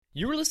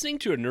You are listening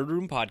to a Nerd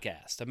Room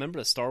podcast, a member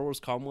of the Star Wars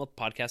Commonwealth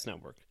Podcast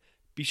Network.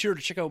 Be sure to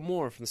check out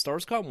more from the Star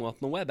Wars Commonwealth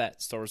on the web at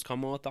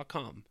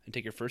starwarscommonwealth.com and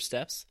take your first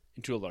steps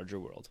into a larger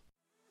world.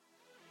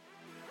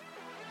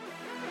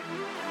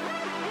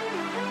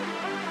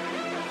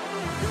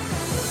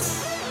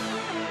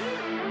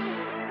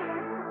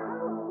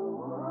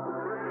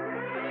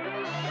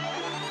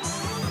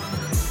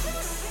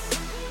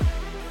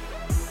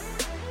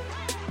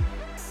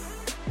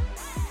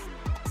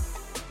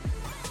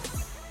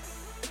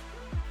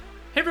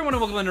 Hey everyone,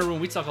 and welcome to Nerd Room.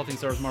 We talk all things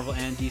Star Wars, Marvel,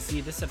 and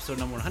DC. This is episode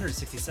number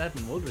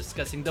 167. We'll be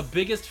discussing the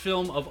biggest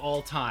film of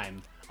all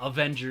time,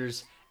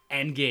 Avengers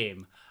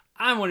Endgame.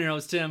 I'm one of your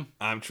hosts, Tim.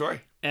 I'm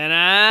Troy. And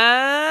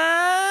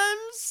I'm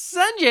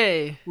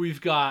Sanjay.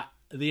 We've got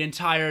the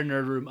entire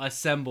Nerd Room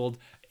assembled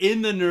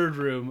in the Nerd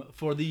Room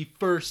for the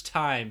first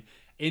time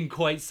in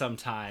quite some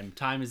time.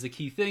 Time is a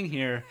key thing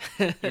here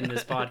in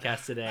this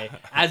podcast today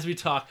as we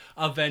talk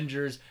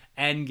Avengers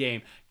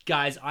Endgame.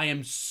 Guys, I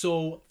am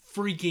so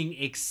freaking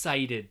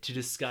excited to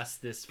discuss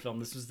this film.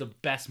 This was the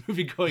best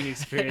movie-going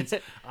experience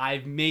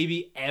I've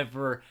maybe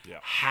ever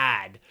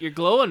had. You're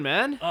glowing,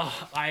 man.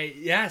 Oh,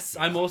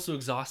 I'm also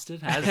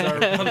exhausted, as are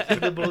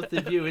the both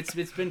of you. It's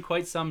been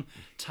quite some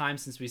time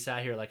since we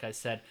sat here, like I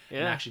said,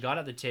 and actually got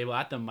at the table,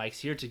 at the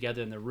mics, here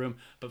together in the room.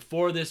 But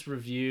for this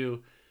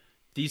review,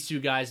 these two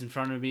guys in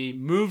front of me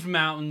moved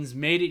mountains,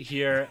 made it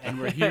here,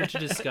 and we're here to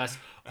discuss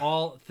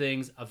all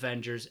things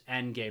Avengers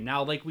Endgame.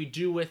 Now, like we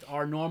do with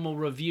our normal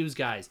reviews,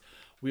 guys,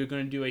 we are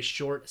going to do a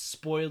short,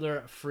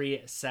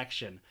 spoiler-free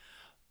section.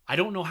 I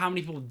don't know how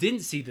many people didn't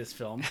see this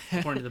film,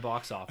 according to the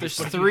box office.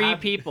 There's three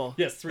people.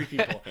 Yes, 3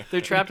 people.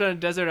 They're trapped on a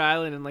desert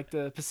island in like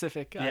the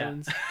Pacific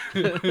Islands.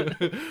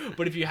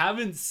 But if you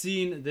haven't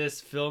seen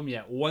this film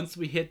yet, once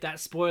we hit that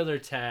spoiler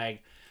tag,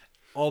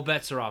 all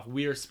bets are off.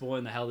 We are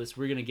spoiling the hell this.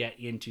 We're going to get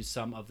into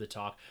some of the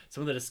talk,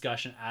 some of the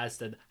discussion as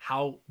to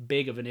how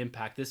big of an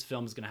impact this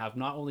film is going to have,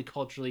 not only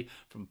culturally,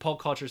 from a pulp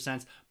culture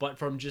sense, but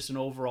from just an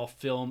overall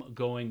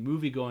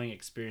movie-going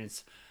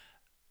experience.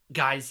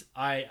 Guys,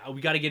 we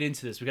got to get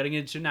into this. We got to get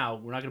into it now.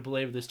 We're not going to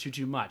belabor this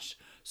too much.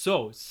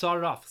 So, start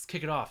it off. Let's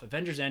kick it off.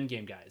 Avengers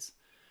Endgame, guys.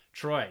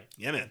 Troy.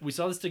 Yeah, man. We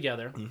saw this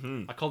together.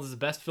 Mm-hmm. I called this the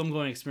best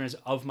film-going experience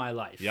of my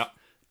life. Yep.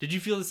 Did you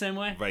feel the same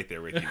way? Right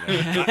there with you,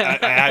 man.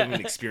 I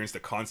haven't experienced a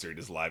concert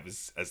as live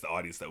as the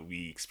audience that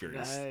we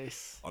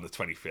experienced on the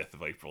 25th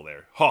of April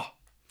there. Oh,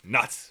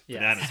 nuts. Yes.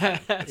 Bananas, man.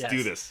 Let's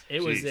do this.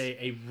 It was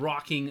a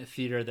rocking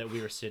theater that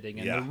we were sitting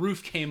in. The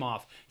roof came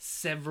off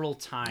several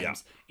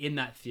times in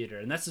that theater.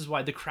 And this is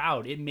why the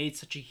crowd, it made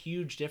such a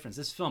huge difference.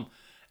 This film,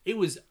 it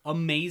was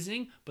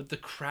amazing, but the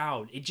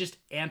crowd, it just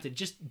amped it,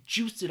 just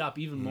juiced it up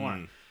even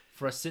more.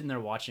 For us sitting there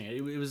watching it.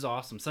 It was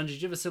awesome. Sanjay,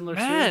 did you have a similar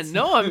experience?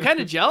 No, I'm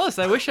kind of jealous.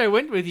 I wish I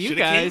went with you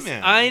guys. Came,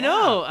 man. I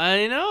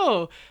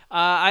know.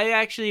 I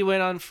actually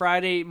went on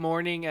Friday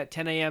morning at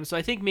 10 a.m. So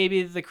I think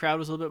maybe the crowd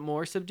was a little bit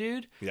more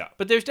subdued. Yeah.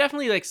 But there's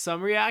definitely like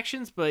some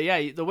reactions. But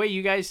yeah, the way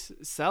you guys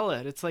sell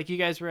it, it's like you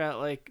guys were at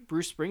like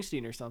Bruce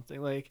Springsteen or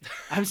something. Like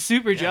I'm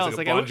super jealous. It's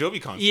like a Bon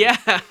Jovi concert. Yeah.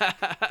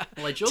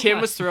 Well,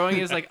 Tim was throwing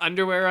his like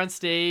underwear on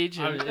stage.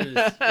 It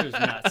was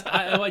nuts.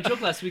 I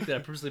joked last week that I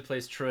purposely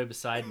placed Troy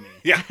beside me.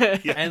 Yeah.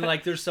 And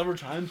like there's several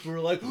times where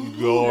we're like,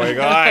 oh my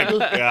god,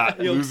 yeah,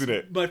 losing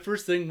it. My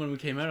first thing when we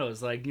came out, I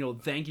was like,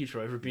 thank you,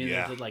 Troy, for being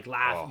there to like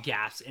laugh,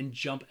 gasp, and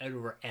jump out of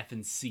our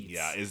effing seats.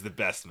 Yeah, it's the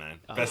best, man.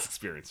 Best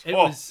experience.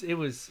 It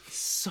was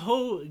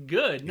so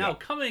good. Now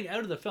coming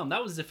out of the film,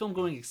 that was the film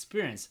going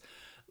experience.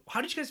 How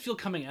did you guys feel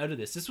coming out of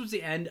this? This was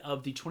the end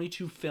of the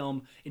 22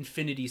 film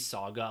Infinity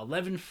Saga,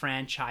 11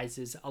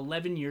 franchises,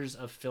 11 years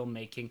of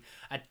filmmaking,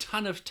 a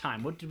ton of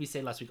time. What did we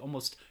say last week?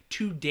 Almost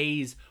 2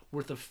 days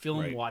worth of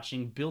film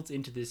watching built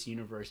into this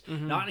universe,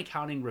 not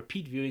accounting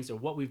repeat viewings or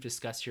what we've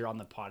discussed here on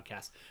the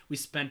podcast. We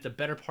spent the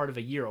better part of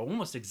a year,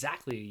 almost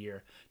exactly a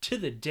year, to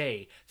the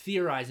day,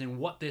 theorizing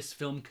what this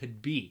film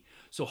could be.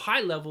 So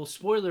high level,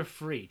 spoiler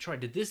free. Troy,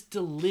 did this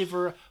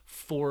deliver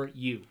for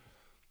you?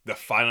 The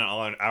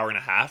final hour and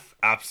a half,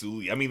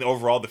 absolutely. I mean,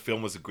 overall, the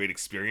film was a great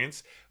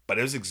experience, but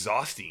it was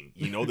exhausting.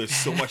 There's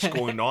so much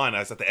going on. I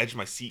was at the edge of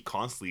my seat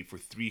constantly for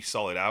 3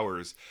 solid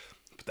hours.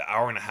 But the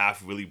hour and a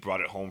half really brought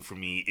it home for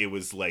me. It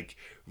was like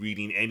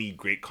reading any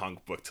great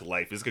comic book to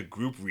life. It's like a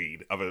group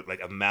read of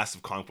a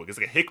massive comic book. It's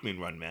like a Hickman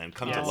run, man,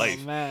 come to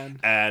life. Man.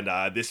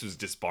 And this was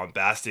just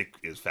bombastic.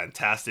 It was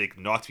fantastic.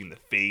 Knocked me in the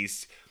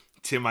face.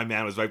 Tim, my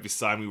man, was right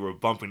beside me. We were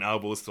bumping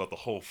elbows throughout the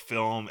whole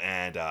film,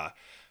 and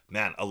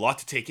man, a lot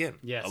to take in.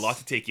 Yes. A lot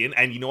to take in.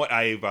 And you know what?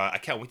 I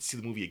can't wait to see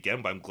the movie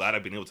again, but I'm glad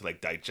I've been able to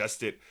like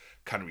digest it,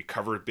 kind of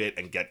recover a bit,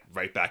 and get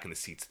right back in the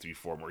seats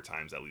 3-4 more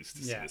times at least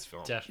to see this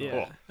film.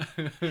 Definitely.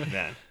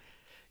 Man.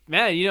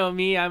 Man, you know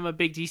me, I'm a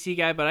big DC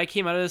guy, but I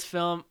came out of this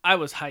film, I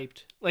was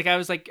hyped. Like, I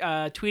was like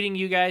tweeting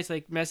you guys,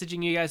 like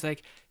messaging you guys,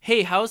 like,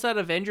 hey, how's that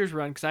Avengers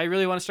run? Because I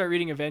really want to start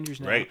reading Avengers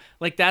now. Right.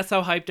 Like, that's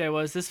how hyped I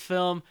was. This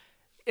film,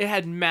 it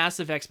had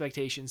massive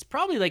expectations.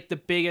 Probably like the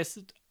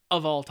biggest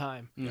of all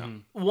time. Mm-hmm.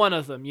 One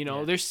of them,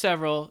 there's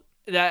several.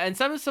 That and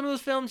some of those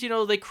films,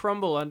 they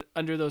crumble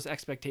under those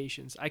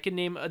expectations. I could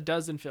name a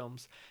dozen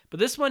films, but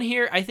this one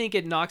here, I think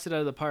it knocks it out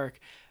of the park.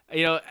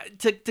 You know,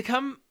 to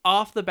come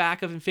off the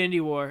back of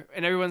Infinity War,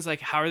 and everyone's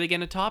like, how are they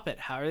going to top it?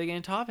 How are they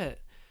going to top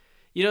it?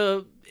 You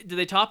know, did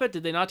they top it?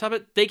 Did they not top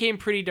it? They came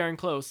pretty darn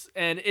close.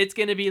 And it's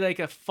going to be like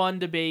a fun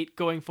debate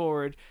going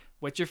forward.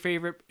 What's your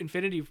favorite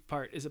Infinity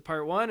part? Is it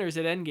part 1 or is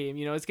it Endgame?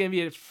 You know, it's going to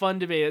be a fun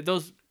debate.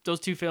 Those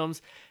two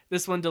films,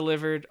 this one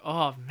delivered.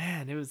 Oh,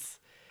 man,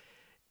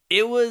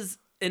 it was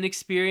an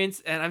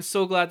experience. And I'm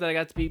so glad that I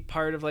got to be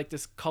part of like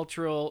this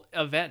cultural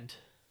event.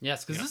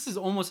 Yes, because this is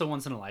almost a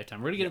once in a lifetime.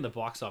 We're going to get in the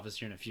box office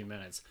here in a few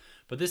minutes.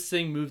 But this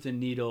thing moved the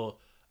needle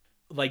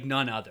like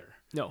none other.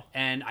 No.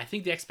 And I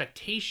think the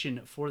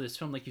expectation for this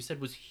film, like you said,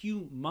 was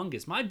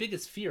humongous. My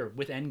biggest fear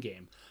with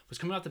Endgame was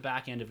coming out the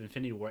back end of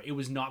Infinity War. It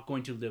was not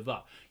going to live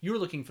up. You were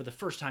looking for the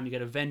first time you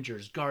get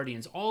Avengers,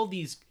 Guardians, all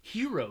these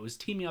heroes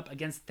teaming up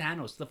against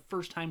Thanos. The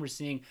first time we're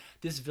seeing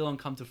this villain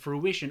come to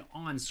fruition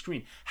on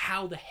screen.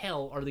 How the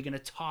hell are they going to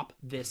top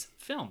this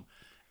film?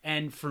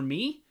 And for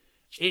me,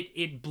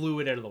 it blew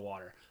it out of the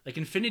water. Like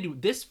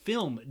this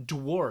film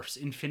dwarfs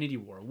Infinity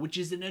War, which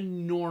is an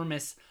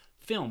enormous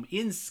film.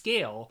 In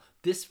scale,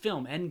 this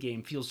film,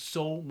 Endgame, feels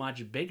so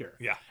much bigger.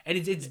 Yeah. And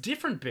it's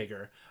different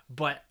bigger,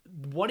 but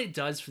what it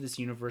does for this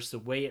universe, the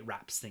way it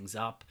wraps things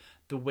up,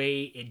 the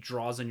way it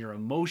draws on your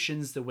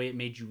emotions, the way it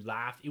made you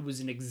laugh, it was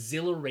an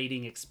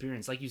exhilarating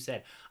experience. Like you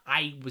said,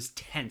 I was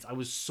tense. I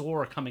was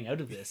sore coming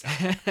out of this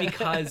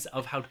because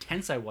of how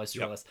tense I was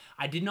through this.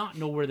 I did not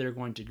know where they were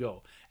going to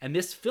go. And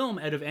this film,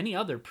 out of any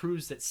other,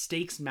 proves that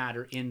stakes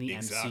matter in the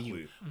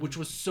MCU, which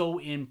was so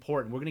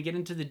important. We're going to get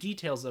into the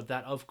details of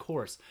that, of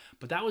course.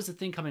 But that was the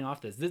thing coming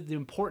off this. The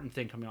important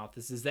thing coming off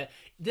this is that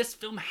this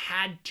film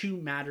had to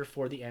matter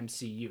for the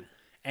MCU.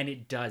 And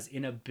it does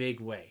in a big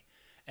way.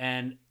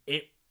 And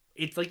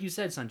it's like you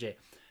said, Sanjay,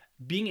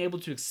 being able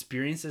to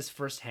experience this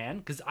firsthand,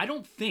 because I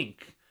don't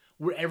think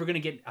we're ever going to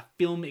get a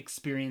film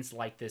experience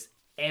like this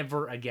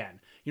ever again.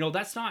 You know,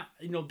 that's not,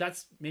 you know,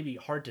 that's maybe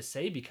hard to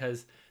say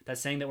because that's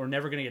saying that we're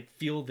never going to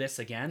feel this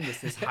again,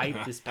 this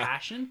hype, this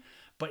passion,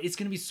 but it's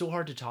going to be so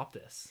hard to top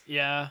this.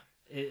 Yeah.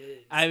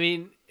 I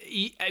mean,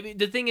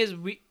 the thing is,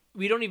 we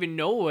don't even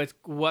know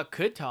what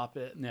could top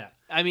it. Yeah.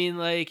 I mean,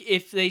 like,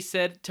 if they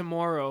said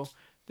tomorrow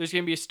there's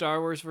going to be a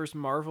Star Wars versus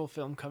Marvel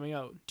film coming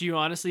out, do you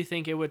honestly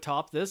think it would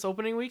top this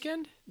opening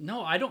weekend?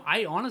 No, I don't.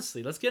 I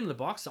honestly, let's get in the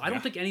box. I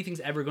don't think anything's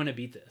ever going to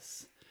beat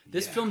this.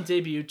 This film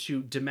debuted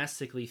to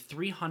domestically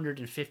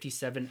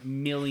 $357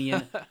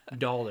 million. Wow.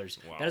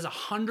 That is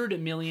 $100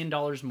 million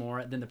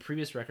more than the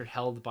previous record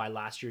held by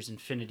last year's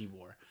Infinity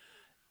War.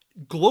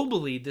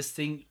 Globally, this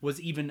thing was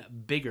even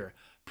bigger.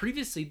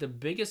 Previously, the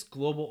biggest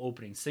global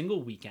opening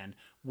single weekend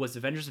was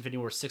Avengers Infinity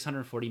War,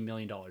 $640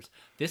 million.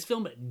 This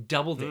film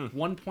doubled it,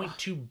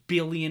 $1.2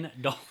 billion in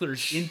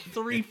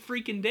 3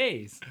 freaking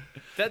days.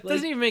 That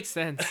doesn't even make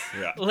sense.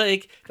 Yeah.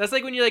 Like, that's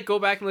like when you like go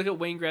back and look at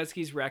Wayne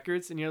Gretzky's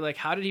records and you're like,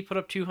 how did he put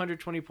up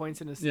 220 points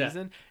in a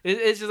season? Yeah.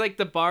 It's just like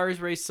the bar is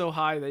raised so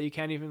high that you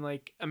can't even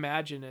like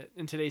imagine it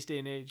in today's day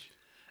and age.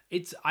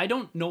 I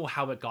don't know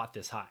how it got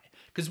this high,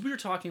 because we were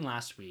talking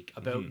last week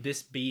about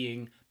this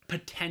being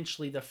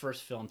potentially the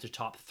first film to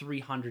top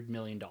 $300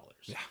 million.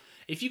 Yeah.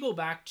 If you go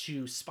back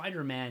to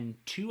Spider-Man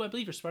 2, I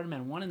believe, or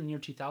Spider-Man 1 in the year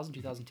 2000,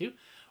 2002,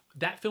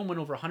 that film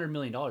went over $100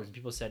 million, and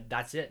people said,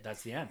 that's it,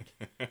 that's the end.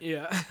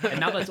 Yeah. And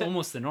now that's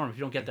almost the norm. If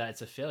you don't get that,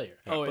 it's a failure.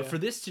 Oh, but for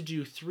this to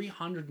do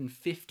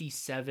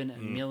 $357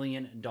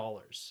 million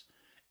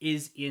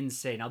is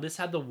insane. Now, this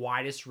had the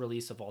widest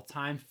release of all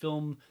time.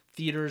 Film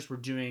theaters were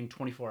doing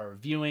 24-hour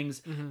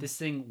viewings. This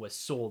thing was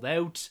sold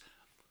out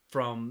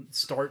from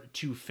start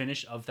to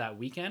finish of that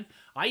weekend.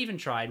 I even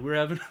tried. We were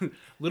having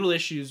little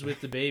issues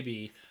with the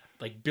baby,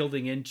 like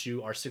building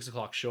into our 6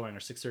 o'clock showing or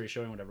 6:30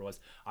 showing, whatever it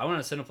was. I went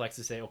on Cineplex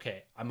to say,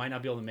 okay, I might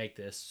not be able to make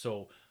this,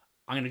 so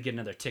I'm going to get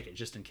another ticket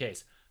just in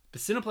case. The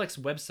Cineplex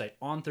website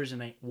on Thursday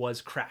night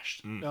was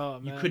crashed.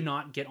 Oh, man. You could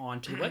not get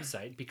onto the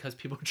website because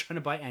people were trying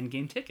to buy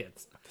Endgame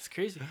tickets. That's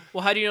crazy.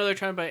 Well, how do you know they're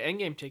trying to buy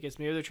Endgame tickets?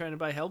 Maybe they're trying to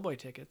buy Hellboy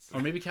tickets. Or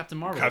maybe Captain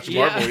Marvel. Captain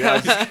Marvel, yeah.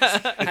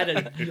 Had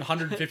a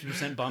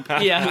 150% bump for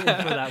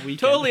that weekend.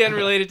 Totally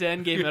unrelated to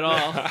Endgame at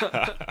all.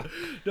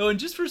 No, and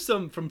just for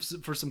some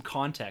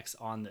context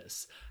on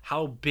this,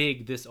 how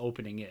big this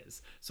opening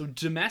is. So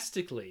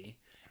domestically,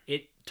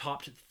 it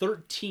topped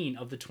 13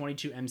 of the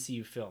 22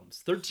 MCU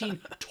films. 13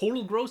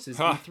 total grosses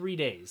in 3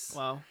 days.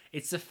 Wow.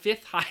 It's the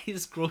 5th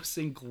highest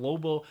grossing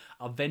global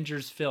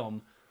Avengers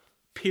film,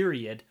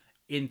 period,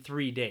 in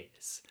 3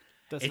 days.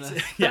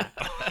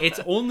 It's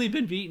only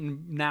been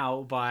beaten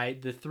now by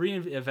the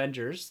 3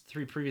 Avengers,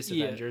 3 previous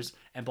Avengers,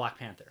 and Black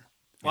Panther.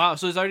 Wow,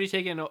 so it's already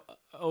taken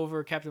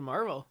over Captain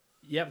Marvel.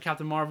 Yep,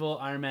 Captain Marvel,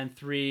 Iron Man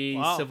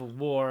 3, Civil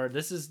War.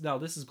 This is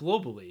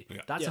globally.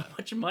 Yeah. That's how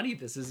much money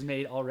this has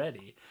made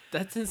already.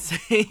 That's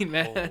insane,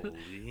 man.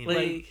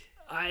 Like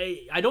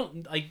I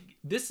don't like,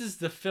 this is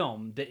the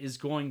film that is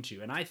going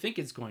to, and I think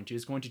it's going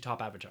to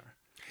top Avatar.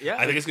 Yeah.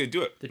 I think it's going to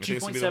do it. The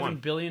 $2.7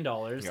 billion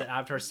that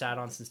Avatar sat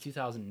on since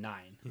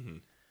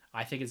 2009.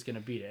 I think it's going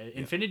to beat it.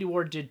 Infinity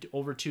War did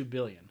over 2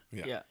 billion.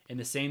 Yeah. In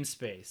the same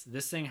space.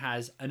 This thing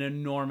has an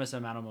enormous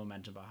amount of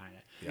momentum behind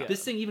it. Yeah.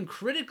 This thing, even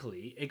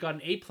critically, it got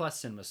an A+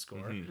 cinema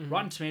score.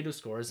 Rotten Tomato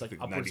score is like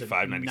upwards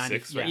 95, of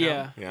 96 90, right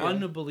now. Yeah.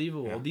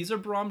 Unbelievable. Yeah. These are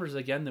barometers,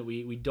 again, that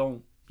we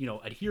don't,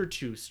 adhere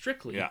to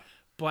strictly. Yeah.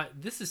 But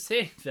this is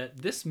saying that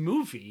this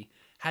movie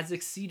has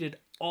exceeded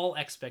all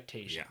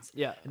expectations.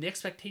 Yeah. And the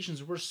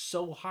expectations were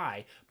so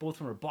high, both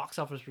from a box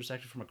office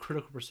perspective, from a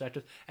critical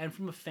perspective, and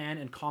from a fan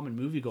and common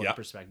moviegoing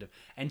perspective.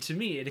 And to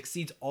me, it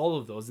exceeds all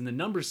of those. And the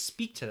numbers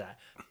speak to that.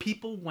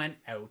 People went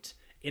out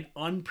in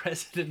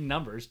unprecedented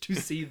numbers to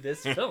see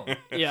this film.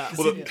 Yeah.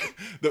 Well,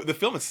 the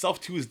film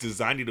itself too is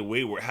designed in a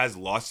way where it has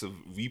lots of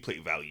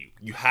replay value.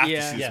 You have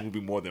to see this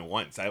movie more than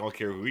once. I don't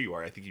care who you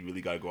are. I think you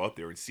really got to go out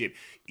there and see it.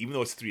 Even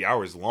though it's 3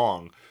 hours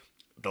long,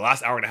 the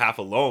last hour and a half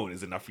alone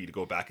is enough for you to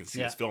go back and see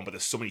this film. But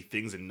there's so many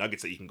things and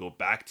nuggets that you can go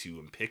back to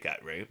and pick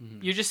at, right?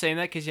 You're just saying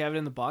that because you have it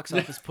in the box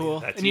office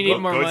pool That's and you need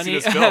more go money. See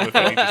this film, if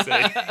I need to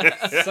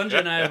say. Sanjay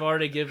and I have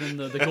already given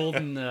the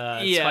golden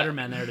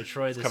Spider-Man there to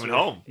Troy this Coming week.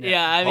 home.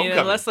 Yeah, I mean, Homecoming.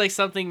 unless like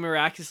something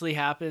miraculously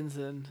happens,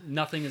 and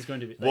Nothing is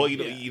going to be. Well,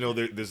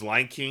 there's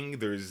Lion King.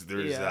 There's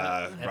Rise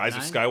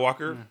of F9?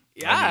 Skywalker.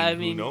 Yeah, I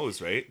mean, who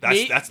knows, right?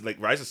 That's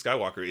like Rise of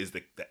Skywalker is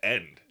the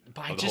end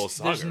But of the whole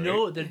saga. there's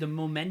no the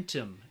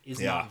momentum is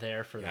Yeah. not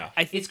there for that.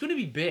 Yeah. It's going to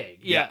be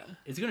big. Yeah.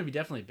 It's going to be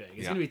definitely big. It's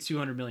Yeah. going to be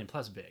 200 million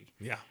plus big.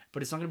 Yeah.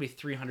 But it's not going to be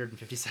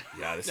 357.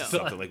 Yeah, this is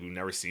something like we've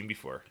never seen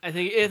before. I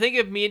think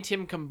if me and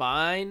Tim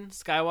combine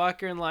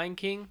Skywalker and Lion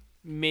King,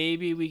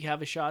 maybe we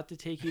have a shot to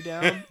take you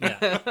down.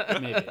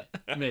 Yeah,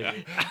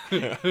 maybe.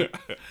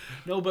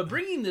 No, but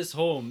bringing this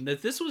home,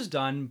 that this was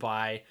done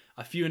by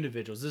a few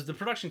individuals. The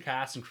production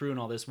cast and crew and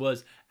all this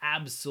was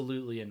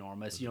absolutely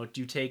enormous.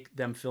 You take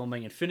them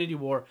filming Infinity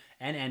War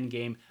and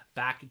Endgame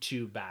back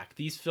to back.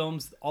 These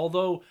films,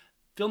 although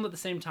filmed at the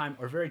same time,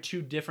 are very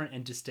two different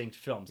and distinct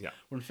films. Yeah.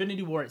 Where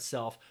Infinity War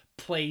itself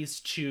plays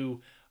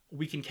to,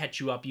 we can catch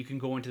you up, you can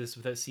go into this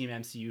without seeing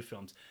MCU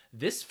films.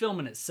 This film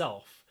in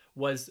itself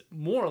was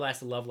more or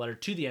less a love letter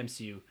to the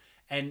MCU,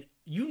 and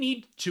you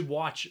need to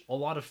watch a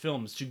lot of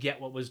films to get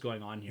what was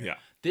going on here. Yeah.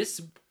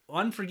 This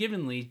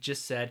unforgivingly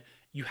just said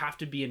you have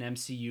to be an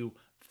MCU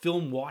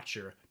film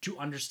watcher to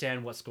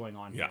understand what's going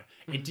on here.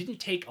 Yeah. It didn't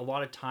take a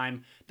lot of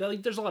time.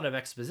 There's a lot of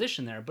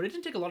exposition there, but it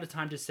didn't take a lot of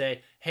time to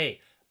say, hey,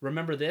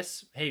 remember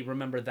this? Hey,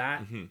 remember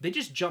that? They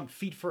just jumped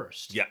feet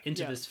first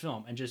into this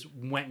film and just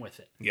went with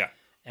it. Yeah.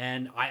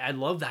 And I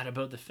love that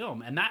about the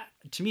film. And that,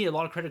 to me, a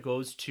lot of credit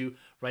goes to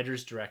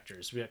writers,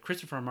 directors. We got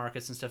Christopher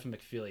Marcus and Stephen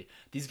McFeely.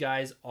 These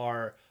guys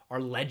are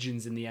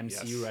legends in the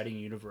MCU writing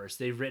universe.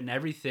 They've written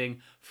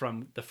everything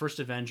from the first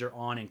Avenger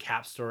on in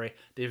Cap Story.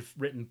 They've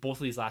written both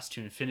of these last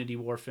two Infinity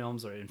War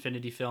films or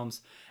Infinity films.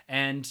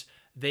 And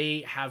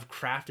they have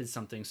crafted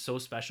something so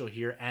special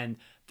here. And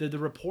the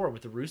rapport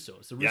with the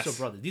Russos, the Russo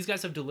brothers, these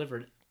guys have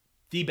delivered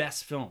the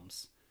best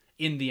films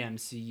in the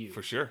MCU.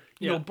 For sure.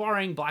 You know,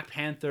 barring Black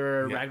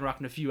Panther, Ragnarok,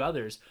 and a few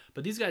others.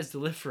 But these guys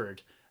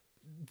delivered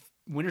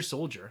Winter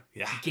Soldier,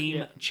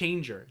 Game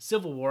Changer,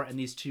 Civil War, and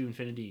these two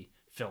Infinity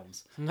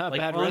films. Not a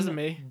bad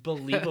resume.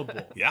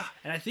 Unbelievable. Yeah.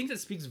 And I think that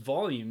speaks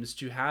volumes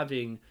to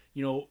having,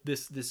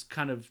 this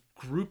kind of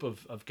group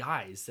of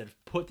guys that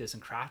have put this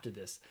and crafted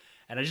this.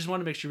 And I just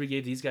want to make sure we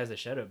gave these guys a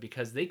shout out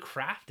because they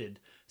crafted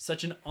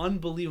such an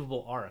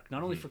unbelievable arc,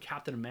 not only for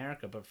Captain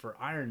America, but for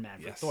Iron Man,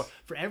 for Thor,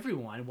 for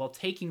everyone, while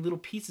taking little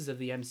pieces of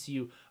the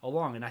MCU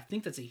along. And I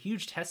think that's a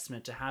huge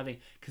testament to having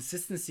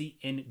consistency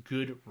in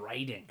good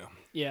writing.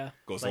 Yeah.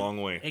 Goes a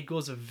long way. It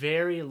goes a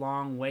very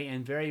long way,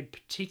 and very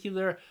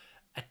particular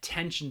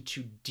attention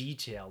to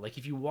detail. Like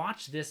if you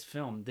watch this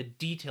film, the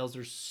details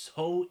are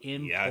so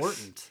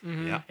important.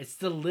 Yeah. It's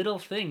the little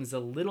things, the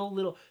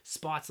little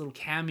spots, little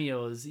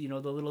cameos, the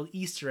little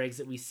Easter eggs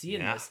that we see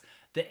in this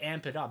that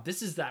amp it up.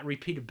 This is that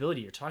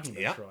repeatability you're talking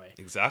about, Troy.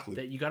 Exactly.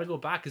 That you got to go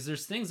back because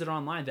there's things that are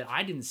online that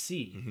I didn't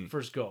see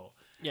first go.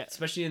 Yeah.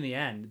 Especially in the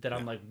end that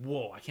I'm like,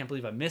 whoa, I can't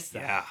believe I missed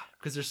that. Yeah.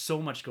 Because there's so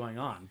much going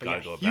on. But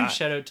Gotta go huge back.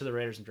 shout out to the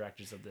writers and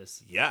directors of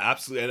this. Yeah,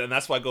 absolutely. And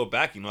that's why I go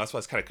back. That's why I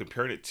was kind of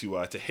comparing it to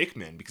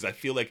Hickman, because I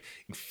feel like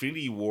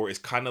Infinity War is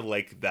kind of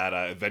like that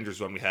Avengers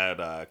when we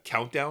had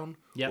Countdown,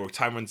 where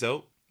time runs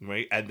out,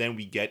 right? And then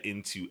we get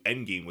into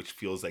Endgame, which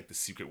feels like the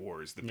Secret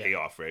Wars, the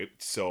payoff, right?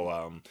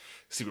 So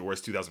Secret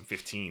Wars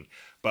 2015.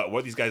 But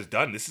what these guys have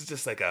done, this is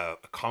just like a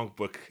comic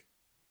book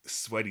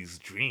sweaty's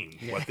dream,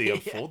 what they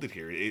unfolded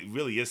here. It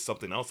really is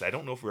something else. I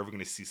don't know if we're ever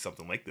going to see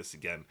something like this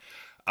again.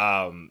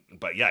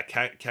 But yeah,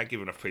 can't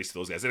give enough praise to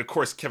those guys. And of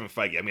course, Kevin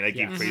Feige. I mean, I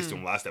gave praise to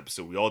him last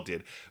episode. We all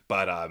did.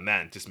 But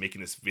man, just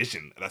making this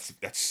vision, that's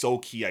so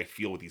key, I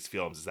feel, with these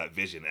films, is that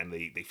vision. And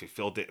they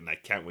fulfilled it. And I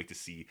can't wait to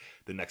see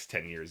the next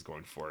 10 years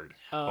going forward.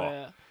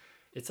 Yeah.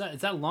 It's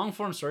that long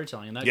form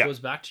storytelling, and that goes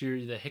back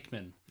to the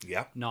Hickman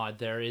nod.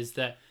 There is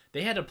that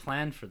they had a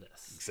plan for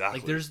this. Exactly.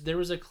 Like there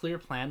was a clear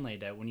plan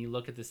laid out. When you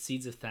look at the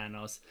seeds of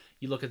Thanos,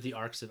 you look at the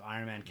arcs of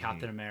Iron Man,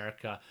 Captain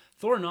America,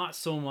 Thor, not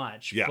so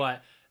much. Yeah.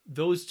 But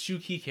those two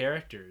key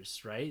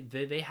characters, right?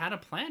 They had a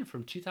plan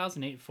from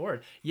 2008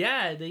 forward.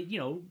 Yeah, they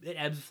it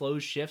ebbs,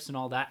 flows, shifts, and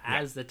all that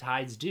as the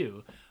tides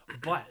do,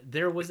 but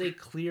there was a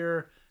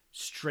clear,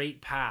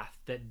 straight path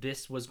that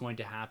this was going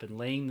to happen,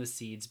 laying the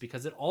seeds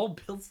because it all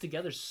builds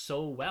together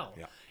so well.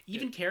 Yeah.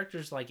 Even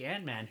characters like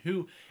Ant-Man,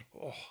 who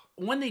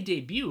when they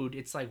debuted,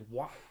 it's like,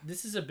 wow,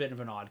 this is a bit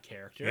of an odd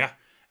character. Yeah.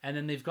 And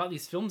then they've got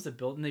these films that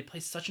build, and they play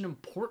such an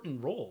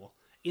important role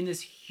in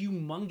this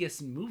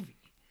humongous movie.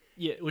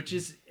 Yeah. Which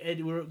is,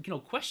 and we're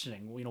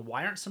questioning,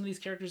 why aren't some of these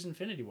characters in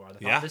Infinity War? I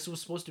Yeah. thought this was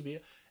supposed to be.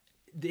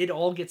 It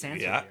all gets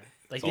answered Yeah. here.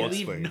 Like It's all they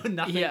leave explained.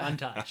 nothing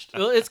untouched.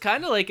 Well, it's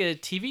kind of like a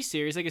TV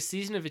series, like a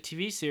season of a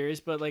TV series,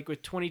 but like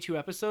with 22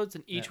 episodes,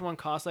 and each one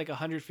costs like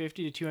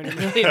 150 to $200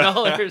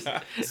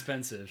 million.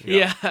 Expensive.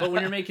 Yeah. But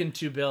when you're making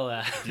 $2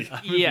 billion,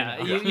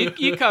 Yeah,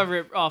 you cover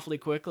it awfully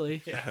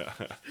quickly. Yeah.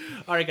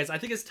 All right, guys. I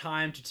think it's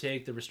time to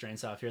take the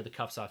restraints off here, the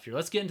cuffs off here.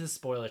 Let's get into the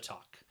spoiler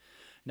talk.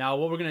 Now,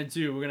 what we're going to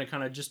do, we're going to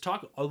kind of just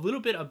talk a little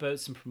bit about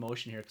some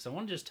promotion here because I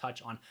want to just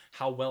touch on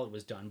how well it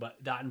was done, but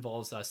that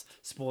involves us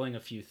spoiling a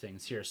few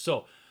things here.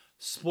 So,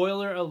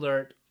 spoiler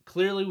alert.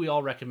 Clearly, we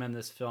all recommend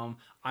this film.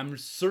 I'm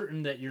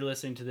certain that you're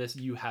listening to this,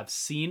 you have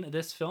seen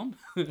this film.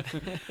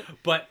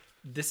 But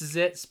this is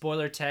it.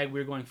 Spoiler tag.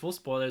 We're going full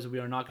spoilers. We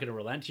are not going to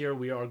relent here.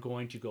 We are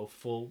going to go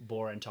full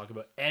bore and talk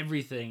about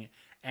everything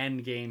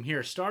Endgame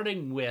here,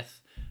 starting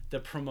with the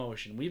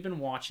promotion. We've been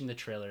watching the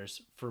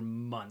trailers for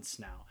months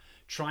now,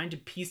 trying to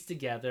piece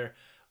together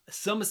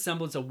some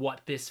semblance of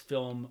what this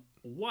film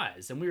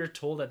was. And we were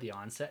told at the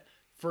onset,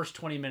 first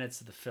 20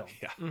 minutes of the film.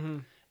 Yeah. Mm-hmm.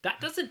 That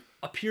doesn't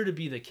appear to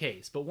be the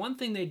case. But one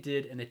thing they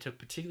did, and they took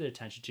particular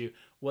attention to,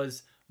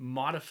 was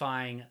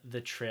modifying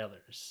the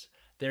trailers.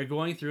 They're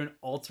going through and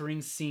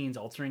altering scenes,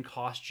 altering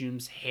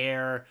costumes,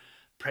 hair,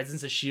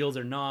 presence of S.H.I.E.L.D.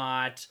 or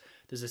not.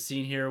 There's a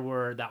scene here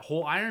where that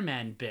whole Iron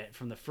Man bit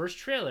from the first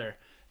trailer,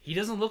 he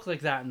doesn't look like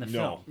that in the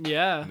film.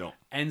 Yeah. No.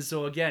 And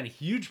so, again,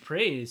 huge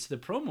praise to the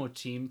promo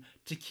team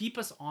to keep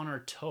us on our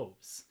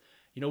toes.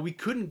 We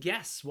couldn't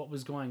guess what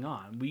was going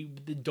on.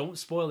 The don't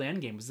spoil the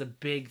Endgame was a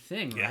big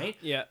thing, right?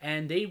 Yeah.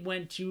 And they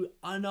went to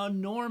an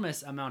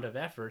enormous amount of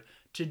effort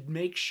to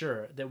make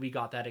sure that we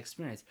got that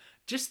experience.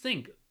 Just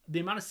think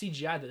the amount of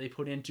CGI that they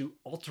put into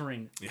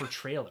altering for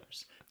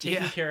trailers,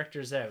 taking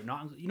characters out.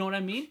 Not, you know what I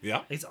mean?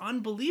 Yeah. It's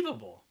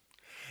unbelievable.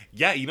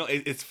 Yeah,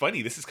 it's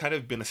funny. This has kind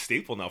of been a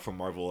staple now for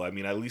Marvel. I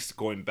mean, at least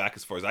going back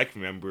as far as I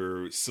can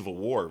remember, Civil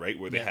War, right?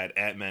 Where they had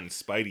Ant-Man and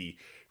Spidey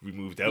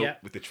removed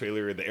out with the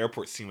trailer and the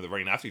airport scene where they're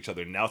running after each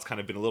other. And now it's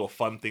kind of been a little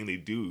fun thing they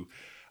do.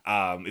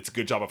 It's a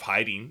good job of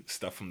hiding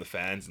stuff from the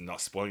fans and not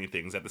spoiling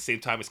things. At the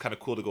same time, it's kind of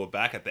cool to go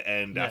back at the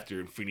end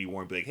after Infinity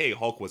War and be like, hey,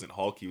 Hulk wasn't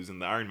Hulk. He was in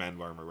the Iron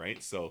Man armor,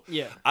 right? So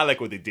I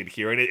like what they did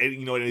here. And it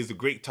is a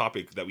great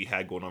topic that we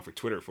had going on for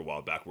Twitter for a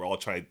while back. We're all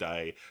trying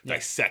to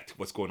dissect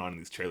what's going on in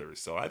these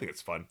trailers. So I think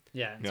it's fun.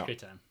 Yeah, it's a great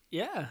time.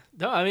 Yeah.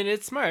 No, I mean,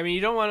 it's smart. I mean,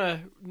 you don't want to...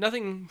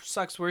 Nothing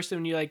sucks worse than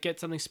when you, get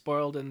something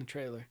spoiled in the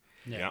trailer.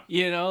 Yeah.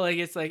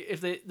 It's like,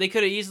 if they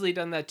could have easily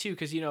done that, too,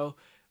 because,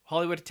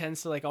 Hollywood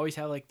tends to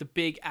the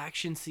big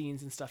action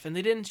scenes and stuff, and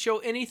they didn't show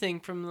anything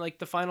from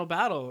the final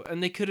battle,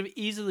 and they could have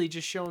easily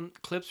just shown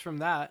clips from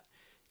that,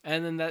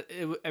 and then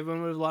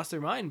everyone would have lost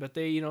their mind. But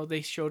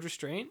they showed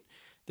restraint.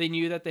 They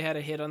knew that they had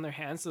a hit on their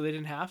hands, so they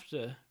didn't have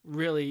to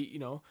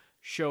really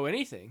show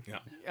anything. Yeah,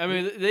 I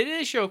mean, they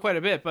did show quite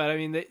a bit, but I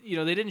mean, they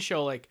didn't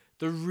show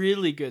the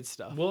really good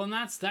stuff. Well, and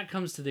that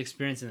comes to the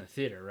experience in the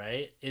theater,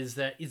 right? Is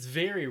that it's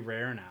very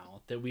rare now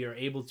that we are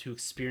able to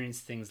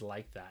experience things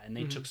like that, and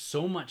they took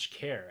so much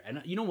care.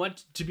 And you know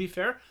what? To be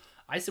fair,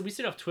 we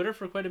stayed off Twitter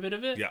for quite a bit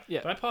of it. Yeah.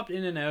 But I popped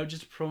in and out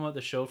just to promote the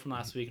show from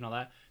last week and all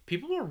that.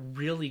 People were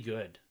really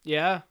good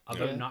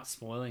about not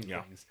spoiling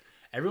things.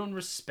 Everyone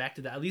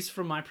respected that, at least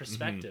from my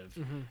perspective.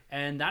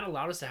 And that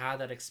allowed us to have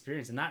that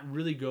experience. And that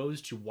really goes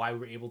to why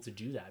we're able to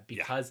do that,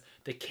 because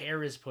the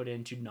care is put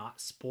into not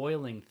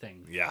spoiling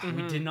things. Yeah.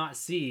 We did not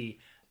see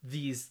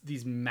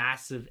these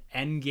massive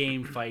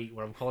Endgame fight,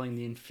 what I'm calling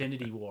the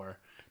Infinity War,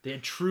 the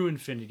true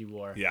Infinity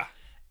War. Yeah.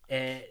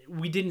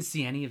 We didn't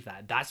see any of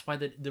that. That's why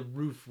the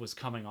roof was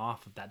coming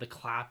off of that. The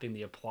clapping,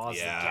 the applause,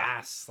 the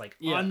gas,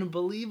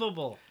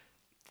 unbelievable.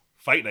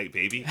 Fight night,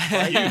 baby.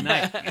 Fight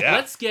night. Yeah.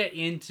 Let's get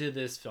into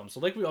this film.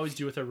 So like we always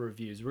do with our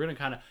reviews, we're going to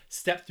kind of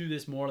step through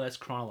this more or less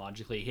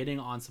chronologically,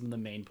 hitting on some of the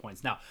main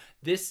points. Now,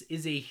 this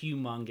is a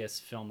humongous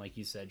film, like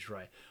you said,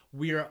 Troy.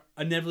 We are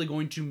inevitably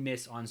going to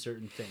miss on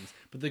certain things.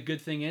 But the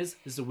good thing is,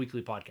 this is a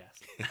weekly podcast.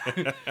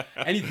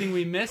 Anything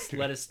we missed,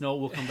 let us know.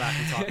 We'll come back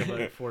and talk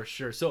about it for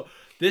sure. So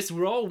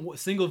we're all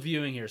single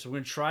viewing here. So we're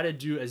going to try to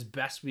do as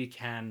best we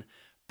can,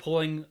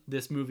 pulling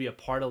this movie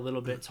apart a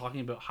little bit,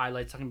 talking about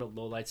highlights, talking about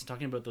lowlights, and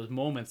talking about those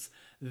moments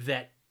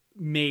that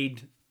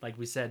made, like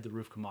we said, the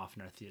roof come off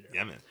in our theater.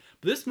 Yeah, man.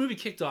 But this movie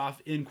kicked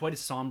off in quite a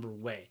somber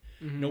way.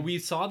 We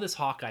saw this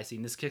Hawkeye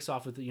scene. This kicks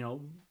off with,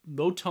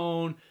 low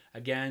tone.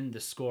 Again, the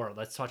score.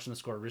 Let's touch on the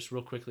score just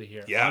real quickly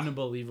here. Yeah.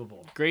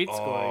 Unbelievable. Great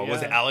score.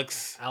 Was it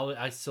Alex?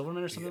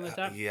 Silverman or something like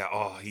that? Yeah.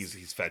 Oh,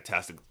 he's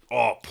fantastic.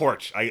 Oh,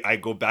 Porch. I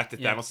go back to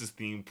Thanos'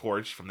 theme,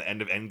 Porch, from the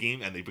end of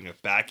Endgame, and they bring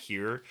it back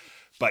here.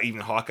 But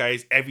even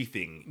Hawkeye's,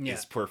 everything Yeah.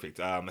 is perfect.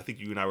 I think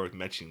you and I were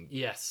mentioning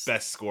Yes.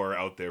 best score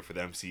out there for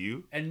the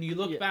MCU. And you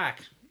look Yeah.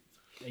 back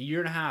a year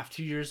and a half,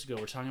 2 years ago,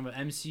 we're talking about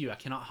MCU. I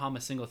cannot hum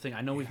a single thing. I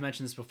know we've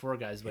mentioned this before,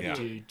 guys, but Yeah.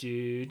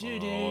 do.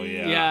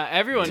 Yeah,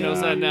 everyone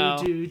knows that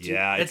now.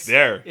 Yeah, it's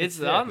there. It's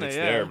on there. It's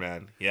Yeah. there,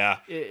 man. Yeah,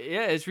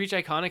 It's reached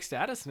iconic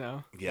status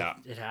now. yeah.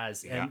 It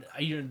has. Yeah.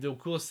 And the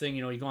coolest thing,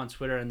 you go on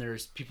Twitter and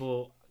there's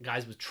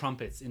guys with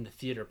trumpets in the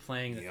theater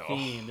playing the Yeah.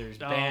 theme. There's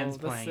Oh, bands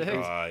that's playing.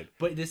 sick. God.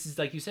 But this is,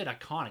 like you said,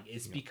 iconic.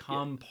 It's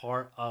become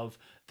part of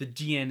the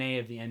DNA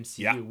of the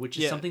MCU, Yeah. which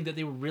is something that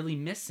they were really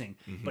missing.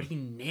 But he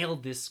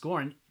nailed this score,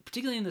 and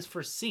particularly in this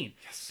first scene,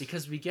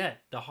 because we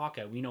get the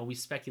Hawkeye. We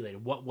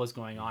speculated what was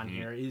going on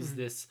here. Is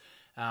this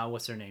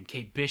what's her name?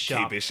 Kate Bishop.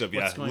 Kate Bishop,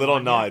 What's yeah. going Little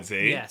on here? nods,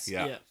 eh? Yes.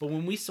 Yeah. But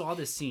when we saw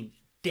this scene,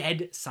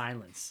 dead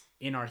silence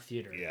in our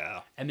theater.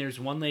 Yeah. And there's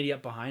one lady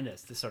up behind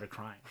us that started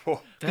crying.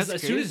 Oh, Because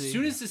That's as crazy.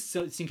 soon as this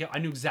scene came, I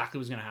knew exactly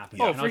what was gonna happen.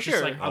 Oh, And I for was just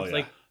sure. like, I Oh, was yeah.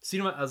 like,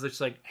 seeing him, I was just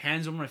like,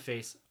 hands over my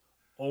face.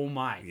 Oh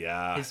my.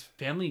 Yeah. His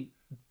family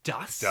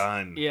dust.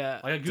 Done.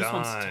 Yeah. I got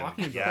goosebumps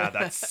talking about Yeah, it.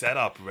 that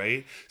setup,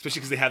 right? Especially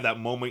because they have that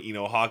moment,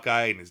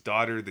 Hawkeye and his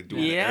daughter, they're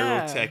doing the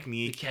Yeah. arrow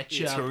technique. The catch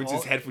He up, turns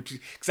his head for two.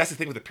 Because that's the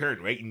thing with a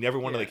parent, right? You never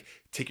want to Yeah. like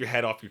take your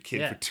head off your kid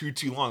Yeah. for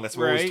too long. That's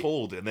what I was Right.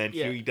 told. And then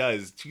Yeah. here he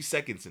does, 2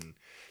 seconds, and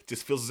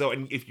just fills us out.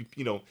 And if you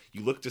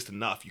look just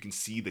enough, you can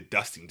see the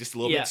dusting just a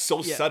little Yeah. bit.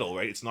 So Yeah. subtle,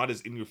 right? It's not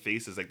as in your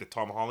face as like the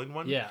Tom Holland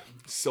one. Yeah.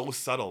 So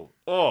subtle.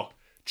 Oh,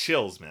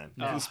 chills, man.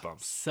 Oh,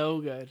 Goosebumps. so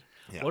good.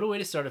 Yeah. What a way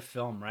to start a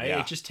film, right?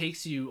 Yeah. It just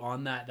takes you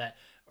on that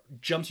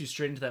jumps you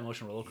straight into that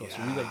emotional roller coaster.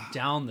 Yeah. You like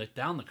down the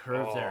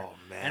curve there. Oh,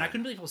 man. And I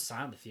couldn't believe how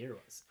silent the theater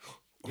was.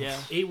 Yeah.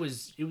 It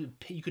was you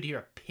could hear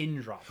a pin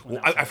drop. when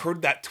Well, that was I've happening.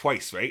 heard that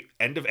twice, right?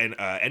 End of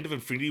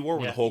Infinity War,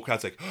 when Yeah. the whole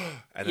crowd's like,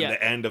 and then Yeah.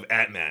 the end of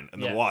Ant-Man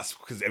and the Yeah. Wasp,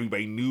 because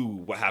everybody knew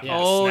what happened. Yeah.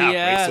 To Oh, Snap,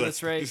 yeah, right? So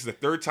that's right. This is the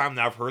third time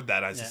now I've heard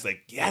that. I was Yeah. just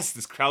like, yes,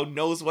 this crowd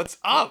knows what's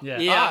up. Yeah.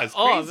 Yeah. It's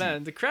Oh crazy.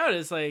 man, the crowd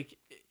is like,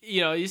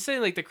 you're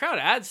saying like the crowd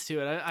adds to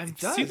it. I'm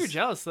does. super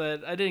jealous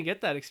that I didn't get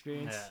that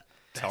experience. Yeah.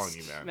 Telling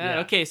you, man. Man,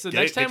 Yeah. okay, so Get,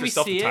 next it, time get we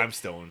yourself see a it, time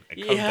stone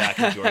and come Yeah. back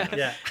and join us.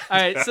 Yeah. all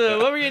right. So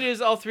what we're gonna do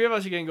is all three of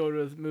us are gonna go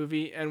to the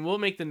movie, and we'll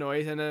make the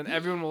noise, and then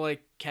everyone will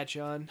like catch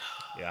on.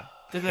 Yeah.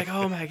 They'll be like,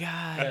 "Oh my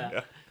god!"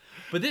 Yeah.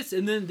 But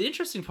and then the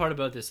interesting part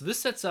about this, so this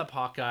sets up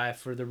Hawkeye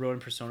for the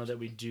Ronin persona that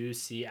we do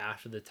see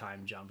after the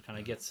time jump. Kind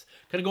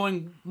of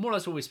going more or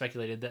less what we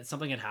speculated, that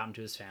something had happened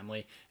to his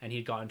family and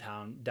he'd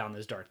gone down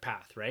this dark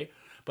path, right?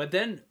 But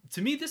then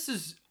to me, this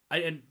is,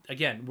 and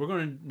again, we're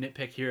going to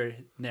nitpick here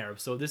and there,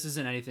 so this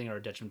isn't anything or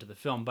a detriment to the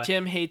film. But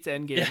Tim hates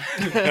Endgame.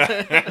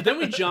 but then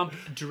we jump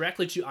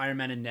directly to Iron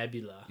Man and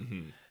Nebula,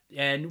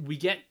 and we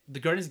get the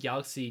Guardians of the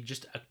Galaxy,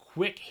 just a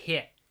quick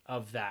hit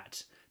of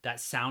that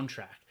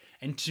soundtrack.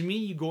 And to me,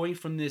 you going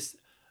from this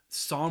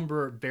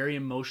somber, very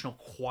emotional,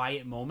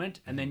 quiet moment,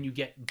 and then you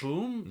get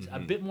boom, a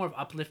bit more of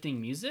uplifting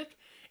music.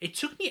 It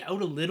took me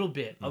out a little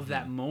bit of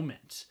that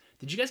moment.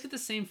 Did you guys get the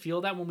same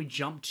feel that when we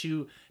jumped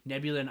to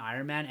Nebula and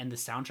Iron Man and the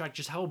soundtrack,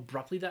 just how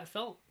abruptly that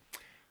felt?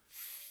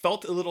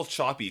 Felt a little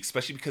choppy,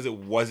 especially because it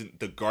wasn't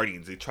the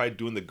Guardians. They tried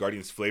doing the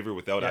Guardians flavor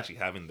without Yeah. actually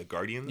having the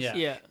Guardians. Yeah.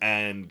 Yeah.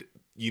 And,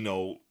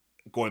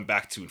 going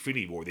back to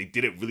Infinity War, they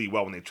did it really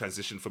well when they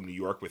transitioned from New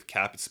York with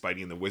Cap and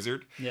Spidey and the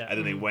Wizard. Yeah. And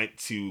then they went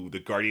to the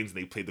Guardians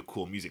and they played the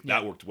cool music.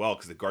 That worked well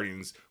because the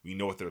Guardians, we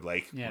know what they're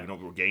like. Yeah. We know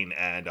what we're getting.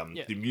 And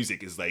Yeah. the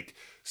music is like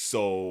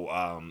so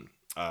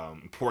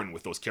important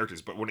with those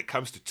characters. But when it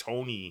comes to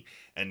Tony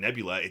and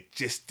Nebula, it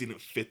just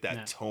didn't fit that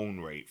No. tone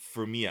right,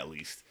 for me at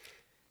least.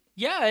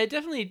 Yeah, it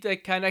definitely I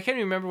can't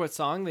remember what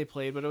song they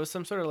played, but it was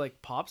some sort of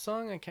like pop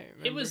song. I can't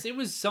remember. It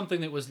was something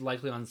that was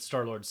likely on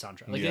Star-Lord's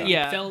soundtrack. Like Yeah. it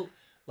Yeah. felt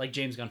like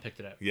James Gunn picked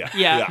it out. Yeah.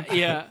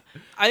 Yeah.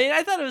 I mean,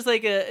 I thought it was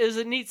like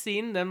a neat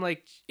scene, them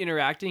like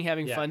interacting,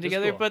 having Yeah, fun it was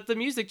together. cool. But the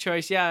music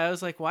choice, I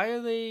was like, why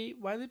are they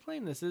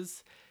playing this?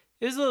 Is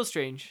a little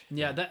strange.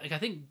 Yeah, I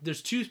think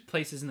there's two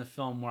places in the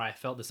film where I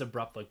felt this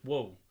abrupt, like,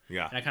 whoa.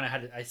 Yeah. And I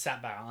kind of I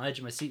sat back on the edge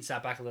of my seat,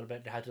 sat back a little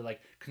bit, had to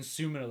like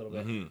consume it a little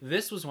bit. Mm-hmm.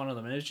 This was one of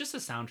them, and it was just a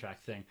soundtrack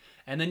thing.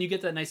 And then you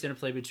get that nice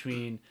interplay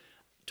between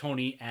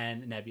Tony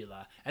and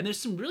Nebula, and there's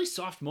some really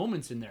soft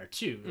moments in there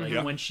too, like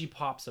Yeah. when she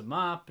pops him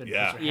up and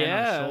Yeah. puts her hand on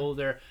Yeah. her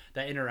shoulder.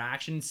 That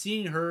interaction,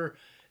 seeing her.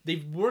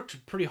 They've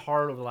worked pretty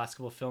hard over the last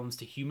couple of films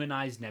to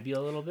humanize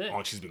Nebula a little bit.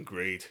 Oh, she's been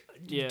great.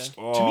 Yeah. To me,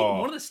 Oh,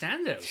 one of the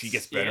standouts. she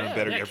gets better Yeah. and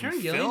better Yeah, every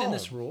Karen Gillan film. in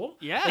this role.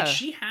 Yeah. like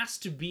she has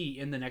to be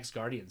in the next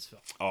Guardians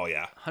film. Oh,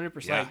 yeah.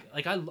 100%. Yeah.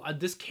 Like I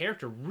this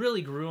character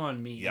really grew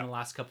on me Yeah. in the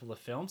last couple of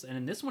films, and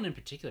in this one in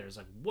particular, it's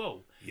like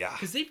whoa, Yeah.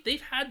 because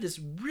they've had this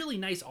really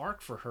nice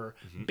arc for her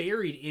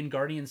buried in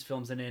Guardians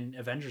films and in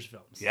Avengers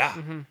films. Yeah.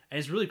 And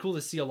it's really cool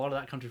to see a lot of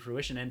that come to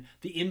fruition and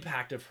the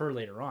impact of her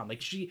later on.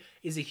 Like she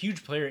is a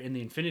huge player in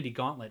the Infinity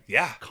Gauntlet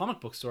Yeah. comic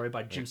book story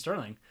by Jim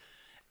Starlin,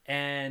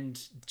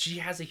 and she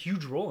has a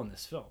huge role in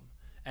this film.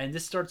 And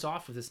this starts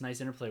off with this nice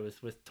interplay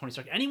with Tony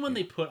Stark. Anyone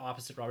they put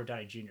opposite Robert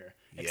Downey Jr.,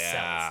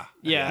 excels.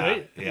 Yeah.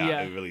 Right?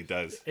 Yeah, it really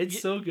does. It's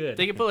so good.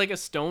 They could put like a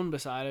stone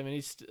beside him, and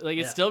he's like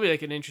it'd Yeah. still be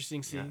like an interesting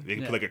Yeah, scene. they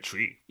can Yeah. put like a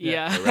tree.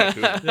 Yeah. A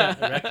raccoon. Yeah,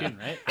 a raccoon,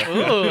 right?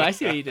 Oh, I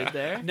see what you did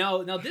there.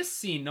 Now this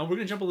scene. Now we're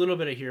gonna jump a little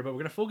bit here, but we're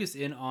gonna focus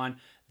in on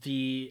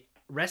the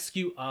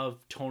rescue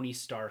of Tony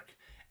Stark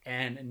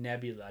and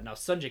Nebula. Now,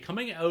 Sanjay,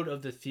 coming out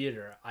of the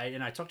theater, I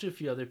talked to a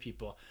few other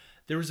people.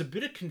 There was a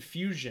bit of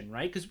confusion,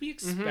 right? Because we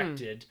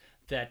expected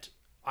that.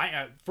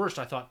 At first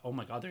I thought, oh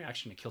my god, they're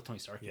actually gonna kill Tony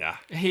Stark. Yeah.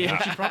 Yeah.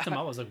 When she brought them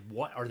up, I was like,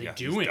 what are they He's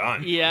doing?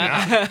 done.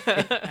 Yeah.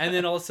 And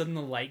then all of a sudden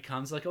the light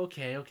comes, like,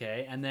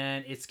 okay, and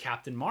then it's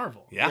Captain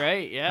Marvel. Yeah.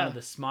 Right. Kind Yeah. of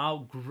the smile,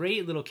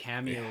 great little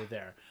cameo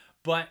there.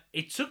 But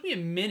it took me a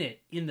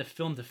minute in the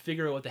film to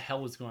figure out what the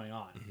hell was going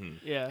on.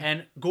 Yeah.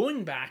 And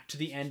going back to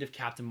the end of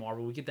Captain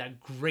Marvel, we get that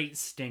great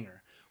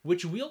stinger,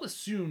 which we all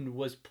assumed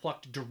was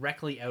plucked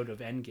directly out of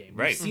Endgame.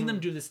 Right. We've seen them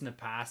do this in the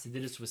past. They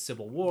did this with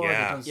Civil War. Yeah.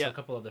 They've done this with Yeah. a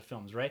couple other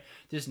films, right?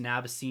 They just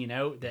nab a scene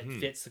out that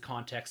fits the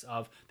context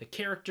of the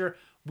character.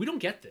 We don't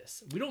get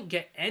this. We don't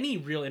get any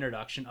real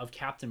introduction of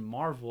Captain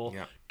Marvel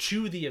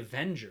to the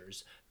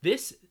Avengers.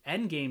 This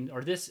Endgame,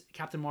 or this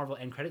Captain Marvel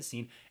end credit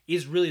scene,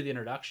 is really the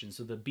introduction.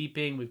 So the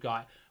beeping, we've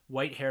got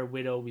white hair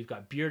Widow, we've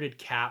got bearded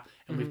Cap,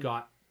 and we've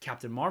got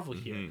Captain Marvel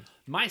here.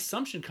 My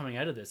assumption coming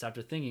out of this,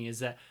 after thinking, is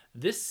that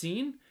this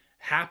scene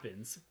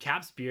happens.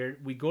 Cap's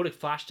beard, we go to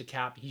flash to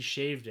Cap, he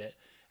shaved it.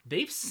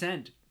 They've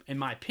sent, in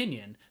my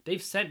opinion,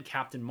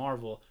 Captain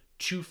Marvel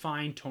to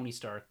find Tony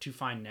Stark, to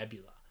find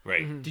Nebula.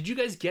 Right. Did you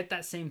guys get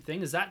that same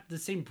thing? Is that the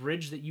same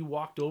bridge that you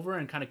walked over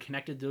and kind of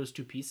connected those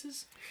two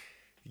pieces?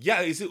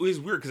 Yeah, it was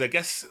weird because I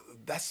guess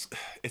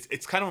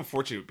it's kind of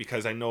unfortunate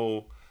because I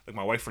know, like,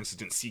 my wife, for instance,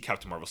 didn't see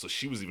Captain Marvel, so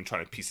she was even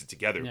trying to piece it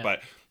together. Yeah.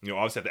 But,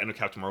 obviously at the end of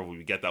Captain Marvel,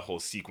 we get that whole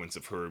sequence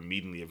of her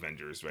meeting the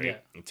Avengers, right? Yeah.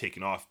 And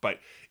taking off. But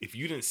if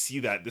you didn't see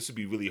that, this would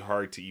be really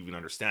hard to even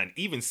understand.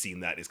 Even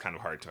seeing that is kind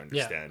of hard to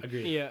understand. Yeah,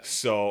 agreed. Yeah.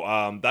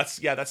 So that's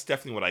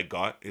definitely what I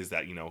got, is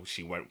that,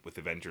 she went with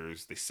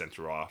Avengers, they sent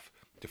her off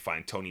to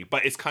find Tony.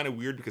 But it's kind of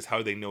weird because how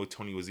do they know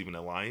Tony was even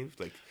alive?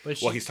 Like,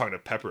 he's talking to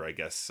Pepper, I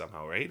guess,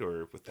 somehow, right?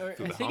 Or with the,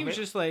 through I the think he was helmet?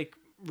 just like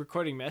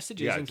recording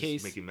messages in just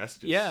case making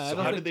messages. Yeah, I So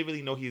don't how think- did they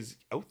really know he's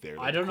out there?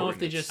 Like, I don't know if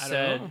they coordinates? just I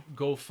said, don't know.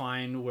 go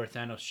find where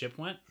Thanos' ship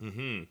went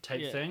type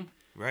Yeah. thing.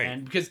 Right.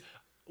 And because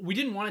we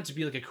didn't want it to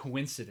be like a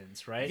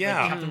coincidence, right?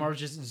 Yeah. Like Captain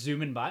Marvel's just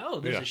zooming by. Oh,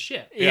 there's Yeah. a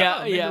ship.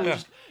 Yeah, yeah.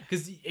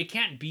 Because it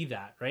can't be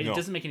that, right? No. It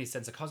doesn't make any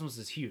sense. The cosmos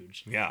is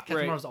huge. Yeah. Captain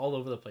Right. Marvel's all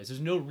over the place. There's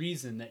no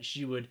reason that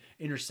she would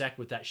intersect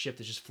with that ship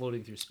that's just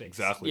floating through space.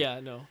 Exactly.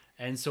 Yeah, no.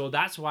 And so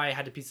that's why I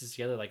had to piece this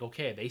together. Like,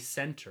 okay, they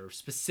sent her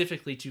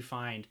specifically to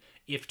find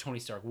if Tony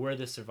Stark were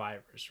the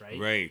survivors, right?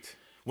 Right.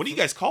 When you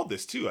guys called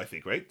this too, I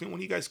think, right? Didn't one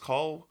of you guys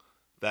call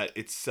that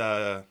it's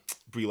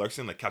Brie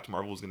Larson, like Captain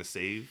Marvel was going to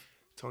save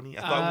Tony?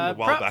 I thought a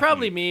while back.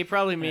 Probably we- me.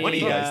 Probably me. One of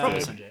you guys Probably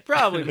did. Sanjay.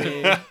 Probably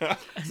me.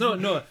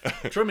 No.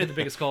 Troy made the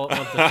biggest call of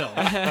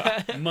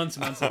the film months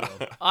ago.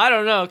 I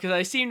don't know because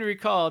I seem to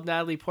recall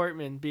Natalie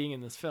Portman being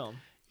in this film.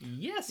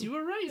 Yes, you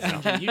were right,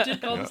 Sanjay. You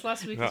did call this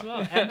last week as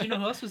well. And do you know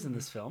who else was in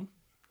this film?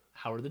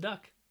 Howard the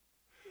Duck.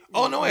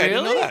 Oh, no, I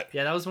didn't know Really? that.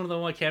 Yeah, that was one of the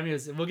one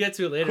cameos. We'll get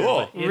to it later.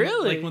 Cool. But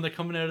Really? Like when they're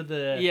coming out of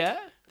the Yeah.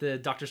 the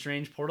Doctor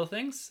Strange portal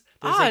things.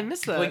 I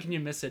missed that. Blink and you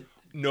miss it.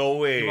 No He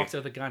way. walks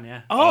out with a gun,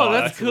 yeah. Oh,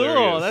 that's that's cool.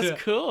 hilarious. That's Yeah.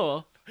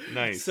 cool.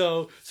 Nice.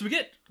 So we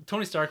get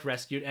Tony Stark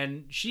rescued,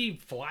 and she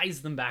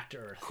flies them back to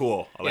Earth.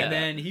 Cool. I like And that.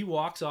 then he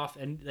walks off,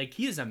 and like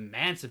he is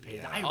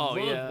emancipated. I Oh, love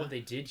yeah. what they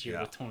did here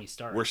Yeah. with Tony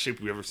Stark. Worst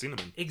shape we've ever seen him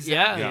in.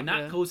 Exactly, Yeah. and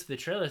that Yeah. goes to the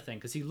trailer thing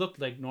because he looked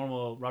like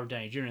normal Robert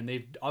Downey Jr. and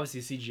they've obviously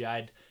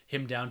CGI'd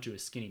him down to a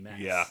skinny mess.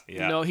 Yeah.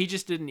 Yeah. No, he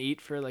just didn't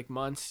eat for like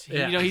months.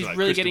 Yeah. You know, he's Like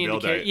really Christian getting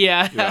into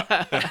Bale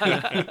character.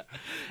 diet. Yeah.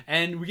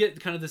 And we get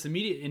kind of this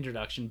immediate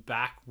introduction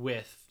back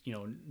with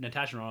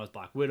Natasha Romano's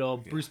Black Widow,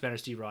 Bruce Banner,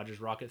 Steve Rogers,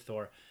 Rocket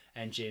Thor,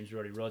 and James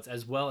Rhodey Rhodes,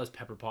 as well as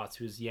Pepper Potts,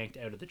 who's yanked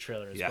out of the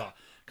trailer as well.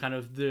 Kind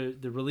of the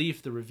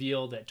relief, the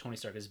reveal that Tony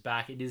Stark is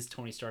back. It is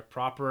Tony Stark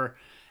proper.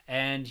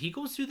 And he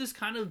goes through this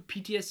kind of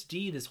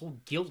PTSD, this whole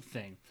guilt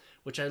thing,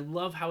 which I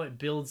love how it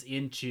builds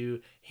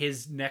into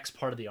his next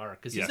part of the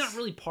arc. Because he's not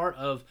really part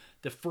of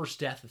the first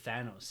death of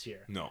Thanos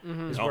here. No.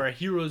 Is No. where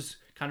heroes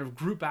kind of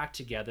group back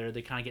together.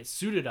 They kind of get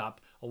suited up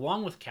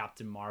along with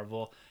Captain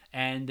Marvel,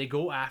 and they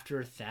go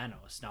after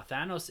Thanos. Now,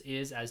 Thanos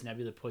is, as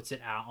Nebula puts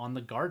it, out on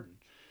the garden.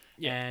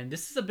 And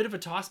this is a bit of a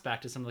toss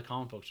back to some of the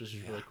comic books, which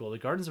is really cool. The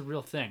garden's a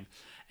real thing.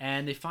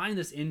 And they find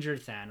this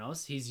injured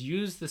Thanos. He's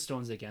used the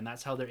stones again.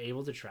 That's how they're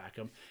able to track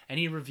him. And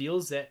he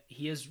reveals that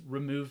he has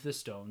removed the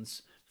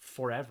stones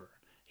forever.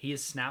 He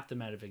has snapped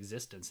them out of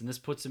existence. And this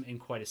puts him in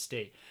quite a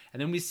state.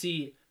 And then we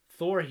see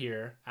Thor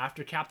here,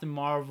 after Captain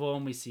Marvel,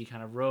 and we see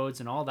kind of Rhodes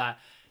and all that,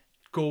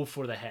 go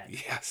for the head.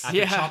 Yes. After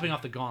Yeah. chopping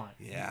off the gauntlet.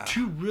 Yeah.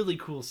 Two really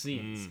cool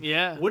scenes.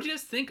 Yeah. What do you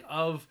guys think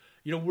of,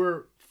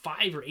 we're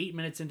 5 or 8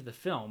 minutes into the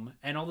film,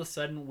 and all of a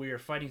sudden we're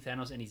fighting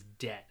Thanos and he's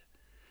dead.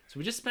 So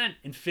we just spent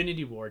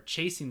Infinity War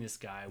chasing this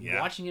guy,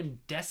 watching him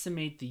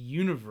decimate the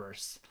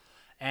universe,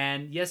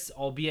 And yes,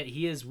 albeit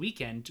he is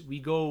weakened, we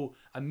go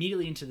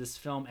immediately into this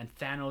film and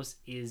Thanos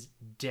is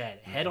dead,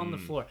 head on the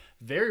floor.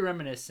 Very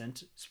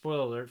reminiscent,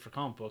 spoiler alert for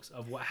comic books,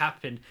 of what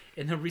happened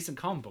in the recent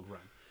comic book run.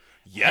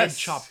 Yes. Head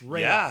chopped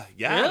right yeah, off.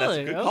 yeah, that's a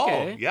Really? good Okay.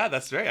 call. Yeah,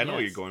 that's right. I know what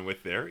you're Yes. going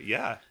with there.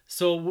 Yeah.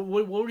 So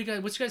what were you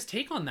guys? What's your guys'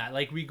 take on that?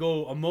 Like, we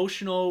go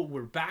emotional.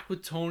 We're back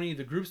with Tony.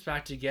 The group's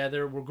back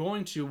together. We're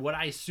going to what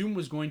I assume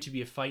was going to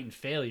be a fight and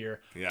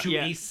failure to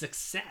Yeah. a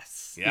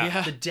success.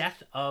 Yeah. The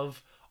death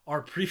of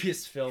our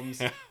previous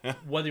films,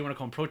 whether you want to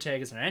call them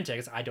protagonists or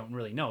antagonists, I don't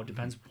really know. It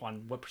depends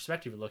upon what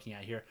perspective you're looking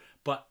at here.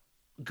 But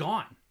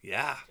gone.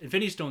 Yeah.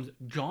 Infinity Stone's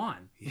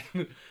gone.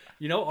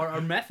 You know,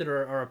 our method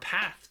or our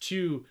path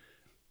to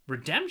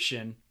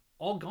redemption,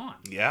 all gone.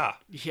 Yeah.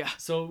 Yeah.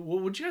 So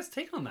what would you guys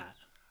take on that?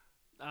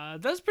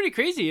 That's pretty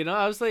crazy, you know.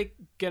 I was like,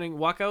 gonna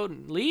walk out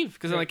and leave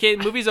because I'm like, okay,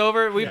 movie's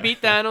over. We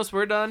beat Thanos.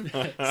 We're done.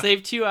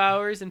 Saved 2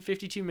 hours and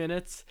 52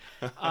 minutes.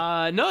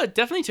 No, it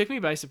definitely took me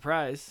by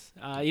surprise.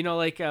 You know,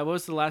 like what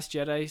was the Last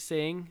Jedi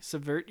saying?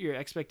 Subvert your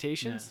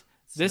expectations.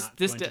 It's not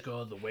going to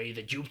go the way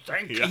that you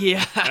think.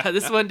 Yeah. Yeah,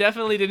 this one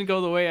definitely didn't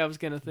go the way I was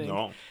gonna think.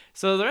 No.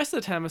 So the rest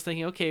of the time I was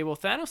thinking, okay, well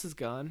Thanos is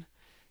gone.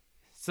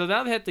 So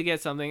now they have to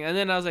get something, and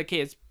then I was like, okay,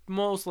 it's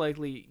most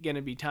likely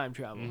gonna be time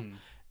travel.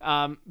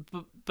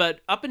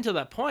 But up until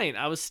that point,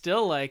 I was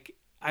still like,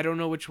 I don't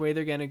know which way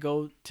they're gonna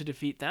go to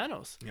defeat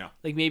Thanos. Yeah.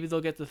 Like maybe they'll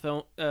get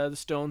the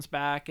stones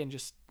back and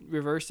just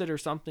reverse it or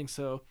something.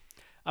 So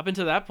up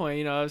until that point,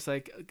 you know, I was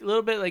like a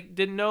little bit like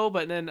didn't know,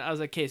 but then I was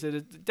like, okay, so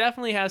it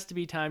definitely has to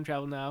be time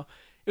travel now.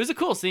 It was a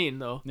cool scene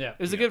though. Yeah. It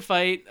was a good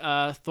fight.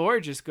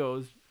 Thor just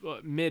goes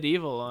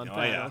medieval on Oh,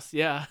 Thanos.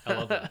 Yeah. I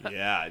love that.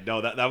 Yeah,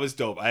 no, that was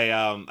dope.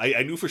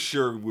 I knew for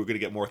sure we were gonna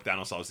get more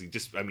Thanos. Obviously,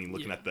 just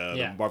looking at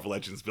the Marvel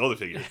Legends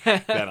Build-A-Figure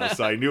Thanos,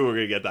 so I knew we were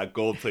gonna get that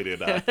gold-plated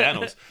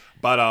Thanos.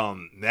 But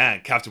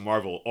man, Captain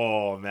Marvel.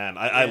 Oh man,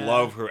 I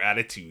love her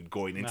attitude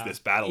going into this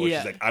battle. Where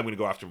she's like, I'm gonna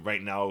go after him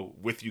right now,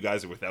 with you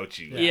guys or without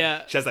you.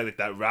 Yeah. She has like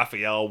that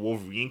Raphael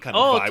Wolverine kind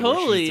Oh, of vibe.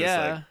 totally, Where she's just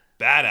yeah.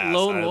 like badass.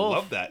 Lone I wolf.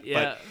 love that.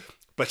 Yeah.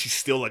 But she's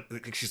still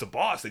like she's a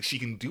boss. Like she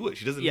can do it.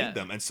 She doesn't need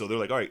them. And so they're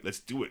like, all right, let's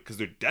do it because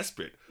they're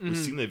desperate. We've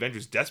seen the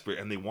Avengers desperate,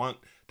 and they want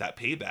that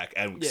payback,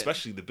 and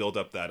especially the build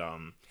up that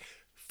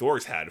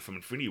Thor's had from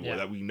Infinity War,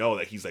 that we know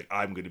that he's like,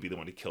 I'm going to be the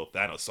one to kill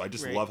Thanos. So I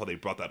just love how they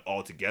brought that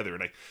all together.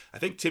 And I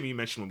think, Tim, you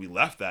mentioned when we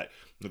left that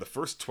the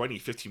first 20,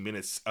 15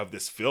 minutes of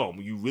this film,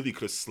 you really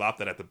could have slapped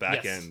that at the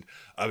back end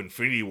of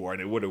Infinity War,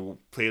 and it would have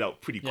played out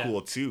pretty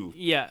cool too.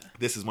 Yeah.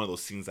 This is one of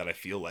those scenes that I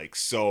feel like.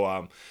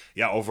 So,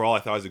 overall,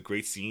 I thought it was a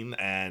great scene.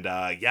 And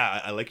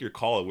I like your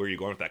call of where you're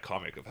going with that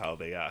comic of how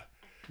they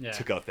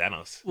took out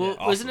Thanos. Well,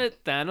 Awesome. wasn't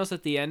it Thanos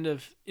at the end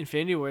of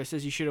Infinity War? It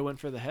says you should have went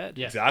for the head.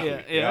 Yeah.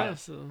 Exactly. Yeah.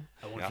 So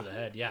I went for the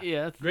head. Yeah.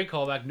 Yeah. Great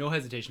callback. No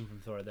hesitation from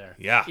Thor there.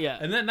 Yeah. Yeah.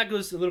 And then that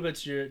goes a little bit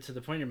to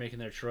the point you're making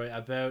there, Troy,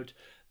 about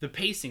the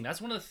pacing.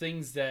 That's one of the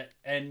things that,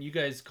 and you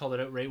guys called it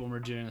out right when we're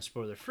doing a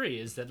spoiler free,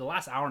 is that the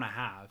last hour and a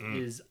half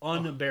is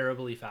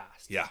unbearably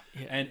fast. Yeah.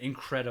 And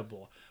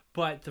incredible.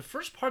 But the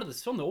first part of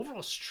this film, the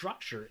overall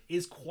structure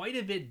is quite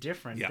a bit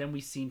different than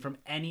we've seen from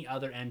any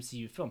other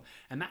MCU film.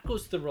 And that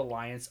goes to the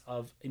reliance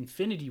of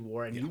Infinity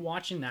War and you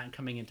watching that and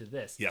coming into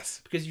this. Yes.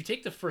 Because you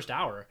take the first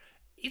hour,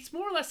 it's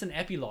more or less an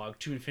epilogue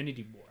to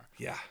Infinity War.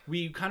 Yeah.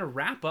 We kind of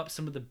wrap up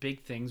some of the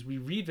big things. We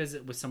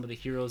revisit with some of the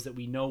heroes that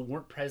we know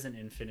weren't present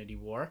in Infinity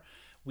War.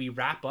 We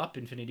wrap up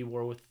Infinity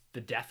War with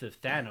the death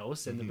of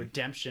Thanos and the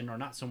redemption, or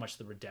not so much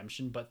the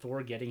redemption, but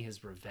Thor getting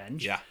his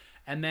revenge. Yeah.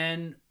 And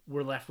then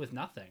we're left with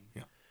nothing.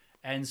 Yeah.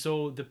 And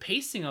so the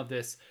pacing of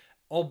this,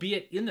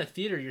 albeit in the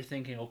theater, you're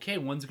thinking, okay,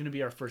 when's going to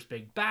be our first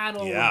big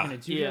battle? Yeah. We're going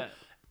to do it.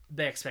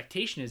 The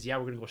expectation is, we're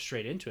going to go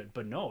straight into it.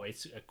 But no,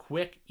 it's a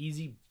quick,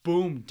 easy,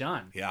 boom,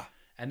 done. Yeah.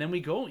 And then we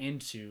go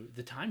into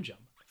the time jump.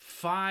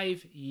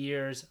 5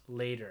 years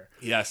later.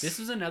 Yes. This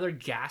was another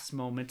gas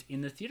moment in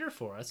the theater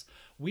for us.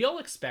 We all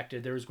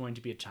expected there was going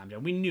to be a time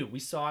jump. We knew. We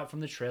saw it from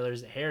the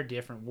trailers, hair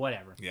different,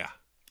 whatever. Yeah.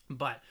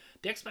 But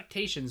the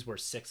expectations were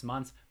 6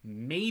 months,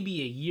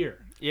 maybe a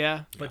year.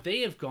 Yeah. But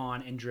they have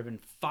gone and driven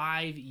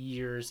 5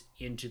 years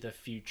into the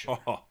future.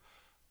 Oh.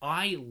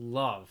 I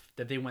love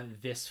that they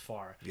went this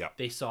far. Yeah.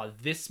 They saw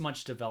this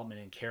much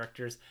development in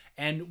characters,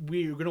 and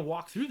we're going to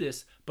walk through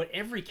this, but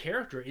every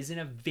character is in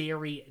a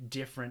very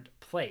different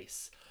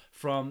place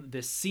from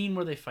the scene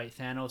where they fight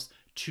Thanos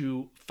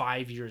to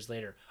 5 years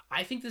later.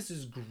 I think this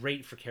is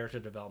great for character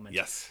development.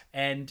 Yes.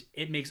 And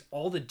it makes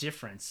all the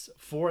difference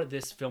for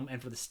this film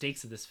and for the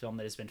stakes of this film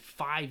that it's been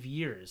 5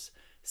 years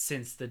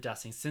since the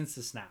dusting, since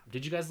the snap.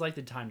 Did you guys like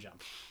the time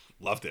jump?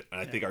 Loved it. And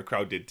I think our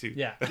crowd did too.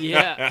 Yeah.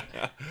 Yeah.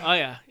 Oh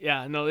yeah.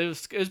 Yeah. No, it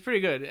was pretty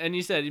good. And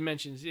you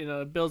mentioned,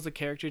 it builds the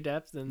character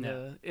depth and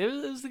it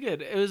was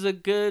good. It was a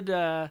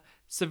good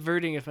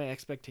subverting of my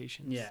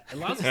expectations. Yeah, it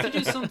allows us to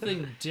do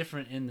something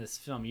different in this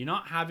film. You're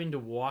not having to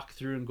walk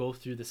through and go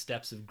through the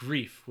steps of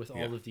grief with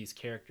all of these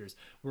characters.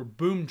 We're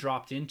boom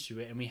dropped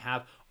into it, and we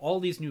have all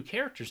these new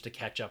characters to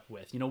catch up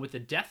with. With the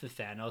death of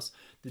Thanos,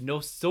 the no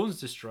stones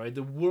destroyed,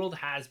 the world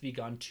has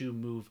begun to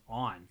move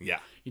on. Yeah.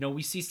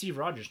 We see Steve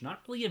Rogers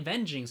not really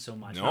avenging so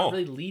much, No. not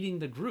really leading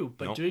the group,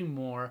 but Nope. doing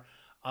more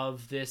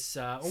of this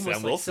almost Sam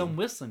like Wilson. Sam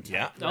Wilson type.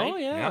 Yeah. Right? Oh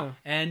yeah.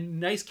 And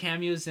nice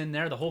cameos in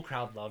there. The whole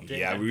crowd loved it.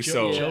 Yeah, Joe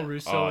Russo.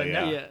 Russo. Oh, and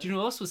yeah. Yeah. do you know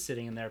who else was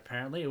sitting in there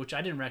apparently, which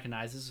I didn't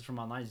recognize? This is from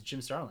online. It's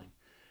Jim Starlin.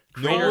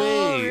 No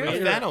way.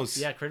 Creator-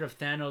 Thanos. Yeah, creator of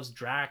Thanos,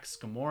 Drax,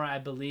 Gamora, I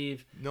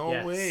believe. No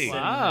Yeah, way. sitting in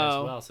there Wow.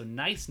 as well. So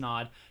nice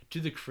nod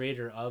to the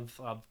creator of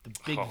the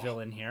big Oh.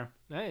 villain here.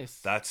 Nice.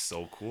 That's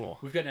so cool.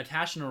 We've got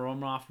Natasha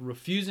Romanoff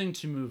refusing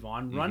to move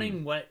on,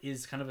 running what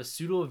is kind of a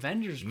pseudo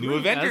Avengers group. New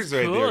Avengers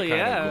That's right cool, there kind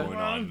yeah. of going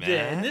on, Loved it.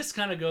 And man. this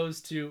kind of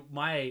goes to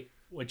my,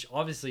 which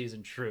obviously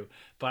isn't true,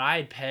 but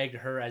I pegged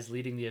her as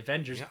leading the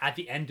Avengers at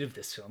the end of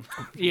this film.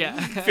 Yeah.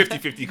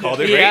 50-50 called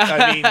it, Yeah.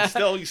 right? I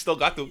mean, you still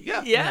got the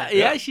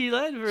Yeah, she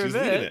led for She's a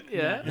leading bit. it.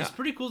 Yeah. It's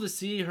pretty cool to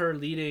see her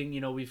leading. You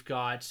know, we've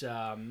got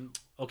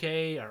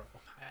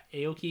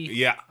Aoki.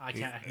 Yeah. I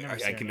can't.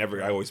 I can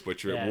never. I always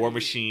butcher it. Yeah. War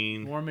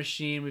Machine. War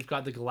Machine. We've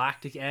got the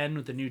Galactic End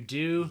with the new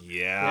Do.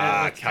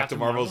 Yeah, with Captain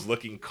Marvel's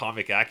looking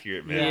comic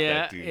accurate, man. Yeah,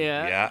 That dude.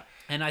 yeah. Yeah.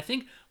 And I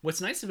think what's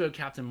nice about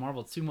Captain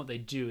Marvel too, and what they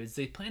do is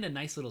they plant a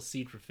nice little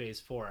seed for Phase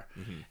 4,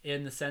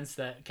 in the sense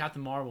that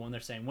Captain Marvel, when they're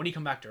saying, "When do you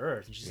come back to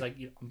Earth?" and she's like,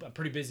 "I'm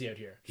pretty busy out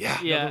here.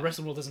 Yeah. You know, Yeah. the rest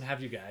of the world doesn't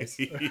have you guys.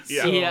 Yeah.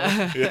 So,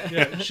 Yeah.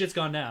 yeah, shit's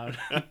gone down."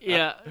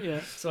 Yeah.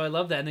 So I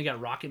love that, and they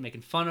got Rocket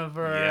making fun of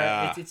her.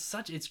 Yeah.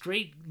 It's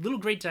great,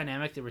 great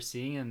dynamic that we're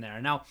seeing in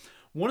there. Now,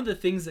 one of the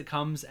things that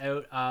comes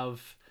out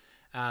of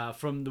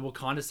from the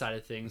Wakanda side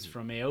of things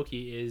from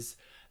Aoki is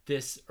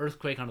this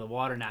earthquake under the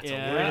water. Not so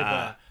Yeah. worried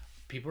about.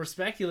 People are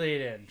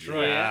speculating.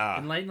 Troy, Yeah.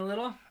 enlighten a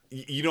little.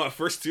 You know, at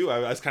first too, I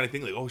was kind of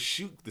thinking like, oh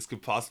shoot, this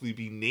could possibly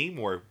be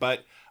Namor,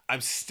 but I'm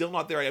still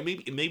not there.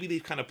 Maybe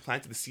they've kind of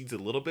planted the seeds a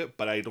little bit,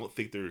 but I don't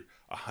think they're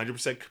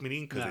 100%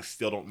 committing because they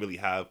still don't really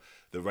have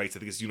the rights. I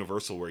think it's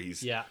Universal where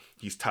he's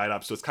tied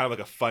up, so it's kind of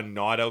like a fun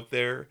nod out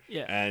there.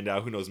 Yeah. And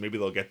who knows, maybe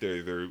they'll get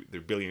their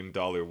 $1 billion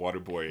water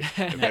boy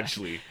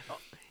eventually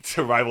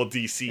to rival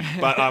DC.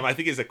 But I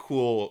think it's a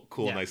cool,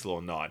 nice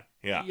little nod.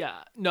 Yeah. Yeah.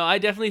 No, I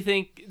definitely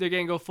think they're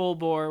going to go full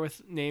bore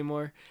with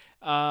Namor,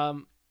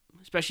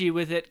 especially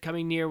with it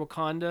coming near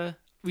Wakanda.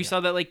 We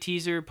saw that like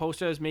teaser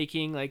poster I was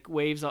making like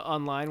waves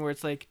online where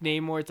it's like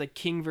Namor, it's like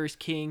King versus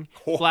King,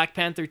 Oh. Black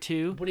Panther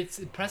 2. But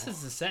it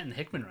presses the set in the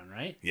Hickman run,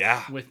 right?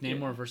 Yeah. With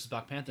Namor versus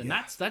Black Panther, and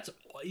that's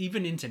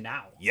even into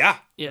now. Yeah.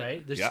 Yeah.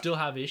 Right? They Yeah. still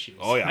have issues.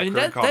 Oh yeah. I mean,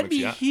 current that'd comics, be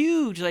yeah.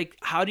 huge. Like,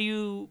 how do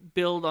you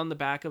build on the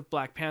back of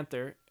Black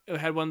Panther? It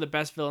had one of the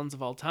best villains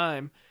of all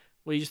time.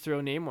 Well, you just throw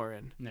Namor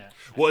in. Yeah.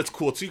 Well, it's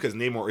cool too because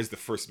Namor is the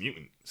first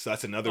mutant, so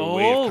that's another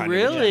way Oh, of kind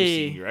really? of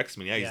introducing your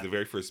X-Men. Yeah, he's Yeah. the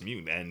very first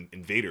mutant, and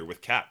Invader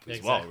with Cap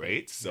as well, Exactly.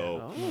 right?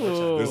 So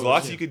Oh. there's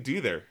lots you could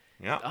do there.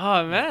 Yeah.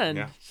 Oh, man.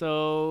 Yeah.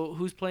 So,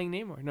 who's playing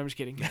Namor? No, I'm just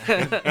kidding.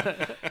 And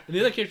the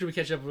other character we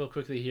catch up real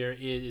quickly here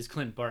is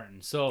Clint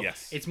Barton. So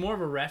Yes. it's more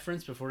of a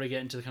reference before we get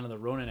into kind of the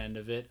Ronin end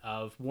of it.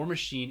 Of War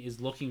Machine is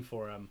looking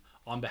for him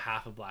on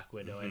behalf of Black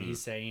Widow, and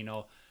he's saying, you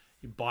know,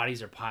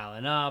 bodies are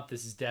piling up.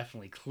 This is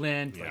definitely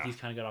Clint. Like Yeah. he's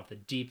kind of got off the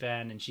deep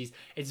end, and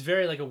it's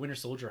very like a Winter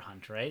Soldier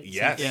hunt, right?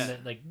 Yes. Same thing Yeah.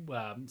 that,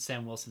 like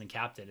Sam Wilson and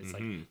Cap did. It's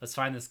like, let's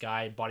find this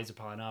guy. Bodies are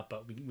piling up,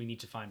 but we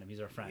need to find him. He's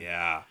our friend.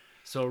 Yeah.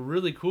 So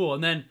really cool.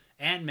 And then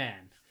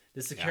Ant-Man.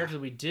 This is a character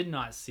that we did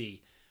not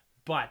see.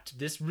 But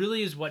this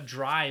really is what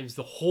drives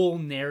the whole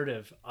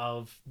narrative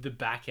of the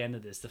back end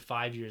of this, the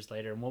 5 years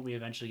later, and what we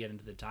eventually get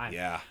into the time.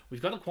 Yeah.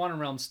 We've got the quantum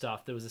realm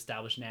stuff that was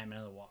established in Ant-Man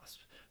and the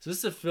Wasp. So this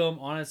is a film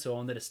on its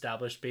own that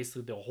established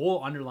basically the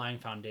whole underlying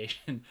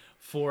foundation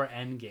for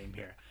Endgame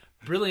here.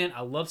 Brilliant.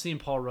 I love seeing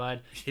Paul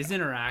Rudd, his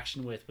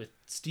interaction with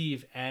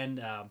Steve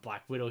and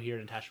Black Widow here,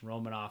 Natasha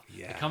Romanoff,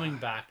 Yeah. coming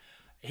back.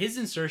 His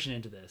insertion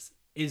into this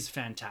is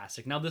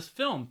fantastic. Now this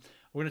film,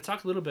 we're going to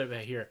talk a little bit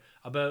about here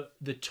about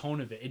the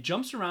tone of it. It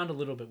jumps around a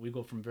little bit. We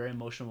go from very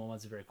emotional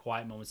moments to very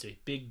quiet moments to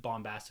big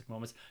bombastic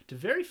moments to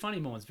very funny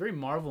moments, very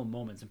Marvel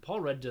moments. And Paul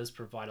Rudd does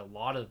provide a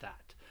lot of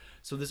that.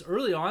 So this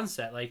early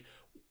onset, like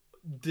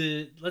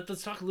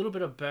let's talk a little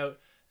bit about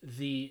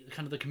the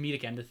kind of the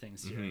comedic end of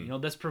things here. You know,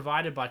 that's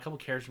provided by a couple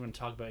characters we're going to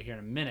talk about here in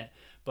a minute.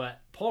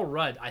 But Paul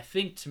Rudd, I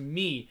think to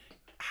me,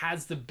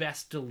 has the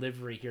best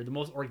delivery here, the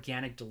most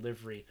organic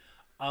delivery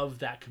of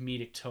that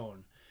comedic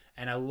tone.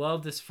 And I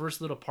love this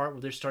first little part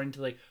where they're starting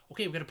to like,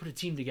 okay, we got to put a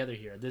team together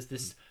here.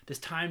 This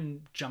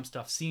time jump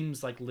stuff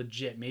seems like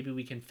legit. Maybe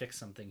we can fix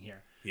something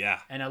here. Yeah.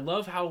 And I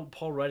love how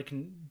Paul Rudd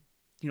can,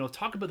 you know,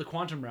 talk about the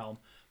quantum realm,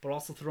 but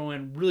also throw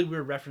in really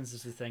weird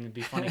references to the thing and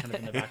be funny kind of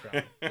in the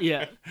background.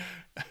 Yeah.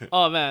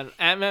 Oh, man.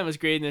 Ant-Man was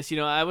great in this. You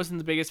know, I wasn't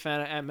the biggest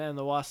fan of Ant-Man and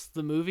the Wasp,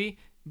 the movie,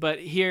 but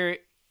here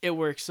it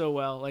works so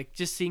well. Like,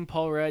 just seeing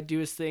Paul Rudd do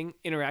his thing,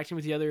 interacting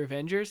with the other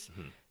Avengers.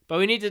 But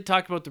we need to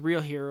talk about the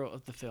real hero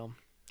of the film.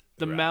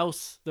 The rat.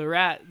 mouse, the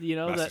rat, you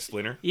know. Master that.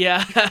 Splinter.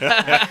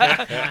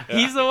 Yeah.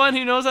 He's the one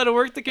who knows how to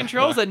work the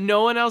controls that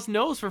no one else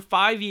knows. For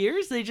 5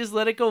 years, they just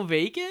let it go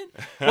vacant.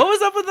 What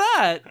was up with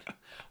that?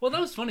 Well, that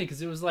was funny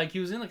because it was like he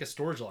was in like a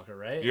storage locker,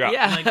 right? Yeah.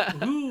 Yeah. And, like,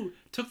 who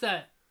took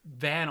that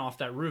van off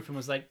that roof and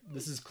was like,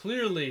 "This is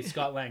clearly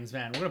Scott Lang's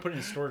van. We're gonna put it in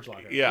a storage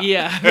locker." Yeah,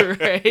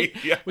 right.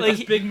 Yeah. With Like,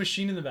 this big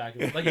machine in the back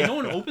of it. Like, no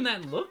one opened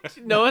that and looked.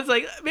 no, it's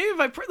like maybe if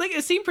like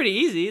it seemed pretty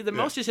easy. The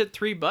mouse just hit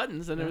 3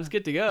 buttons and it was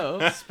good to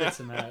go. Spits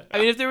him out. I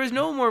mean, if there was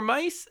no more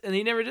mice and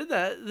he never did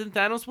that, then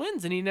Thanos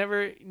wins and he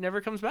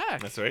never comes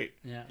back. That's right.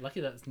 Yeah, lucky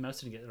that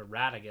mouse didn't get a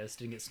rat. I guess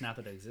didn't get snapped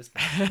out of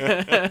existence.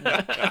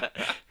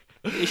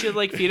 They should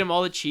like feed him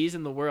all the cheese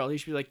in the world. He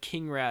should be like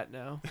King Rat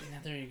now. Yeah,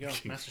 there you go,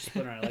 Master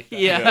Splinter. I like that.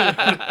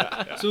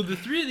 Yeah. So the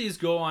three of these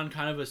go on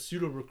kind of a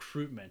pseudo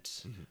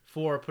recruitment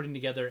for putting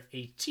together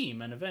a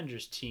team, an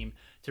Avengers team,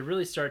 to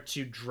really start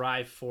to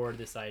drive forward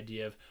this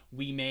idea of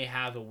we may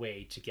have a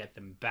way to get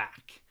them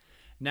back.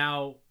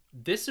 Now,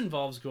 this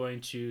involves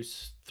going to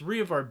 3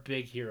 of our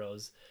big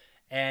heroes,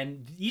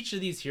 and each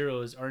of these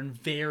heroes are in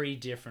very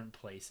different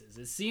places.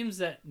 It seems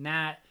that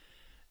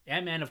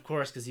Ant-Man, of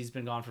course, because he's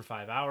been gone for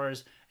 5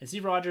 hours, and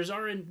Steve Rogers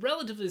are in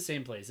relatively the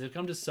same place. They've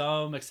come to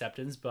some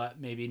acceptance, but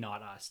maybe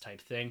not us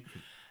type thing.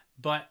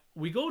 But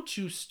we go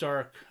to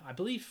Stark, I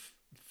believe,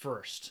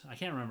 first. I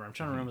can't remember. I'm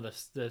trying to remember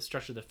the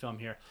structure of the film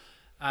here.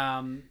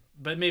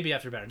 But maybe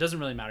after Banner. It doesn't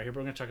really matter here,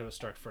 but we're going to talk about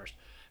Stark first.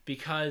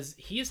 Because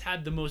he has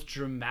had the most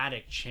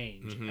dramatic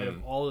change out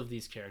of all of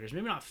these characters.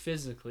 Maybe not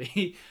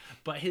physically,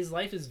 but his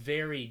life is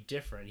very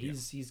different.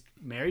 He's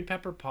married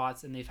Pepper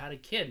Potts, and they've had a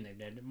kid, and they've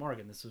named it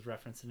Morgan. This was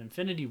referenced in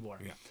Infinity War.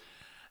 Yeah.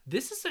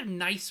 This is a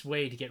nice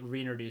way to get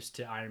reintroduced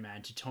to Iron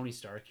Man, to Tony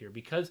Stark here,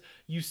 because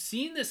you've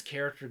seen this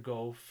character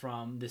go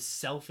from this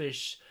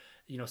selfish,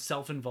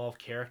 self-involved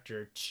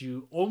character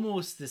to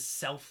almost this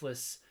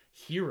selfless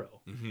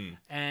hero.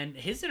 And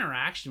his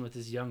interaction with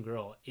this young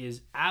girl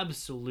is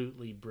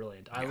absolutely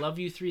brilliant. I Love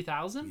You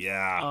 3000.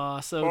 Yeah.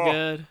 Oh, so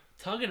good.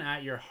 Tugging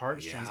at your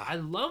heartstrings. Yeah. I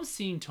love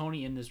seeing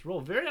Tony in this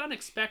role. Very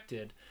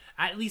unexpected,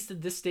 at least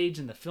at this stage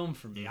in the film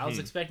for me. I was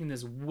expecting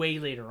this way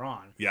later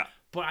on. Yeah.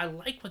 But I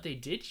like what they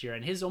did here,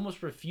 and his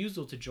almost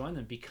refusal to join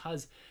them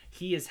because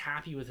he is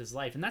happy with his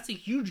life. And that's a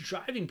huge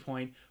driving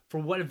point for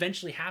what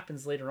eventually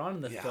happens later on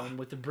in the film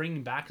with the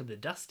bringing back of the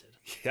Dusted.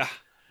 Yeah.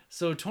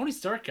 So Tony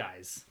Stark,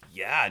 guys.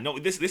 Yeah, no,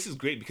 this is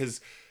great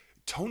because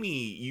Tony,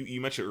 you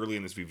mentioned earlier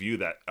in this review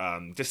that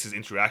just his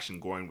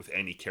interaction going with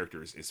any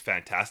characters is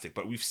fantastic,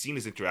 but we've seen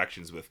his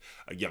interactions with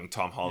a young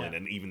Tom Holland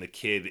and even the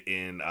kid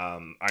in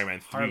Iron Man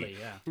 3. Harley,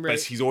 yeah. But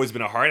he's always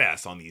been a hard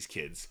ass on these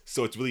kids.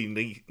 So it's really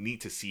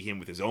neat to see him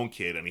with his own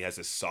kid, and he has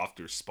a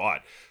softer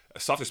spot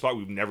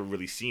we've never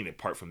really seen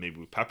apart from maybe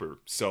with Pepper.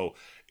 So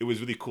it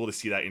was really cool to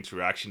see that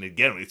interaction.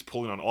 Again, it's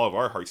pulling on all of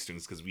our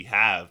heartstrings because we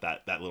have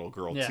that little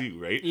girl too,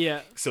 right?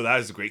 Yeah. So that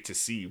is great to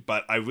see.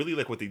 But I really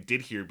like what they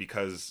did here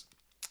because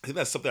I think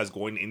that's something I was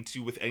going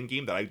into with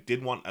Endgame, that I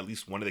did want at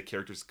least one of the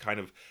characters to kind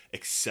of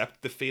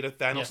accept the fate of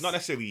Thanos. Yes. Not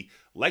necessarily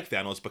like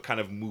Thanos, but kind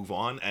of move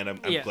on. And I'm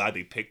glad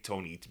they picked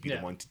Tony to be the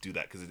one to do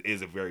that, because it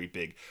is a very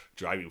big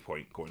driving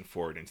point going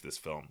forward into this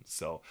film.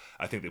 So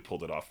I think they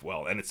pulled it off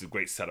well. And it's a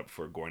great setup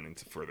for going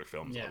into further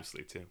films,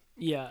 obviously, too.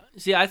 Yeah.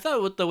 See, I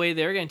thought what the way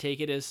they're going to take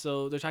it is,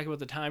 so they're talking about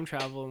the time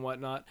travel and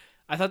whatnot.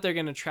 I thought they're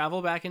going to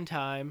travel back in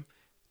time,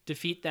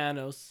 defeat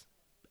Thanos,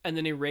 and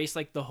then erase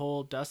like the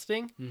whole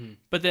dusting. Mm-hmm.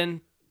 But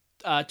then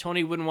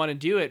Tony wouldn't want to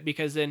do it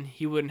because then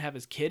he wouldn't have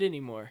his kid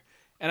anymore.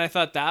 And I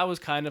thought that was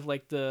kind of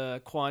like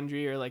the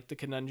quandary or like the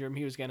conundrum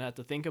he was going to have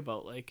to think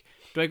about. Like,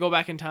 do I go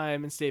back in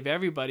time and save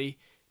everybody,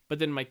 but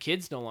then my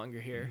kid's no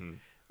longer here? Mm-hmm.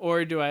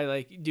 Or do I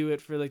like do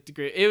it for like the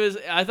great?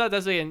 I thought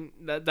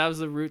that was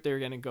the route they were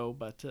going to go,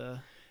 but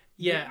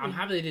yeah, I'm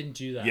happy they didn't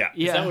do that.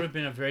 Yeah, that would have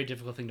been a very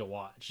difficult thing to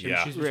watch.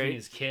 Yeah, choose between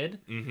his kid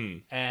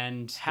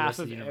and half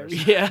the of the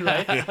universe.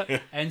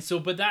 right? And so,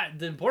 but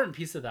the important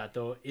piece of that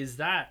though is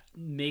that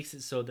makes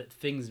it so that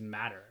things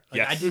matter.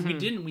 Like,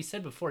 we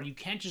said before, you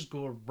can't just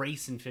go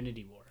erase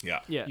Infinity War. Yeah.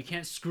 You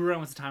can't screw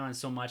around with the timeline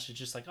so much. It's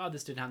just like, oh,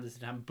 this didn't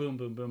happen, boom,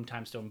 boom, boom,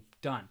 time stone,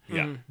 done.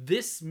 Yeah.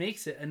 This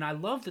makes it, and I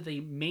love that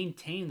they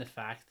maintain the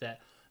fact that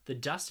the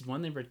Dusted,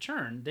 when they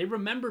return, they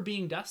remember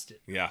being dusted.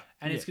 Yeah.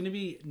 And it's going to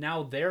be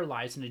now their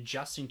lives and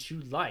adjusting to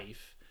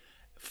life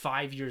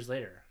 5 years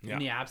later in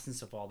the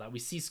absence of all that. We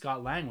see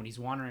Scott Lang when he's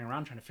wandering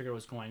around trying to figure out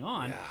what's going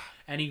on,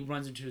 and he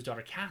runs into his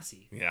daughter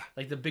Cassie. Yeah.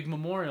 Like the big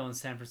memorial in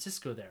San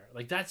Francisco there.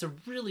 Like, that's a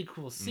really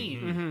cool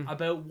scene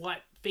about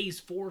what Phase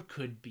 4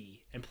 could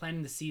be, and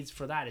planting the seeds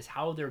for that is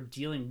how they're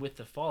dealing with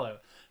the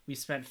fallout. We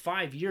spent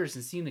 5 years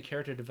and seeing the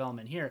character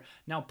development here.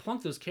 Now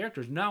plunk those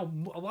characters. Now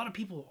a lot of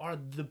people are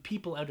the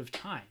people out of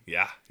time.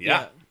 Yeah.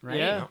 Right?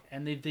 Yeah.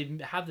 And they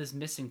have this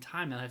missing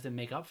time and they have to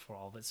make up for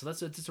all of it. So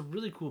that's a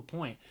really cool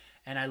point.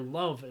 And I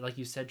love, like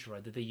you said,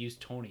 Troy, that they use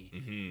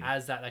Tony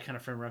as that kind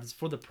of frame of reference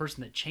for the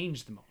person that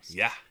changed the most.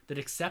 Yeah. That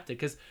accepted.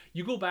 Because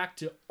you go back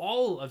to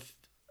all of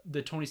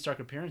the Tony Stark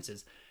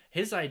appearances,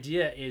 his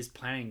idea is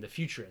planning the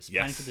futurist,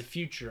 planning for the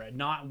future, and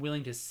not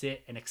willing to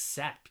sit and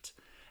accept.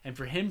 And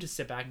for him to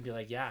sit back and be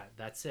like, yeah,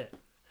 that's it.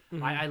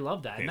 I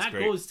love that. And that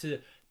goes to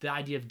the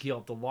idea of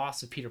guilt, the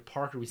loss of Peter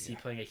Parker we see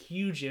playing a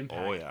huge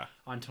impact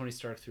on Tony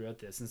Stark throughout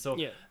this. And so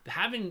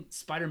having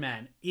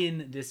Spider-Man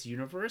in this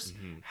universe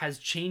has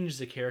changed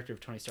the character of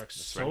Tony Stark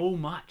so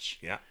much.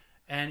 Yeah.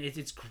 And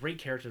it's great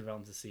character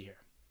development to see here.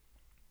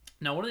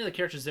 Now, one of the other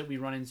characters that we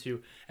run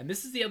into, and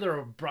this is the other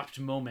abrupt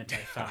moment I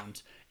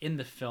found in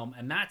the film,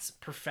 and that's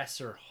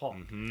Professor Hulk.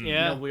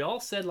 Yeah. We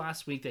all said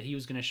last week that he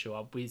was going to show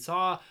up. We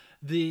saw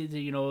the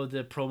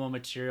promo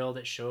material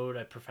that showed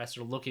a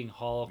professor looking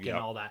Hulk and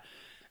all that.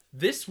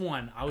 This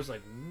one, I was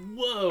like,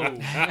 whoa.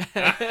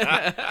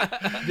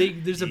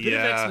 There's a bit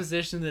of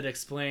exposition that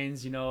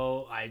explains,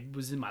 I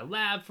was in my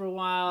lab for a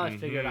while. I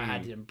figured I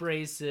had to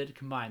embrace it,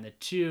 combine the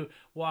two.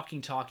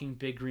 Walking, talking,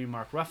 big green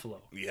Mark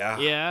Ruffalo. Yeah.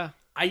 Yeah.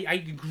 I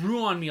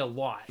grew on me a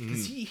lot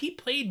because he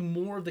played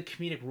more of the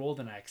comedic role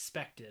than I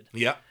expected.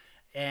 Yeah.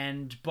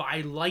 But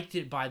I liked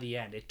it by the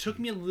end. It took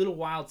me a little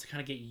while to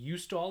kind of get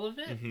used to all of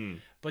it.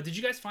 But did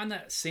you guys find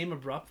that same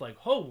abrupt, like,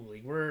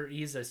 holy,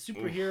 he's a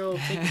superhero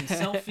taking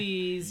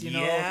selfies,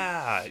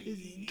 Yeah.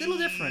 A little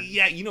different.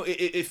 Yeah,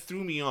 it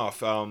threw me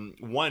off.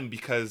 One,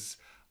 because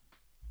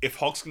if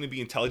Hulk's going to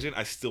be intelligent,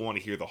 I still want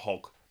to hear the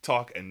Hulk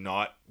talk and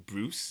not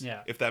Bruce,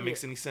 if that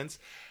makes any sense.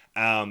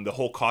 The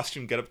whole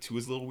costume get up too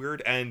is a little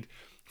weird. And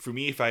for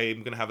me, if I'm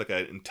going to have like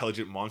an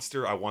intelligent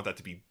monster, I want that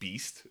to be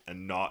Beast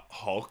and not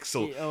Hulk.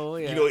 So,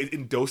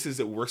 in doses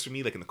it works for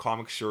me. Like in the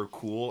comics, sure,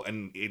 cool.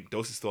 And in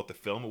doses throughout the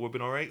film, it would have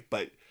been all right.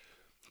 But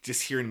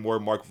just hearing more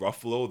Mark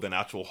Ruffalo than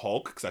actual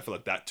Hulk, because I feel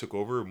like that took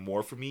over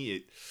more for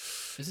me.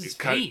 This is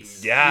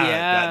face.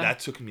 That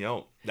took me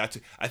out.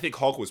 I think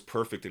Hulk was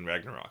perfect in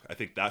Ragnarok. I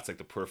think that's like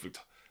the perfect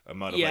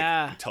amount of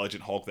like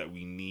intelligent Hulk that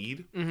we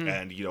need,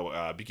 and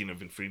beginning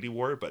of Infinity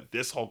War. But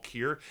this Hulk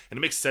here, and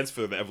it makes sense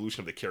for the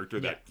evolution of the character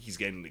that he's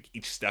getting, like,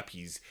 each step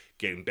he's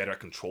getting better at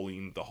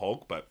controlling the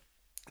Hulk. But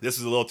this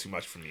is a little too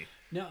much for me.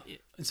 No,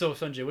 so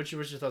Sanjay, what's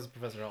your thoughts on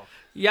Professor Hulk?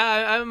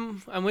 Yeah,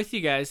 I'm with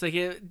you guys. Like,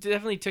 it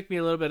definitely took me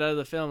a little bit out of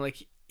the film.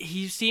 Like,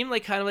 he seemed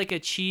like kind of like a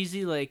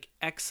cheesy, like,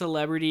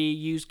 ex-celebrity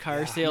used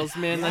car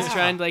salesman that's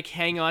trying to like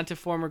hang on to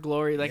former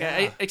glory. Like,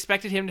 I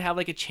expected him to have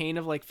like a chain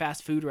of like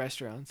fast food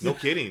restaurants. No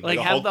kidding. Like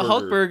have the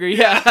Hulk burger.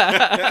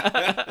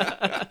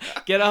 Yeah.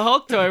 Get a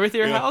Hulk toy with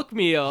your Hulk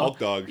meal. Hulk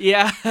dog.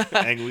 Yeah.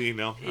 Angry,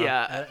 no.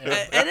 Yeah.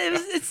 And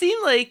it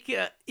seemed like,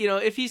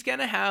 if he's going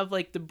to have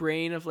like the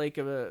brain of like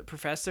a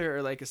professor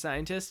or like a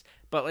scientist,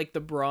 but like the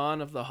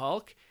brawn of the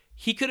Hulk,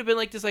 he could have been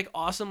like this like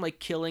awesome like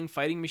killing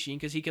fighting machine,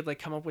 because he could like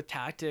come up with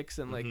tactics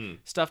and like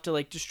stuff to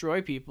like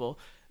destroy people.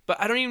 But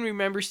I don't even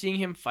remember seeing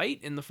him fight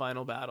in the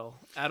final battle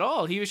at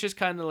all. He was just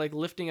kind of like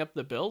lifting up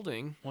the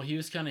building. Well,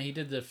 he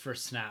did the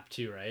first snap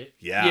too, right?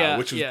 Yeah,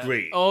 which was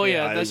great. Oh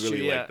yeah, that's really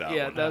true. liked that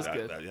one. That was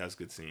good. That was a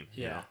good scene.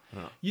 Yeah.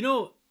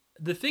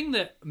 The thing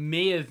that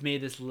may have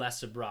made this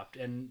less abrupt,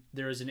 and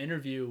there was an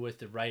interview with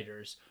the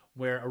writers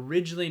where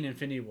originally in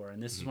Infinity War,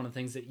 and this is one of the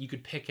things that you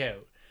could pick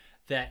out,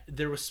 that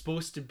there was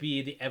supposed to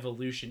be the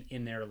evolution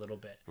in there a little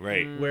bit.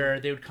 Right. Where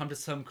they would come to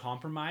some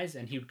compromise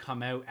and he would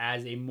come out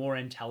as a more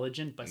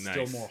intelligent but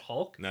still more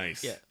Hulk.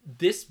 Nice. Yeah.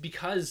 This,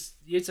 because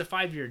it's a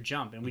 5-year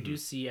jump and we do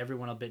see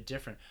everyone a bit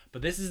different,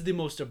 but this is the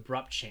most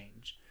abrupt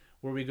change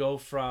where we go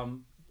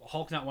from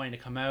Hulk not wanting to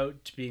come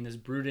out to being this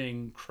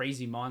brooding,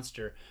 crazy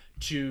monster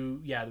to,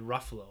 the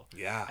Ruffalo.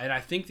 Yeah. And I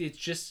think it's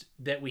just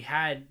that we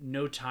had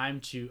no time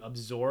to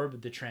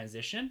absorb the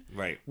transition.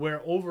 Right.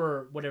 Where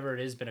over whatever it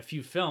is, been a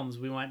few films,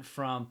 we went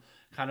from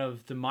kind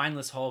of the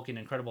mindless Hulk and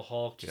Incredible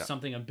Hulk to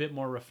something a bit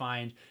more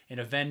refined in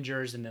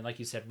Avengers, and then, like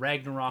you said,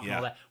 Ragnarok and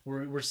all that.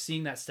 We're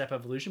seeing that step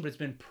evolution, but it's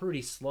been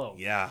pretty slow.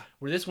 Yeah.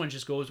 Where this one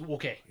just goes,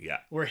 okay,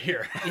 we're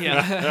here.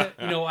 Yeah.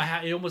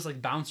 It almost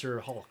like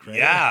Bouncer Hulk, right?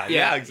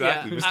 Yeah,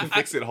 exactly. Mr.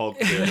 Fix-It Hulk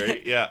there,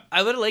 right? Yeah.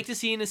 I would have liked to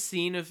see in a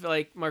scene of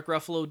like Mark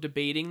Ruffalo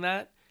debating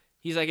that.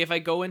 He's like, if I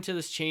go into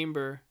this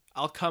chamber,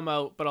 I'll come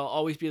out, but I'll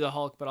always be the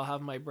Hulk, but I'll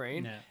have my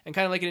brain. Yeah. And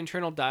kind of like an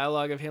internal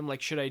dialogue of him,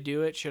 like, should I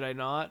do it? Should I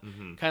not?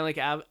 Kind of like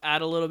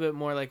add a little bit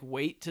more like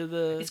weight to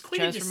the it's quite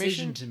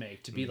transformation. A decision to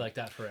make, to be like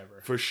that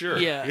forever. For sure.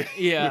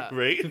 Yeah.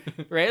 Right?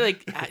 Right?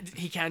 Like,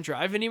 he can't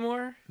drive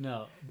anymore.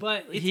 No.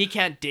 But he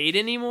can't date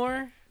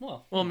anymore.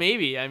 Well,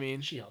 maybe. I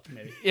mean, she helped,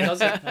 maybe.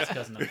 That's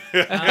cousin.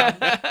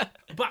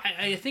 But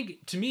I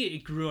think, to me,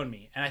 it grew on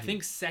me. And I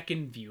think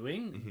second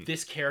viewing,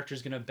 this character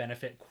is going to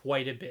benefit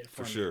quite a bit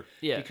from For sure.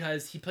 Yeah.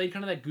 Because he played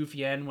kind of that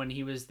goofy end when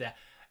he was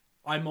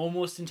I'm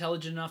almost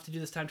intelligent enough to do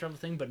this time travel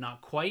thing, but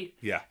not quite.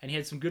 Yeah. And he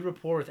had some good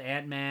rapport with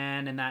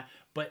Ant-Man and that.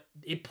 But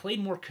it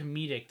played more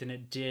comedic than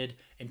it did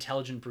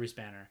intelligent Bruce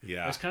Banner.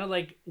 Yeah. It was kind of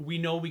like, we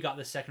know we got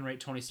the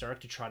second-rate Tony Stark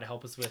to try to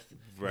help us with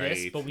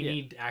this, but we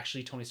need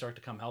actually Tony Stark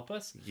to come help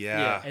us.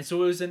 Yeah. And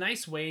so it was a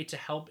nice way to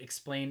help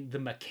explain the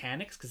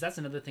mechanics, because that's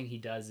another thing he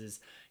does is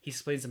he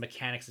explains the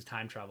mechanics of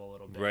time travel a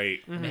little bit. Right.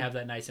 And they have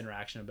that nice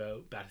interaction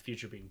about Back to the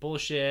Future being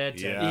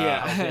bullshit.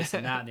 Yeah. And this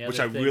and that and the other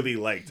Which I thing. really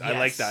liked. Yes. I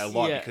like that a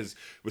lot because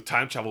with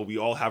time travel, we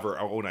all have our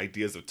own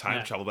ideas of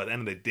time travel. But at the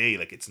end of the day,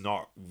 like, it's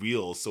not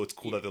real. So it's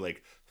cool that they're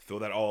like, throw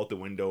that all out the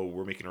window.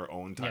 We're making our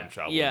own time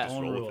travel. Yeah. And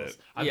just roll with it.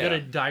 I've got a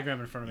diagram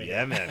in front of me.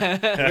 Yeah, man.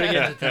 We're gonna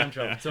get to time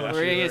travel. So we're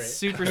gonna get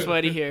super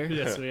sweaty here.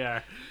 Yes, we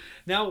are.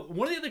 Now,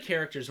 one of the other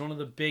characters, one of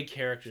the big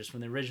characters from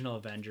the original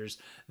Avengers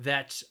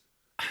that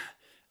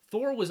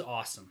Thor was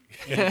awesome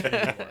in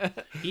Infinity War.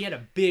 He had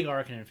a big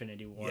arc in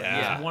Infinity War. He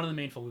Yeah. was one of the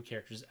main focal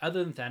characters.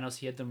 Other than Thanos,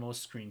 he had the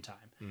most screen time.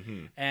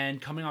 Mm-hmm.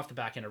 And coming off the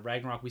back end of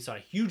Ragnarok, we saw a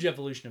huge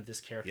evolution of this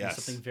character Yes.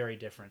 into something very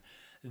different.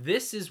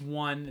 This is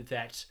one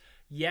that,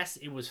 yes,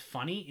 it was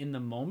funny in the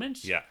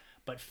moment. Yeah.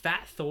 But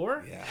Fat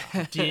Thor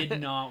Yeah. did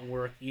not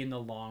work in the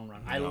long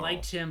run. I No.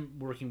 liked him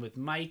working with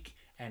Mike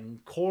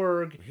and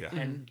Korg Yeah.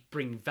 and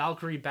bringing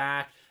Valkyrie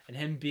back and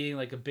him being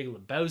like a big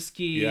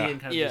Lebowski Yeah. and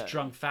kind of this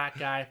drunk fat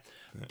guy.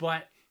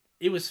 But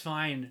it was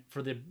fine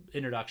for the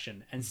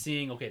introduction and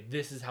seeing, okay,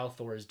 this is how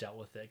Thor has dealt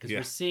with it. Because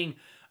we're seeing,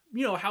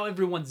 how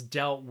everyone's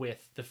dealt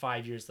with the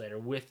 5 years later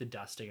with the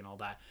dusting and all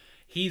that.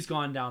 He's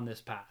gone down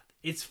this path.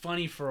 It's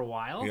funny for a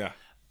while,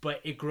 but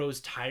it grows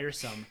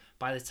tiresome.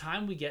 By the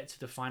time we get to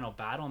the final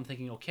battle, I'm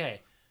thinking,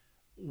 okay,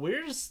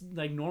 where's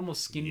like normal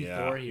skinny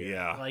Thor here?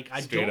 Yeah. Like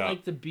I Straight don't up.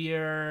 like the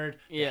beard,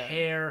 the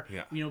hair.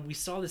 Yeah. We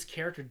saw this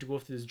character to go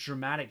through this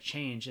dramatic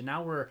change, and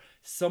now we're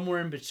somewhere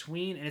in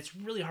between, and it's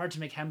really hard to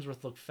make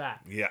Hemsworth look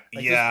fat. Yeah.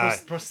 Like Yeah.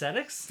 those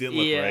prosthetics. Didn't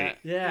look right.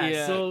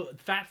 Yeah. So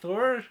Fat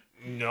Thor.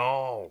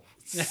 No,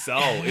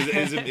 sell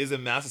is a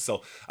massive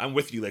sell. I'm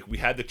with you. Like we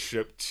had the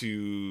trip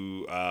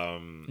to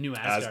New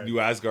Asgard. New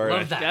Asgard.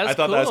 Love that. I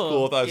thought that was Cool.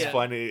 cool. I thought it was Yeah.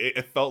 fun.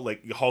 It felt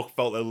like Hulk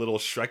felt a little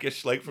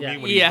Shrekish like for me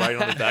when Yeah. he's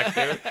riding on the back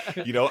there.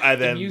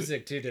 And then The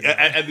music too. Didn't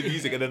and the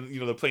music, and then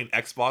they're playing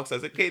Xbox. I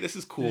was like, hey, this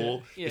is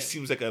cool. Yeah. It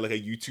seems like a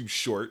YouTube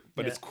short,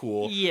 but it's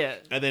cool. Yeah.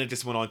 And then it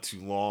just went on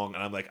too long,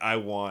 and I'm like, I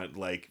want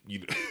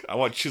I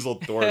want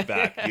chiseled Thor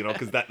back,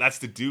 because that's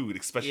the dude,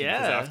 especially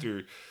because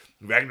after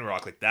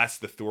Ragnarok, like that's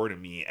the Thor to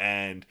me,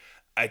 and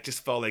I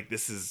just felt like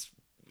this is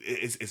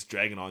it's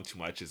dragging on too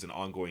much as an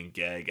ongoing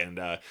gag, and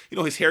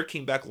his hair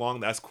came back long,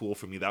 that's cool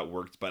for me, that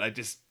worked, but I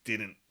just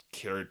didn't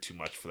care too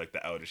much for like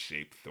the out of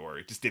shape Thor.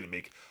 It just didn't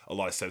make a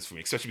lot of sense for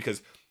me, especially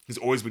because he's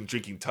always been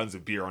drinking tons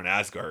of beer on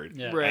Asgard,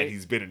 Right. and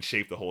he's been in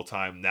shape the whole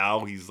time.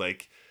 Now he's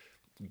like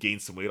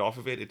gained some weight off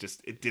of it.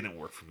 It didn't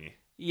work for me.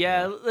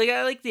 Yeah, like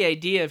I like the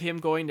idea of him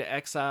going to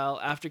exile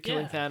after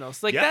killing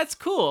Thanos. Like that's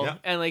cool,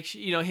 and like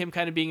him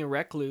kind of being a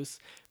recluse.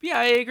 But yeah,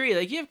 I agree.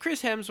 Like you have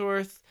Chris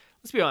Hemsworth.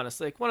 Let's be honest,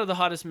 like one of the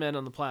hottest men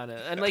on the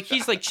planet, and like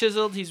he's like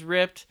chiseled, he's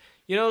ripped.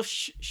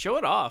 Show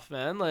it off,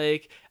 man.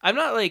 Like I'm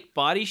not like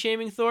body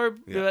shaming Thor,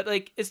 but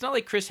like it's not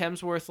like Chris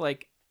Hemsworth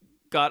like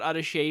got out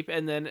of shape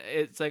and then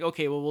it's like,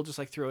 okay, well we'll just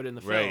like throw it in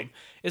the film. Right.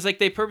 It's like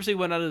they purposely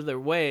went out of their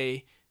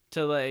way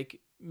to like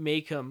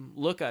make him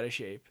look out of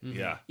shape.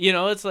 Yeah.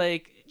 It's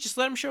like just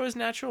let him show his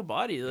natural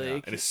body.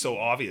 Like And it's so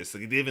obvious.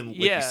 Like, they didn't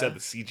even, like you said, the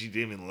CG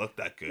didn't even look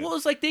that good. Well,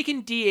 it's like they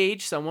can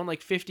de-age someone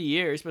like 50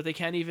 years, but they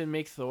can't even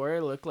make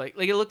Thor look like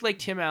it looked like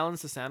Tim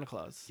Allen's the Santa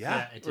Claus.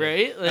 Yeah. it did.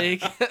 Right?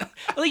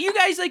 Like like you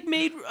guys like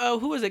made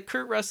who was it?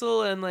 Kurt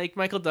Russell and like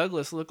Michael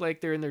Douglas look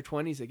like they're in their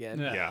 20s again.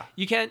 Yeah.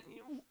 You can't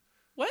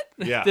what?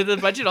 Yeah. Did the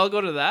budget all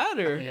go to that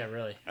or? Yeah,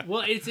 really.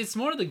 Well, it's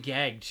more of the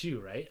gag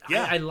too, right?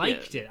 Yeah. I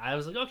liked it. I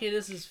was like, okay,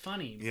 this is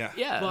funny. Yeah.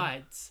 Yeah.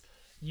 But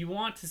you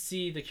want to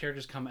see the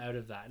characters come out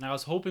of that. And I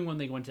was hoping when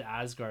they went to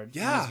Asgard,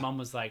 Yeah. his mom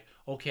was like,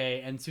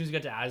 okay. And as soon as he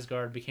got to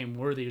Asgard, became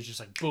worthy. It was just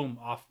like, boom,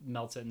 off,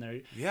 melts it in there.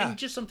 Yeah. And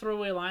just some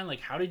throwaway line like,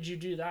 how did you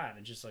do that?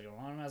 And just like,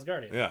 well, I'm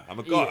Asgardian. Yeah. I'm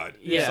a god.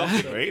 Yeah.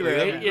 Something, right? Like,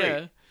 that'd be Yeah.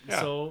 great. Yeah.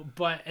 So,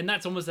 and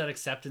that's almost that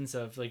acceptance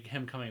of like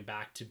him coming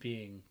back to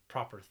being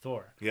proper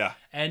Thor. Yeah.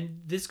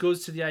 And this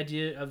goes to the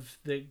idea of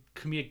the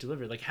comedic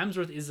delivery. Like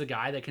Hemsworth is the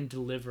guy that can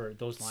deliver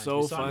those lines.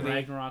 So we saw in funny.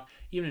 Ragnarok,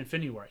 even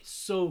Infinity War. He's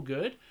so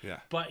good. Yeah.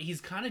 But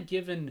he's kind of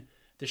given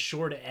the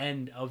short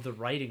end of the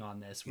writing on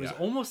this. It was Yeah.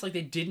 almost like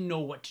they didn't know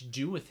what to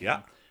do with him.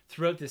 Yeah.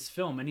 Throughout this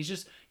film, and he's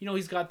just,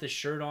 he's got the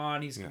shirt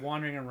on, he's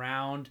wandering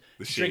around,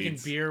 The drinking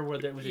shades. beer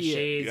with the Yeah.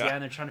 shades, Yeah.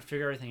 and they're trying to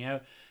figure everything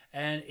out.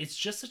 And it's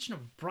just such an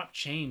abrupt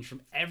change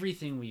from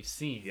everything we've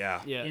seen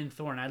Yeah. Yeah. in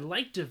Thor. And I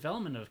like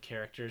development of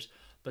characters,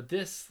 but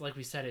this, like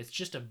we said, it's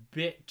just a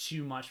bit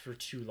too much for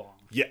too long.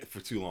 Yeah. For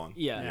too long.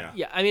 Yeah.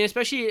 I mean,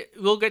 especially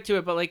we'll get to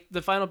it, but like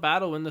the final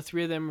battle when the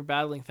three of them are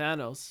battling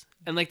Thanos,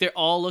 and like they're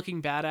all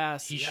looking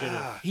badass. He should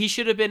have. He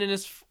should have been in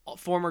his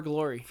former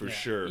glory. For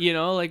sure.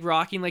 Like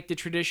rocking like the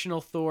traditional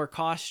Thor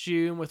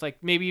costume with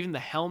like maybe even the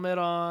helmet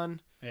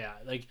on. Yeah,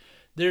 like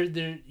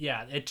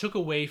it took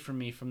away from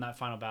me from that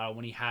final battle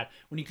when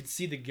you could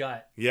see the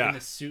gut in the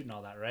suit and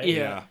all that, right?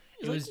 Yeah.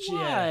 It was like,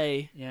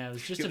 why? Yeah, it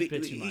was just a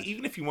bit too much.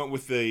 Even if you went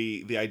with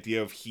the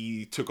idea of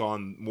he took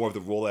on more of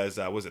the role as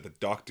was it the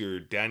Dr.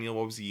 Daniel?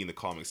 What was he in the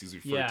comics? He's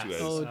referred to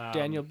as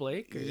Daniel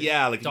Blake? Or?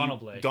 yeah, like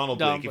Donald Blake. Donald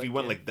Donald Blake. If he Blake,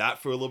 went yeah. like that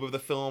for a little bit of the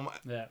film,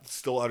 Yeah.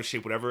 still out of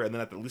shape, whatever, and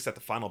then at least at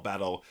the final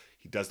battle,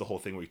 he does the whole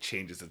thing where he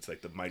changes. It's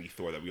like the mighty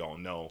Thor that we all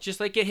know.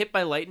 Just like get hit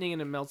by lightning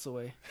and it melts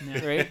away.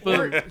 Yeah. Right?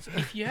 Or Boom.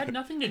 if you had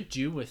nothing to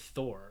do with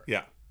Thor,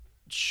 Yeah,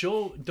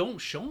 don't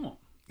show him.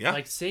 yeah,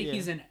 Like say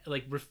he's in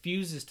like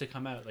refuses to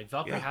come out. Like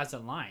Valkyrie Yeah. has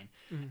that line,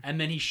 and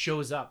then he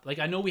shows up. Like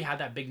I know we had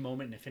that big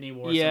moment in Infinity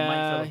War. So it Yeah,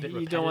 might feel a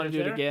bit you don't want to do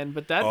it repetitive there. again,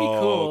 but that'd be Oh,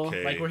 cool.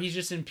 okay. Like where he's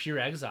just in pure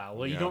exile.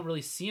 Well, you Yeah. don't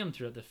really see him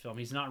throughout the film.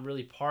 He's not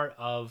really part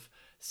of,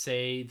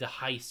 say, the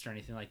heist or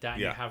anything like that.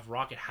 And Yeah. you have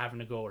Rocket having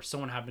to go or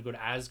someone having to go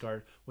to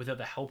Asgard without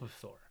the help of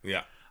Thor.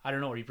 yeah, I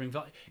don't know, or you bring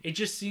it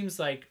just seems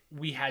like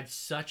we had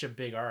such a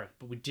big arc,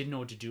 but we didn't know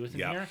what to do with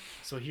him here.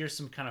 So here's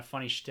some kind of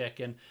funny shtick,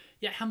 and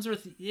yeah,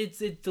 Hemsworth, it's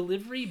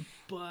delivery,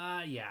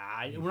 but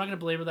yeah, we're not gonna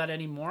belabor that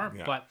anymore.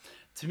 But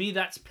to me,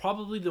 that's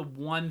probably the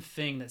one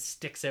thing that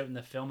sticks out in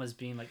the film as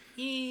being like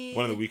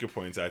one of the weaker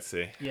points, I'd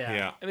say.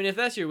 Yeah. I mean, if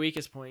that's your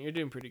weakest point, you're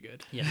doing pretty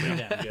good. Yeah, pretty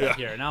damn good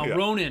here. Now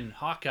Ronan,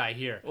 Hawkeye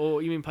here. Oh,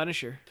 you mean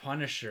Punisher?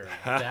 Punisher,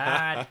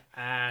 that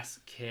ass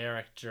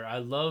character. I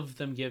love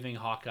them giving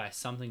Hawkeye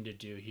something to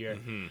do here.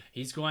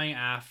 He's going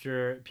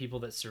after people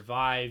that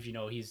survive. You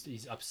know,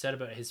 he's upset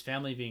about his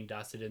family being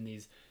dusted, and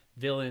these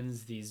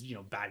villains, these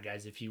bad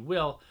guys, if you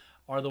will,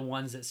 are the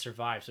ones that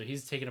survive. So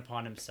he's taken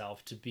upon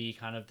himself to be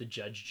kind of the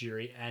judge,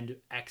 jury, and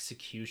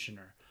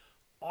executioner.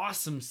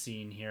 Awesome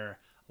scene here.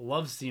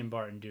 Love seeing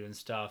Barton doing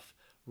stuff.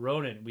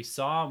 Ronan, we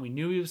saw him, we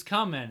knew he was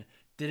coming.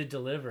 Did it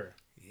deliver?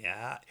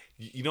 Yeah.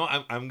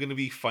 I'm gonna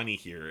be funny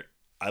here.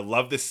 I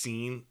love the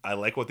scene. I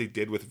like what they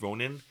did with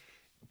Ronan,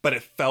 but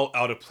it felt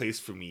out of place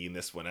for me in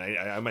this one.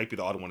 I might be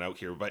the odd one out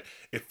here, but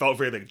it felt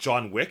very like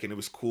John Wick, and it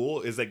was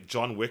cool. It's like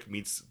John Wick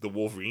meets the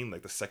Wolverine,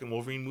 like the second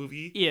Wolverine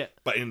movie. Yeah.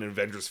 But in an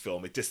Avengers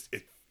film, it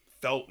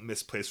felt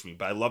misplaced for me.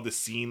 But I love the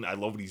scene. I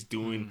love what he's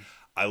doing.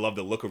 I love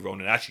the look of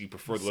Ronan. I actually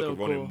prefer the look of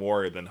Ronan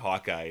more than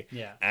Hawkeye.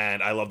 Yeah.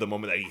 And I love the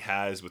moment that he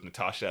has with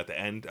Natasha at the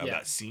end of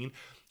that scene.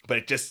 But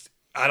it just,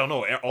 I don't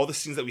know, all the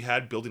scenes that we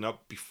had building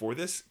up before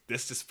this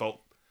just felt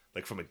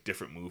like from a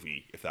different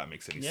movie, if that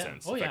makes any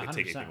sense. Oh, if yeah, I could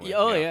take 100%. anything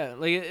away. Yeah.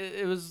 Like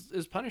it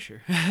was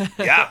Punisher.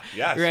 Yeah.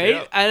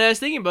 Right? And I was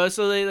thinking about it,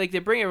 so they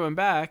bring everyone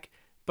back,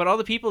 but all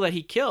the people that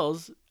he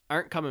kills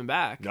aren't coming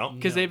back. No.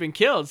 Because they've been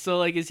killed. So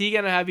like, is he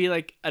gonna be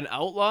like an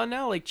outlaw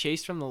now, like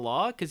chased from the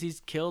law? Because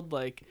he's killed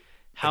like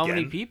how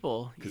many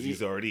people? Because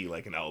he's already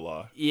like an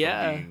outlaw.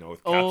 Yeah. From being,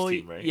 with Cap's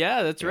team, right?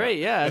 Yeah, that's right.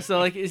 Yeah. So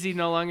like, is he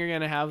no longer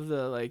gonna have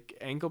the like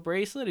ankle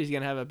bracelet? Is he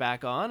gonna have it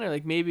back on, or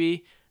like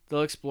maybe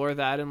they'll explore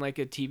that in like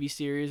a TV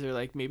series, or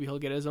like maybe he'll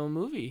get his own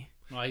movie?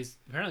 Well, he's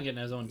apparently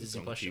getting his own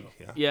Disney Plus show.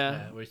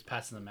 Yeah. Where he's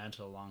passing the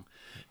mantle along.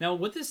 Now,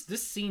 what this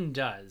scene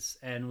does,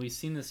 and we've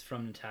seen this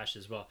from Natasha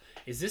as well,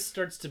 is this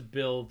starts to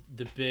build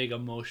the big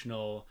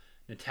emotional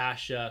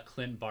Natasha,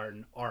 Clint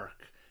Barton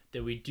arc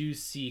that we do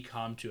see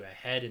come to a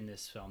head in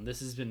this film.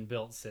 This has been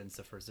built since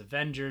the first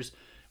Avengers.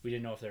 We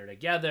didn't know if they were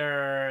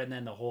together, and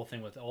then the whole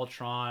thing with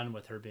Ultron,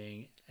 with her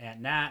being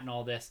Aunt Nat and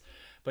all this.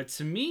 But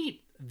to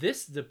me,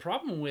 the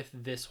problem with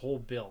this whole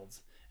build,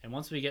 and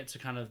once we get to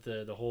kind of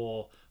the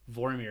whole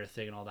Vormir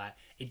thing and all that,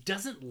 it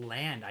doesn't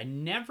land. I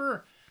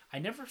never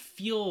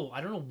feel,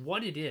 I don't know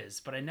what it is,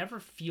 but I never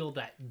feel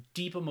that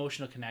deep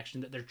emotional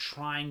connection that they're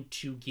trying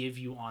to give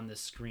you on the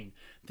screen.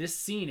 This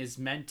scene is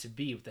meant to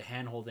be with the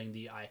hand holding,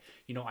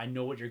 I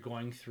know what you're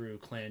going through,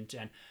 Clint,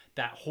 and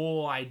that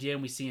whole idea,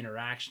 and we see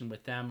interaction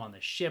with them on the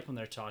ship when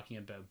they're talking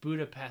about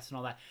Budapest and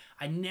all that.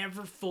 I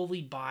never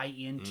fully buy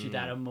into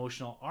that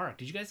emotional arc.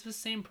 Did you guys have the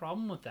same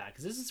problem with that?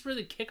 Because this is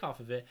really the kickoff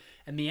of it,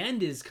 and the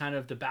end is kind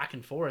of the back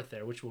and forth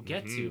there, which we'll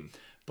get to,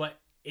 but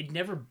it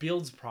never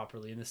builds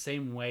properly in the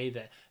same way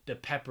that the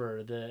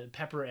Pepper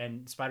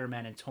and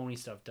Spider-Man and Tony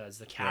stuff does,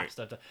 the Cap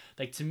stuff does.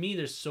 Like, to me,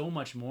 there's so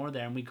much more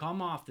there, and we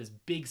come off this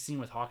big scene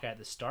with Hawkeye at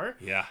the start.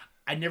 Yeah.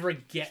 I never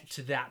get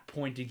to that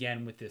point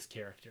again with this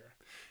character.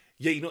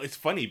 Yeah, it's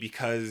funny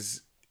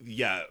because,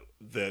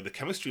 the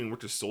chemistry in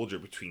Winter Soldier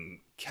between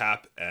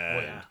Cap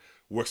and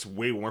works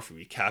way more for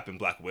me, Cap and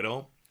Black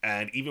Widow.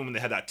 And even when they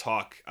had that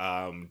talk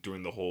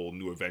during the whole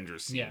New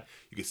Avengers scene,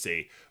 you could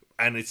say,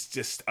 and it's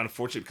just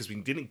unfortunate because we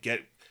didn't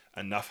get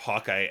enough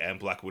Hawkeye and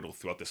Black Widow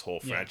throughout this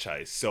whole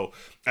franchise. So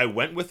I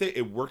went with it.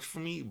 It worked for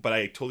me, but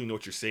I totally know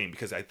what you're saying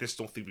because I just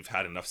don't think we've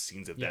had enough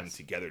scenes of them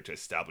together to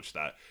establish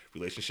that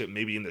relationship.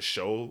 Maybe in the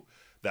show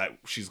that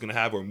she's going to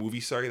have, or movie,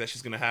 that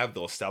she's going to have,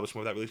 they'll establish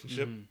more of that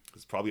relationship.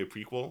 It's probably a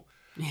prequel.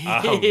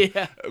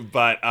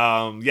 But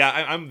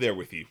I'm there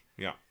with you.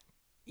 Yeah.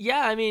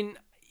 Yeah, I mean,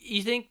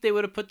 you think they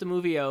would have put the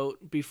movie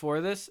out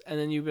before this, and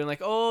then you've been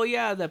like, oh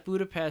yeah, that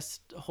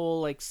Budapest whole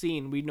like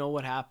scene, we know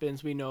what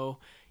happens, we know,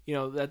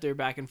 that they're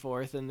back and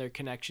forth and their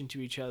connection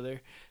to each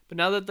other. But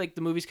now that like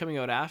the movie's coming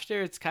out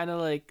after, it's kind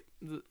of like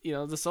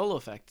the Solo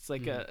effect. It's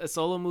like a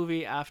Solo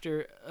movie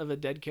after of a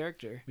dead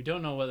character. We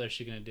don't know what they're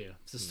actually going to do.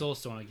 It's the Soul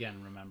Stone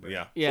again, remember?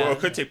 Yeah. Well, it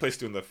could take place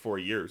during the 4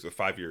 years or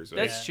 5 years.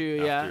 Right? That's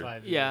true. Yeah.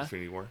 5 years. Yeah.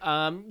 Infinity War.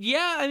 I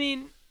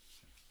mean,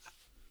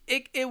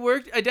 it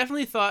worked. I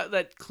definitely thought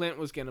that Clint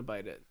was going to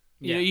bite it.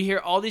 You know, you hear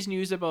all these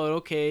news about,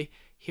 okay,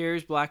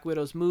 here's Black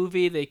Widow's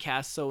movie. They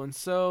cast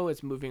so-and-so.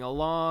 It's moving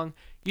along.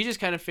 You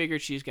just kind of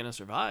figured she's going to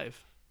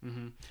survive.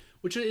 Mm-hmm.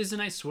 Which is a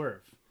nice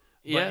swerve.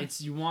 But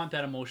you want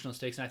that emotional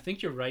stakes. And I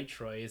think you're right,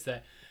 Troy, is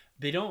that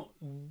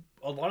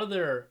a lot of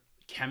their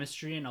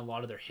chemistry and a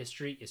lot of their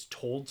history is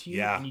told to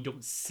you, and you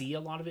don't see a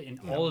lot of it in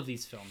all of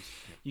these films.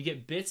 You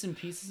get bits and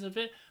pieces of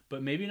it,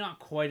 but maybe not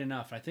quite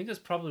enough. I think that's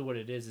probably what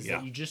it is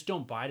that you just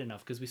don't buy it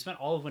enough, because we spent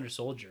all of Winter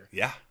Soldier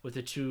with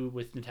the two,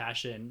 with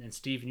Natasha and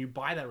Steve, and you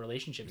buy that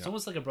relationship. It's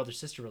almost like a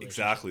brother-sister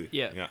relationship. Exactly.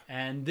 Yeah.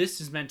 And this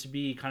is meant to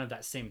be kind of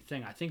that same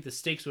thing. I think the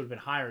stakes would have been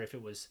higher if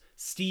it was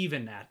Steve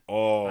and Nat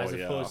as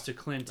opposed to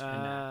Clint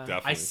and Nat.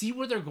 Definitely. I see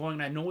where they're going,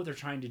 and I know what they're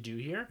trying to do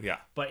here. Yeah.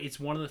 But it's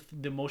one of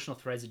the emotional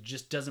threads that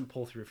just doesn't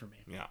pull through for me.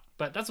 Yeah.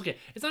 But that's okay.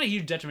 It's not a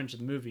huge detriment to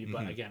the movie,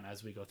 but again,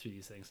 as we go through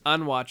these things.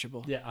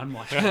 Unwatchable. Yeah,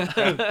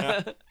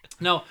 unwatchable.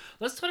 Now,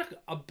 let's talk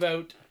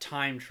about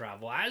time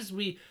travel. As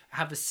we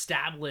have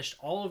established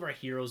all of our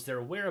heroes,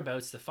 their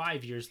whereabouts, the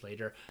 5 years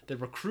later, the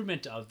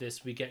recruitment of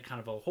this, we get kind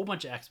of a whole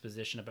bunch of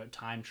exposition about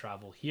time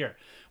travel here.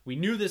 We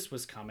knew this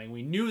was coming.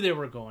 We knew they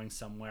were going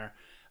somewhere.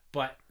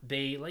 But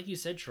they, like you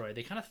said, Troy,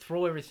 they kind of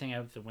throw everything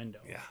out the window.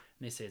 Yeah.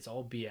 And they say it's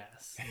all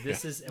BS.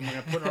 This is, and we're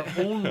going to put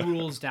our own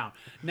rules down.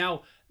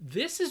 Now,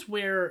 this is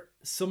where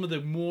some of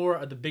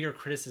the bigger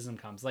criticism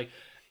comes. Like,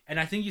 and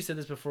I think you said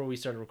this before we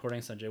started recording,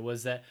 Sanjay,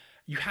 was that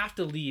you have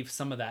to leave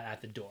some of that at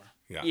the door.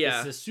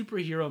 Yeah. This is a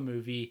superhero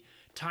movie.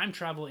 Time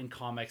travel in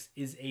comics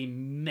is a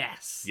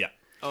mess. Yeah.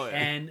 Oh, yeah.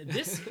 And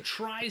this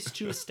tries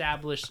to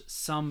establish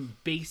some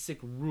basic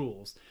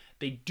rules.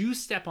 They do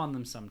step on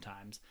them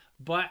sometimes,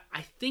 but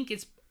I think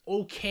it's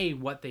okay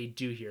what they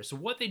do here. So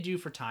what they do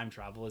for time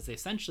travel is they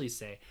essentially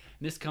say,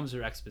 and this comes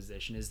through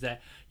exposition, is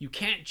that you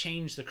can't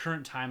change the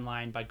current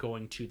timeline by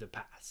going to the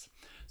past.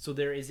 So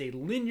there is a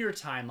linear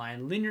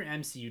timeline, linear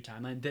MCU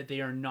timeline that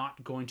they are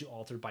not going to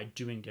alter by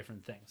doing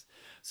different things.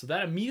 So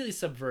that immediately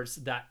subverts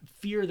that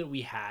fear that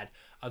we had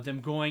of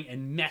them going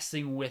and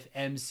messing with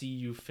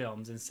MCU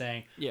films and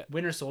saying,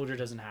 Winter Soldier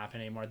doesn't happen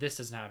anymore, this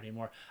doesn't happen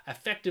anymore.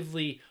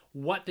 Effectively,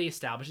 what they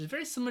establish is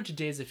very similar to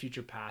Days of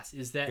Future Past,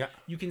 is that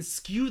you can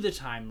skew the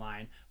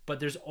timeline, but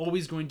there's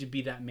always going to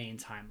be that main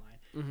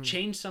timeline.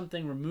 Change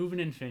something, remove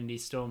an Infinity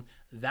Stone,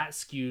 that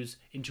skews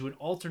into an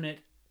alternate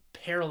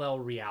parallel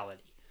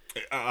reality.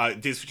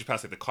 Days of Future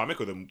Past, like the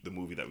comic or the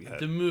movie that we had?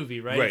 The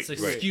movie, right? It's like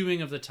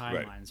skewing of the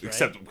timelines,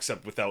 right?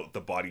 Except without the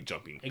body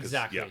jumping.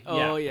 Exactly.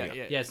 Yeah.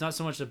 It's not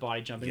so much the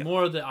body jumping,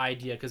 more the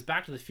idea, because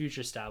Back to the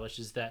Future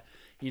establishes that,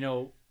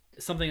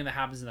 something that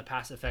happens in the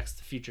past affects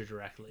the future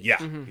directly.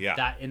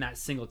 That in that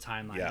single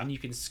timeline. And you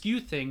can skew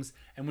things,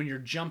 and when you're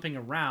jumping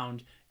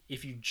around,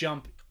 if you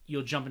jump,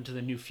 you'll jump into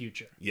the new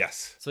future.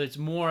 Yes. So it's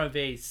more of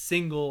a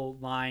single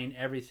line,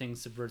 everything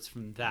subverts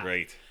from that.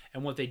 Right.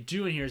 And what they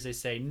do in here is they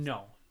say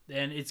no.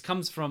 And it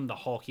comes from the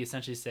Hulk. He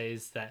essentially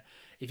says that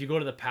if you go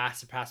to the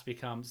past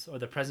becomes, or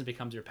the present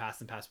becomes your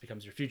past, and past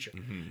becomes your future.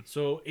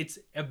 So it's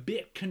a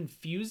bit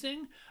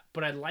confusing,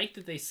 but I like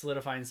that they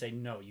solidify and say,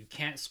 no, you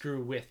can't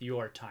screw with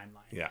your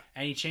timeline. Yeah.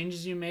 Any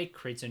changes you make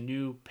creates a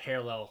new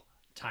parallel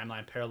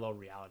timeline, parallel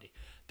reality.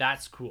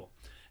 That's cool.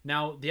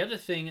 Now, the other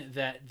thing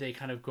that they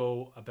kind of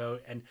go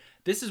about, and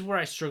this is where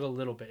I struggle a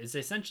little bit, is they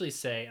essentially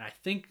say, and I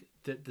think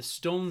that the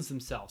stones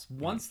themselves,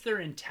 once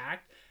they're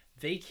intact,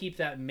 they keep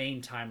that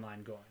main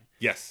timeline going.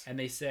 Yes. And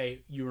they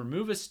say, you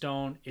remove a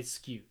stone, it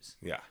skews.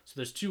 Yeah. So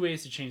there's two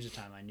ways to change the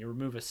timeline. You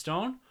remove a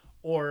stone,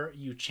 or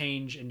you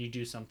change and you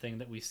do something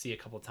that we see a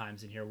couple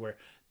times in here where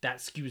that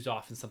skews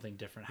off and something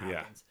different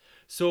happens.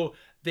 So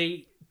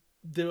the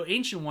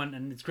Ancient One,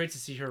 and it's great to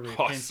see her.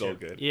 So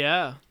good.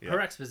 Yeah. Her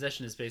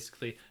exposition is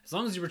basically, as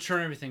long as you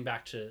return everything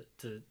back to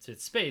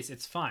space,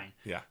 it's fine.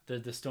 Yeah.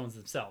 The stones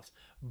themselves.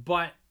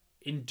 But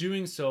in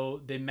doing so,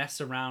 they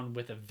mess around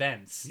with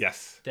events.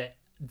 Yes. That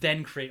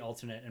then create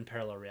alternate and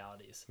parallel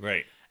realities.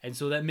 Right. And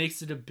so that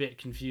makes it a bit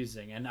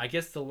confusing. And I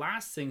guess the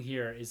last thing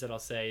here is that I'll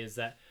say is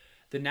that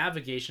the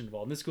navigation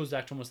involved, and this goes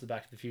back to almost the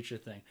Back to the Future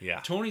thing.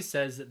 Yeah. Tony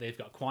says that they've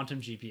got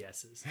quantum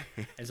GPSs.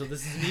 And so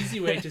this is an easy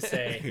way to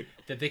say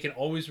that they can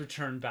always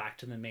return back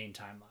to the main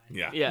timeline.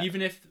 Yeah.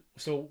 Even if,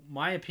 so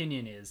my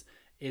opinion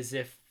is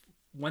if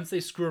once they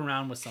screw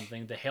around with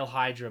something, the Hail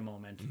Hydra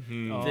moment,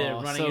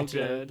 the running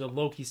into the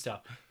Loki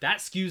stuff, that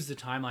skews the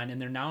timeline,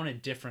 and they're now in a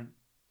different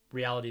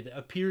reality that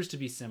appears to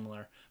be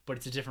similar, but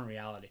it's a different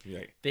reality.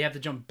 Right. They have to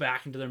jump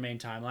back into their main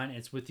timeline, and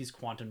it's with these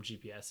quantum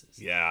GPSs.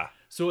 Yeah.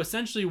 So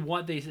essentially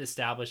what they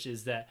established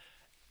is that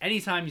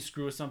anytime you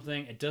screw with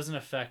something, it doesn't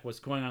affect what's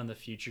going on in the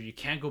future. You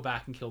can't go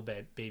back and kill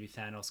baby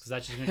Thanos, because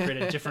that's just going to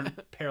create a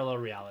different parallel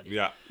reality.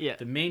 Yeah.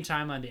 The main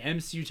timeline, the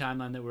MCU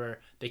timeline, that where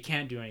they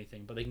can't do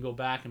anything, but they can go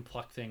back and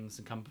pluck things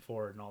and come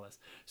forward and all this.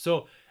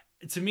 So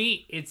to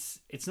me,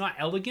 it's not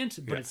elegant,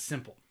 but it's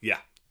simple. Yeah.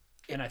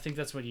 And I think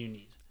that's what you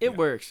need. It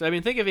works. I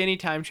mean, think of any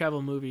time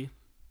travel movie.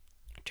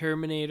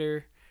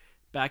 Terminator,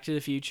 Back to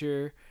the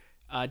Future,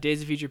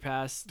 Days of Future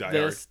Past,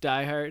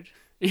 Die Hard.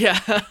 Yeah.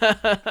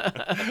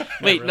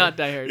 Wait, not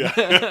Die Hard.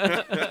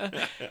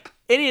 Yeah.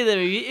 Any of them.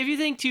 If you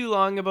think too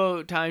long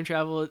about time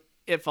travel,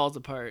 it falls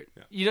apart.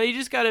 Yeah. You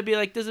just got to be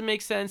like, does it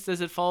make sense?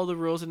 Does it follow the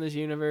rules in this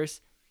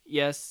universe?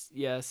 Yes.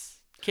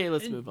 Okay,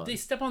 let's move on. They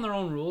step on their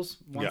own rules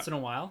once in a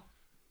while.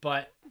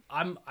 But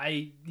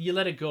you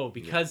let it go,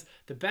 because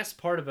the best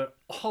part about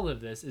all of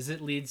this is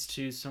it leads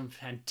to some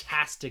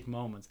fantastic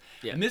moments.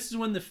 Yeah. And this is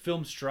when the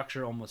film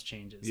structure almost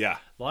changes. Yeah.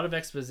 A lot of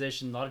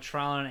exposition, a lot of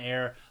trial and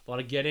error, a lot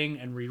of getting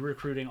and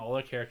re-recruiting all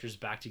the characters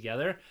back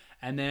together.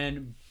 And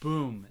then,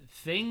 boom,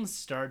 things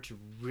start to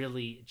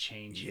really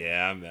change.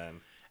 Yeah,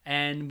 man.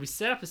 And we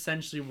set up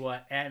essentially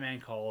what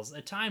Ant-Man calls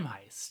a time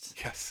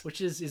heist. Yes. Which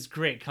is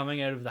great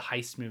coming out of the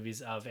heist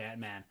movies of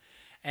Ant-Man.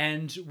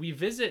 And we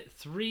visit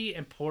 3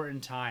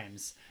 important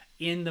times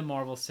in the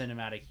Marvel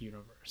Cinematic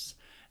Universe.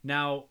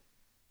 Now,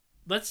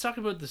 let's talk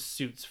about the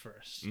suits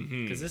first,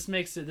 because this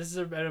is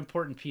an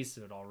important piece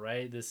of it all,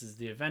 right? This is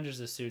the Avengers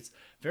of suits,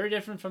 very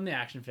different from the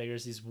action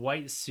figures. These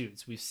white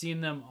suits, we've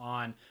seen them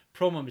on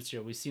promo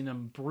material, we've seen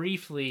them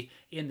briefly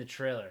in the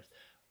trailers.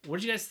 What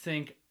did you guys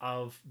think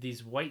of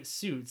these white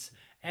suits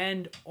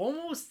and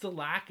almost the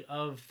lack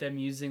of them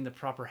using the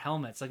proper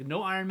helmets? Like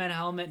no Iron Man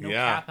helmet, no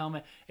Cap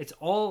helmet. It's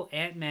all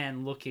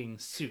Ant-Man looking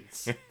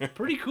suits.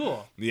 Pretty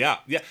cool. Yeah.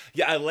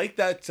 I like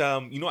that.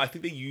 I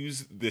think they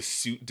use the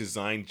suit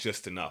design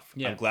just enough.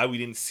 Yeah. I'm glad we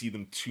didn't see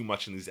them too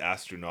much in these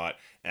astronaut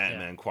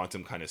Ant-Man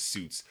Quantum kind of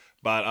suits.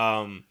 But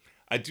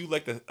I do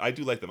like them.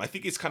 I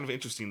think it's kind of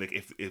interesting, like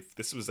if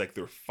this was like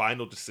their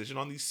final decision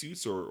on these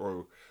suits,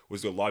 or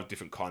was there a lot of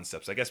different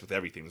concepts? I guess with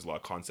everything there's a lot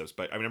of concepts.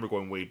 But I remember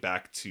going way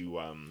back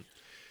to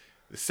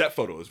the set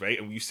photos, right?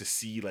 And we used to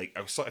see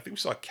I think we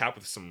saw a Cap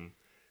with some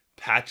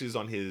patches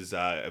on his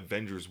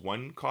Avengers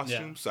 1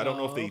 costume. Yeah. So I don't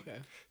know if they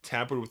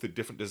tampered with the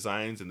different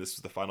designs and this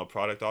was the final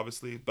product,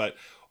 obviously. But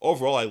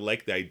overall, I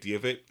like the idea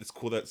of it. It's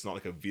cool that it's not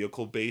like a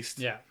vehicle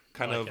based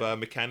kind of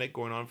mechanic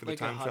going on for the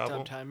time a hot travel.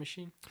 tub time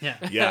machine. Yeah.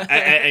 Yeah,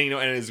 and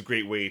it's a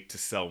great way to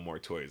sell more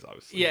toys,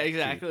 obviously. Yeah,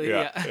 exactly.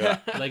 Yeah.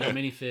 Lego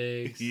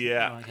minifigs.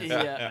 Yeah. All that kind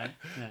of stuff,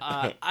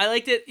 right? I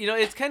liked it.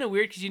 It's kind of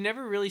weird because you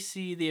never really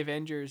see the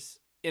Avengers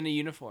in a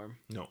uniform.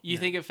 No. You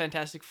think of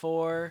Fantastic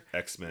Four,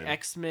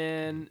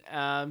 X-Men.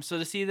 So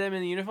to see them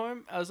in the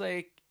uniform, I was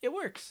like, it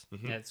works.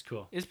 Yeah, it's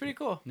cool. It's pretty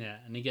cool. Yeah,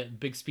 and you get a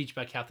big speech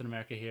by Captain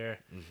America here.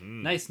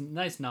 Mm-hmm.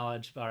 Nice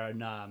knowledge, or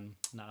not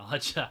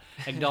knowledge,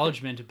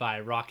 acknowledgement by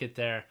Rocket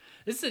there.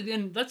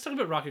 And let's talk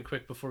about Rocket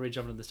quick before we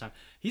jump into this time.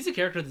 He's a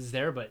character that's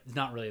there, but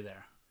not really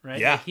there, right?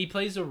 Yeah. Like, he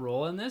plays a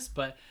role in this,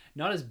 but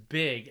not as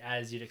big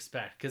as you'd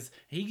expect, because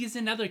he gives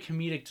another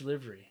comedic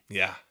delivery.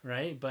 Yeah.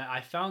 Right? But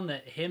I found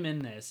that him in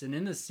this, and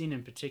in this scene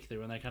in particular,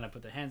 when they kind of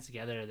put their hands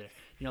together,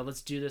 they're,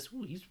 let's do this.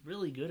 Ooh, he's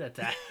really good at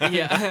that.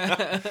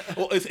 Yeah.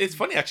 Well, it's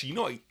funny,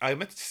 actually. I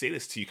meant to say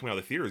this to you coming out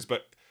of the theaters,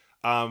 but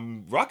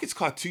Rocket's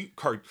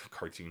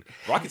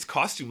Rocket's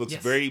costume looks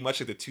very much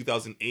like the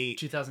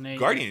 2008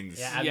 Guardians.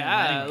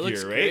 Yeah, it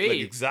looks right? great. Like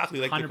exactly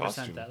like the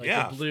costume. That,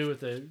 the blue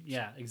with the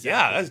exactly.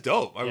 Yeah, that's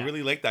dope. I Yeah.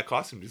 really like that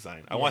costume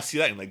design. I want to see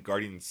that in like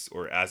Guardians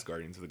or as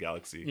Guardians of the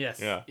Galaxy.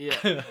 Yes. Yeah.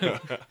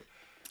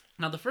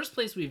 Now, the first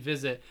place we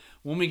visit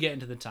when we get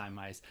into the time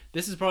heist,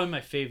 this is probably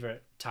my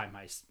favorite time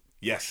heist.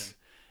 Yes. Section,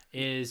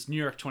 is New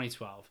York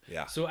 2012.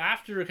 Yeah. So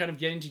after kind of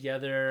getting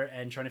together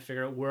and trying to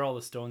figure out where all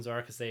the stones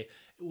are, because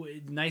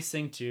nice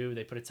thing too,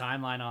 they put a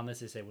timeline on this.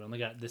 They say we only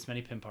got this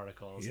many Pym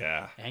particles.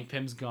 Yeah. Hank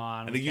Pym's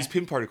gone. And they use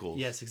Pym particles.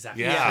 Yes,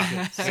 exactly.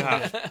 Yeah.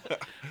 So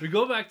we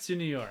go back to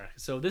New York.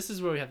 So this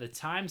is where we have the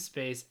time,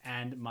 space,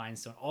 and Mind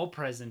Stone all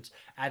present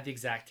at the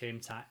exact same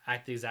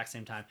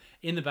time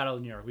in the Battle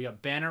of New York. We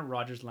got Banner,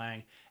 Rogers,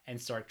 Lang, and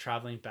Stark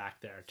traveling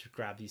back there to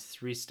grab these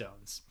 3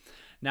 stones.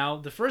 Now,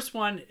 the first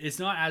one is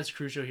not as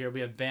crucial here.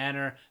 We have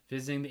Banner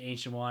visiting the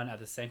Ancient One at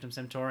the Sanctum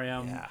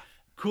Sanctorum. Yeah.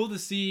 Cool to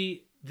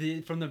see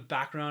from the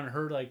background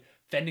her like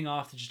fending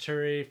off the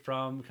Chitauri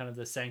from kind of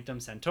the Sanctum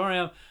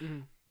Sanctorum. Mm-hmm.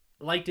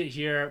 Liked it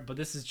here, but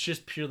this is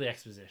just purely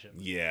exposition.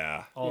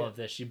 Yeah. All of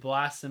this. She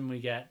blasts him. We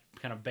get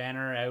kind of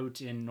Banner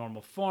out in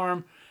normal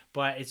form,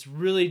 but it's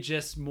really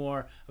just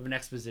more of an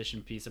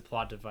exposition piece, a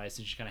plot device,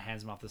 and she kind of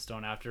hands him off the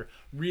stone after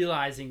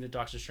realizing that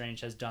Doctor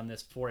Strange has done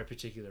this for a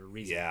particular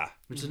reason. Yeah.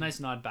 Which is a nice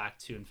nod back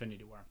to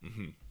Infinity War.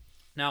 Mm-hmm.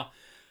 Now,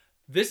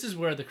 this is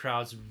where the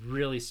crowds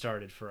really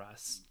started for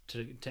us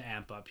to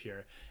amp up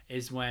here,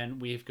 is when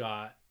we've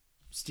got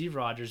Steve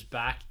Rogers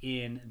back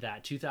in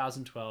that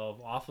 2012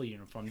 awful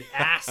uniform, the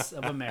ass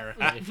of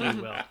America, if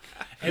you will.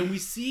 And we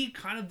see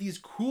kind of these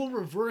cool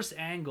reverse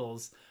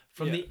angles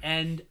from the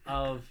end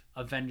of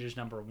Avengers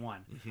 #1.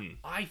 Mm-hmm.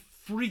 I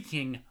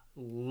freaking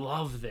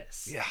love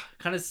this. Yeah.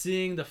 Kind of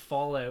seeing the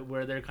fallout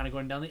where they're kind of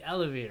going down the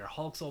elevator.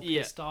 Hulk's all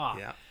pissed off.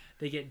 Yeah.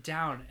 They get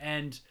down.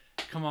 And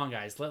come on,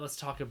 guys, let's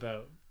talk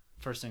about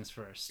first things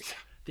first.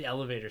 The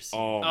elevator scene.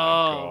 Oh, my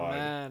God.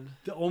 Man.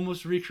 The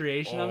almost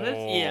recreation of it.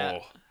 Yeah.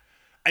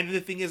 And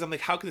the thing is, I'm like,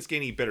 how can this get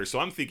any better? So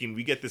I'm thinking,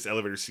 we get this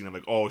elevator scene. I'm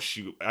like, oh,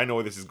 shoot, I know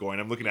where this is going.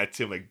 I'm looking at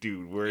Tim like,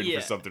 dude, we're in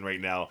for something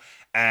right now.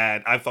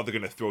 And I thought they're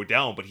going to throw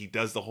down, but he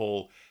does the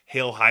whole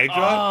Hail Hydra,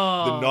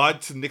 the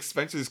nod to Nick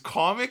Spencer's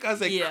comic. I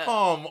was like,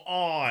 come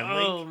on.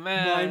 Oh, like,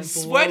 man. I'm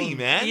sweaty,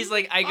 man. He's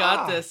like, I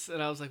got this.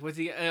 And I was like, what's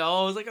he? And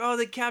I was like, oh,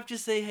 did Cap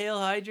just say Hail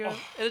Hydra?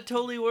 And it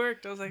totally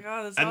worked. I was like,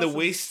 oh, that's and awesome. the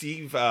way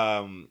Steve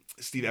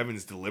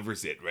Evans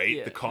delivers it, right?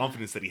 Yeah. The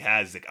confidence that he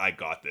has, like, I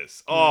got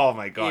this. Oh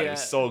my God, it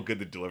was so good,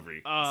 the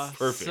delivery.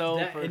 Perfect. So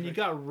perfect. And you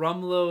got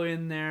Rumlow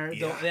in there.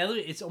 Yeah. The other,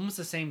 it's almost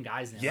the same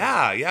guys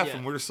now. Yeah,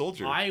 from Winter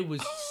Soldier. I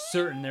was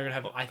certain they're gonna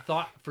have. I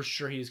thought for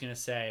sure he was gonna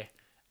say,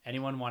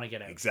 "Anyone want to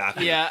get out?"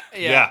 Exactly. Yeah.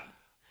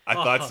 I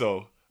thought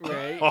so.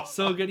 Right.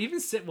 So good. Even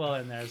Sitwell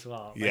in there as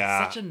well. Like,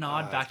 Yeah. such a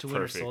nod back It's to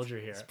Winter perfect. Soldier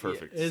here. It's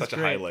perfect. It's Such a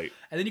great. highlight.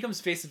 And then he comes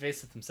face to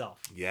face with himself.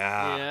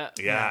 Yeah.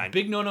 Yeah.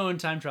 Big no-no in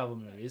time travel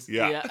movies.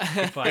 Yeah.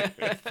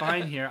 But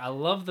fine here. I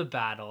love the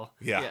battle.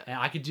 Yeah. And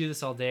I could do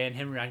this all day, and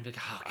him reacting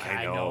like, oh, okay,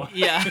 I I know. know.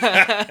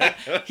 Yeah.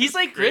 He's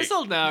like Great.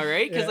 grizzled now,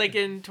 right? Because Yeah. like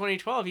in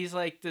 2012, he's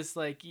like this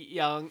like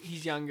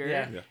he's younger.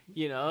 Yeah. Yeah.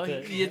 You know,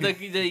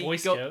 The Boy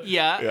Scout.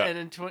 yeah, Yeah. and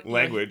in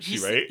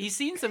Language, right? He's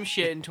seen some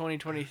shit in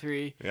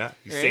 2023. Yeah.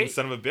 He's Right? saying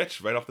son of a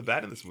bitch right off the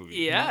bat in this movie.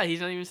 Yeah, he's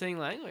not even saying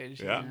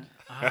language. Yeah.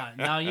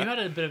 Now you had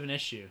a bit of an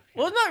issue.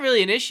 Well, it's not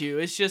really an issue.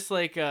 It's just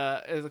like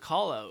as a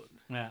call out.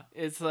 Yeah.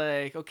 It's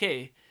like,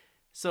 okay,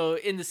 so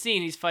in the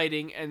scene he's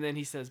fighting, and then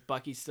he says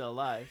Bucky's still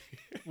alive.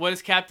 What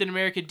does Captain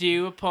America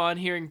do upon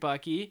hearing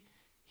Bucky?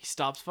 He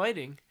stops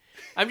fighting.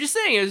 I'm just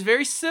saying it was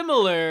very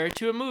similar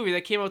to a movie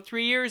that came out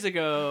 3 years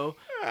ago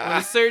when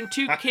a certain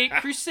two Cape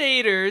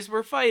Crusaders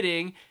were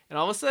fighting, and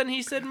all of a sudden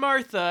he said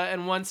Martha,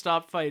 and one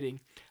stopped fighting.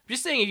 I'm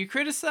just saying if you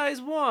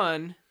criticize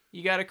one,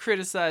 you got to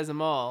criticize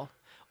them all.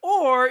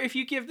 Or if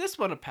you give this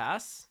one a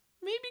pass,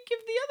 maybe give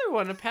the other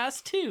one a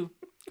pass too.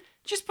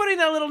 Just putting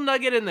that little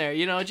nugget in there,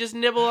 just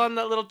nibble on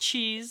that little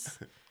cheese,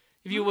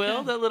 if you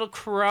will, that little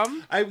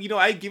crumb.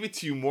 I'd give it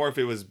to you more if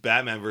it was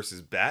Batman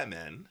versus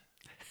Batman.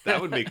 That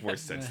would make more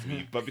sense to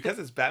me. But because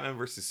it's Batman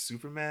versus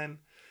Superman,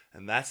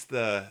 and that's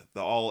the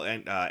all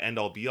end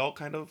all be all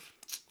kind of,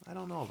 I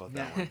don't know about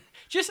that one.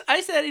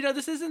 I said,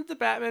 this isn't the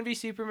Batman v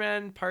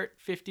Superman Part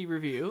 50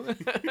 review.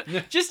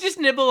 just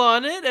nibble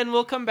on it, and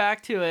we'll come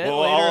back to it. Well,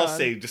 later all I'll on.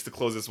 say, just to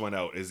close this one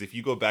out, is if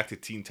you go back to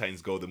Teen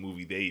Titans Go, the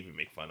movie, they even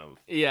make fun of.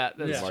 Yeah,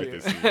 that's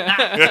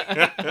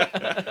Yeah.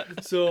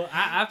 true. So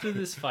after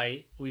this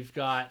fight, we've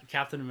got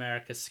Captain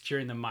America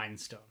securing the Mind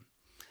Stone.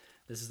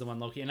 This is the one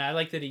Loki, and I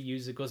like that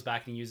he goes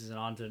back and uses it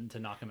on to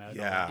knock him out.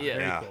 Yeah,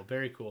 yeah.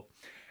 Very cool.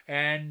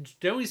 And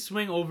then we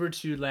swing over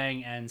to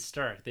Lang and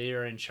Stark. They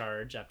are in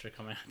charge, after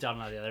coming down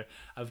on the other,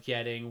 of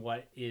getting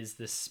what is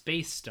the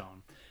Space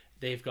Stone.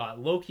 They've got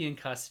Loki in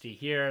custody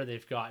here.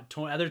 They've got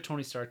other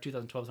Tony Stark,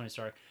 2012 Tony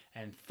Stark,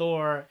 and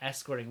Thor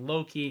escorting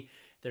Loki.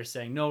 They're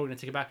saying, no, we're going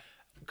to take it back.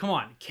 Come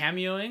on,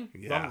 cameoing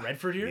Robert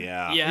Redford here?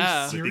 Yeah.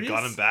 Yeah. Are you Like they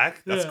got him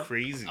back? That's Yeah.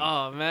 crazy.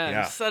 Oh, man.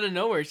 Yeah. Just out of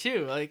nowhere,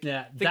 too. Like,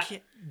 Yeah,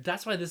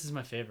 that's why this is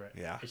my favorite.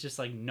 Yeah. It's just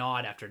like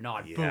nod after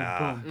nod.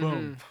 Yeah.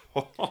 Boom,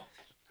 boom, boom.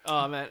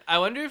 oh, man. I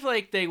wonder if,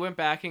 like, they went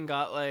back and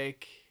got,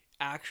 like,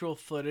 actual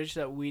footage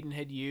that Whedon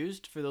had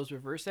used for those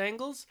reverse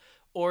angles,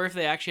 or if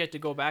they actually had to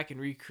go back and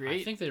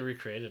recreate. I think they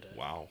recreated it.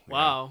 Wow.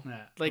 Wow.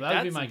 Yeah. Like, That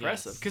would be that's my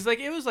impressive. guess. Because, like,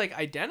 it was, like,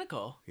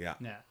 identical. Yeah.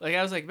 Yeah. Like,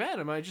 I was like,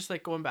 man, am I just,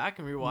 like, going back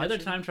and rewatching? Another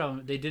time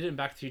travel, they did it in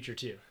Back to the Future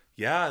too.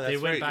 Yeah, that's They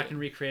went right. back and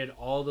recreated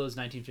all those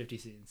 1950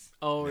 scenes.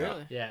 Oh, Yeah.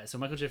 really? Yeah, so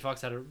Michael J.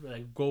 Fox had to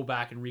go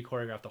back and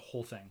re-choreograph the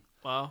whole thing.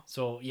 Wow.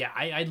 So yeah,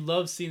 I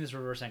love seeing this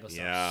reverse angle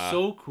stuff. Yeah.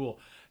 So cool.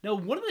 Now,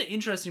 one of the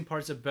interesting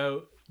parts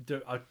about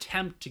the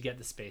attempt to get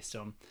the Space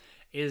Stone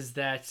is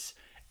that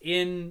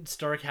in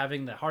Stark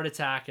having the heart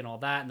attack and all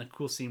that, and the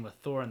cool scene with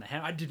Thor and the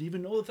hand, I didn't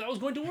even know if that was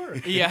going to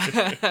work.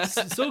 Yeah.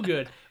 So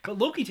good. But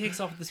Loki takes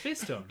off with the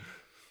Space Stone.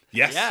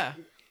 Yes. yeah.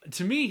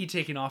 To me, he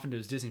taken off into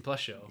his Disney Plus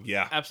show.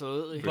 Yeah.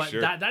 Absolutely. For But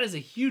sure. that is a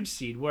huge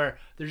seed where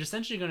they're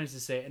essentially going to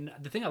say, and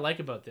the thing I like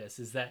about this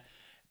is that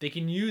they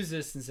can use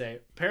this and say,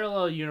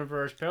 parallel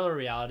universe, parallel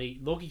reality,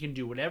 Loki can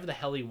do whatever the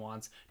hell he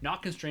wants,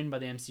 not constrained by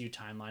the MCU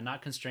timeline,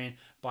 not constrained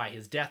by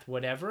his death,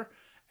 whatever,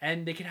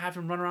 and they can have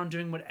him run around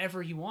doing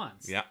whatever he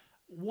wants. Yeah.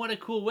 What a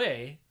cool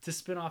way to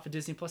spin off a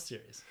Disney Plus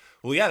series.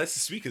 Well, yeah, this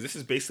is sweet because this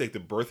is basically like the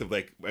birth of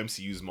like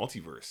MCU's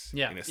multiverse.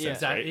 Yeah. In a Yeah.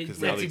 sense, right?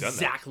 Because now That's they've done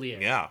exactly that.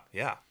 it. Yeah.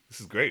 Yeah. This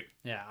is great.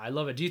 Yeah, I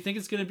love it. Do you think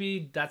it's going to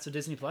be that's a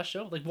Disney Plus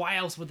show? Like, why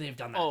else would they have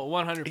done that? Oh,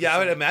 100%. Yeah, I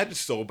would imagine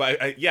so. But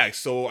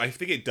so I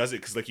think it does it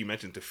because, like you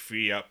mentioned, to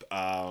free up,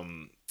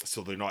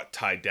 so they're not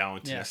tied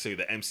down to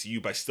necessarily the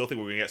MCU. But I still think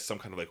we're gonna get some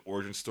kind of like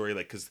origin story,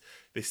 like because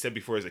they said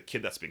before as a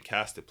kid that's been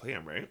cast to play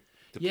him, right?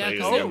 To Yeah, play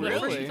because as Oh, the at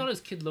first really? we thought it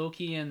was Kid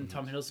Loki and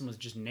Tom Hiddleston was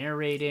just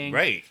narrating.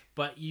 Right.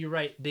 But you're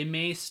right. They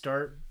may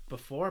start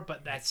before,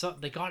 but that's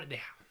they got it.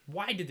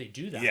 Why did they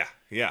do that? Yeah.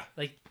 Yeah.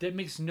 Like that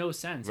makes no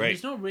sense. Right.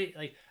 There's no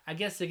like. I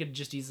guess they could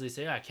just easily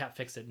say, "I can't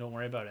fix it. Don't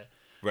worry about it."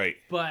 Right.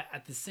 But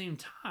at the same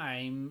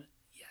time,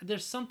 yeah,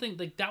 there's something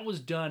like that was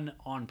done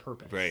on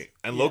purpose. Right.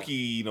 And Yeah. Loki,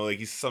 you know, like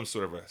he's some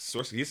sort of a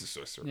sorcerer. He's a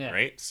sorcerer, Yeah.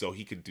 right? So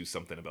he could do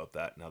something about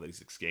that now that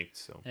he's escaped.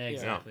 So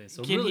Exactly.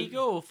 So Can really, he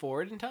go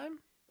forward in time?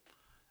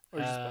 Or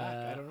just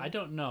back? I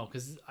don't know.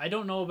 because I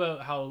don't know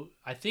about how.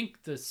 I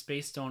think the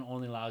Space Stone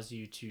only allows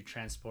you to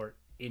transport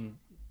in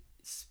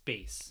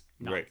space,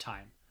 not Right.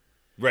 time.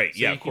 Right.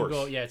 So yeah. you Of can course.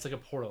 go, yeah, it's like a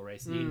portal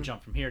race. And you can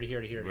jump from here to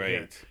here to here to Right.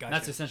 here. Gotcha.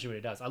 That's essentially what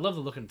it does. I love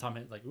the look of Tom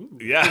Hiddleston, like, ooh.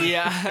 Yeah.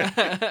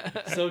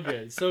 Yeah. So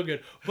good, so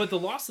good. But the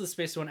loss of the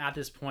Space Stone at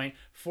this point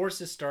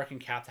forces Stark and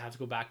Cap to have to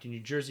go back to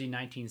New Jersey,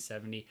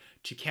 1970,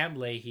 to Camp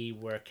Leahy,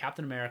 where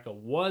Captain America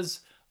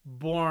was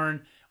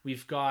born.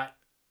 We've got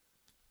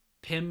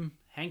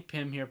Hank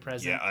Pym here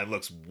present. Yeah. It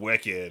looks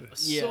wicked.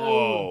 Yeah. So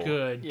Whoa.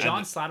 good. Yeah.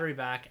 John Slattery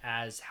back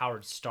as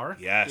Howard Stark.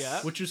 Yes.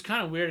 Yeah. Which was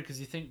kind of weird because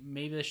you think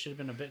maybe this should have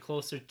been a bit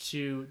closer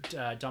to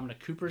Dominic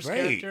Cooper's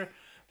Right. character.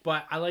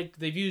 But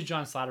they've used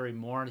John Slattery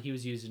more. He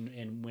was used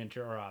in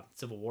Winter or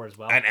Civil War as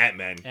well. And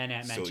Ant-Man. And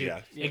Ant-Man So, too.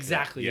 yeah.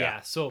 Exactly, Yeah.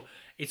 yeah. So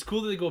it's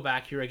cool that they go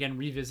back here again,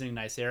 revisiting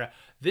nice era.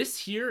 This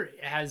here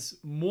has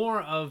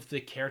more of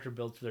the character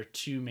build for their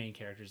two main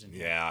characters in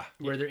here. Yeah.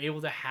 Where they're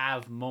able to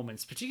have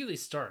moments, particularly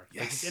Stark.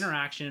 Like his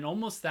interaction and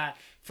almost that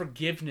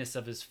forgiveness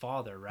of his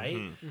father,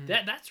 right?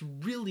 That's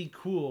really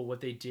cool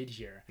what they did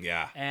here.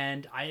 Yeah.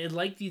 And I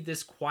like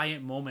this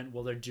quiet moment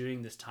while they're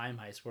doing this time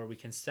heist where we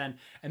can send,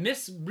 and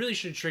this really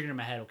should have triggered in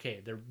my head,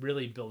 okay, they're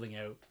really building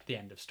out the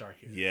end of Stark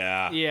here.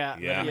 Yeah. Yeah.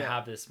 Let him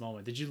have this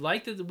moment. Did you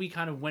like that we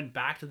kind of went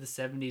back to the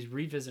 70s,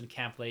 revisited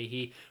Camp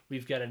Leahy?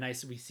 We've got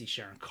we see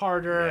Sharon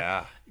Carter.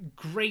 Yeah.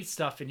 Great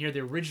stuff in here.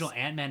 The original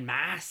Ant-Man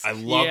mask. I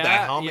love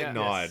that helmet yeah.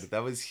 nod. Yes.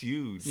 That was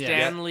huge.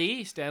 Stan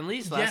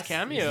Lee's last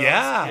cameo.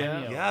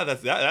 Yeah.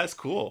 That's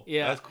cool.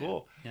 Yeah. That's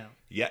cool. Yeah.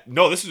 Yeah.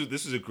 No, this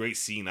was a great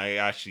scene.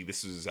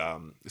 This is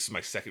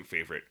my second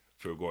favorite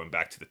for going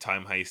back to the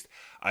time heist.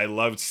 I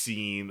loved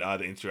seeing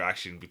the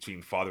interaction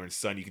between father and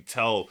son. You could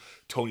tell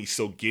Tony's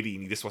so giddy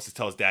and he just wants to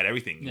tell his dad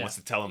everything. He wants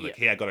to tell him like,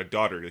 hey, I got a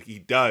daughter. Like, he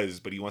does,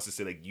 but he wants to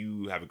say like,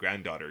 you have a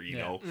granddaughter, you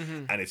know?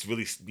 And it's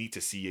really neat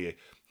to see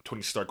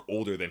Tony Stark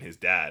older than his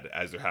dad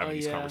as they're having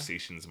these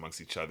conversations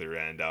amongst each other,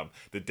 and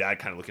the dad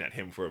kind of looking at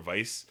him for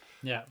advice.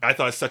 Yeah. I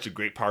thought it's such a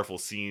great, powerful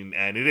scene,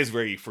 and it is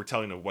very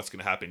foretelling of what's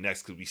going to happen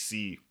next, because we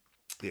see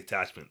the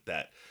attachment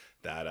that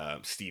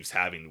Steve's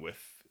having with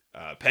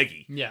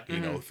Peggy. Yeah. You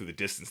know, through the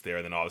distance there,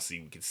 and then obviously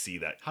we can see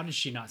that. How did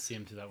she not see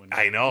him through that window?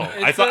 I know.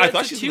 I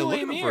thought she was going to look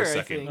at him for mirror, a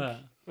second.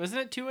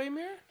 Wasn't it two-way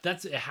mirror?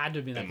 It had to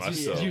have been that. must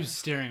He so. was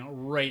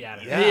staring right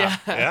at her.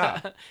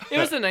 Yeah. It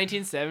was the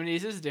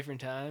 1970s. It was a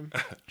different time.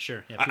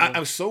 Sure. Yeah,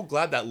 I'm so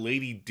glad that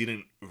lady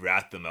didn't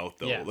rat them out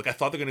though. Yeah. Like I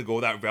thought they're gonna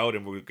go that route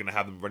and we're gonna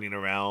have them running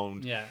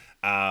around. Yeah.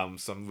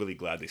 So I'm really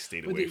glad they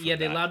stayed away from they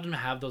that. allowed them to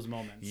have those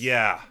moments.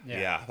 Yeah.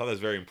 I thought that was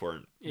very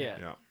important.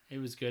 Yeah. It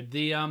was good.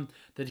 The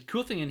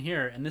cool thing in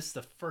here, and this is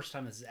the first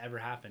time this has ever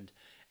happened,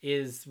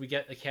 is we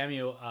get a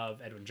cameo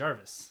of Edwin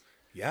Jarvis.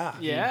 Yeah.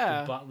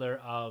 Yeah. The butler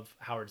of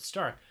Howard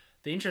Stark.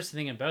 The interesting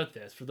thing about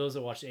this, for those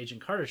that watch the Agent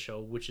Carter show,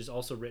 which is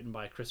also written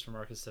by Christopher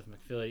Marcus, Stephen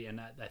McFeely,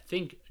 and I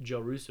think Joe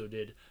Russo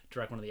did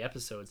direct one of the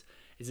episodes,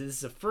 is that this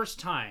is the first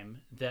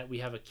time that we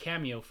have a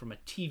cameo from a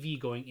TV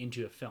going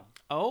into a film.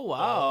 Oh,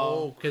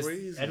 wow. Because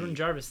crazy. Edwin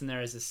Jarvis in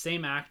there is the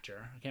same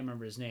actor, I can't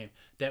remember his name,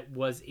 that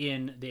was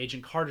in the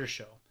Agent Carter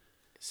show.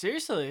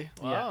 Seriously?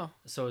 Wow. Yeah.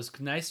 So it's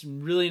nice,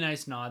 really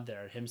nice nod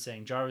there. Him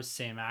saying Jarvis,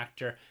 same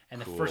actor, and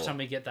the first time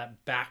we get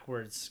that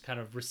backwards kind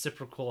of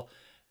reciprocal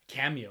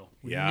cameo.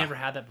 We've never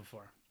had that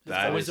before.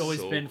 It's always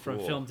so been from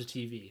cool. film to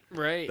TV.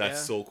 Right. That's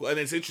so cool. And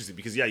it's interesting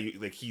because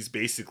he's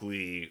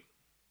basically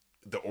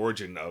the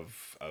origin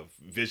of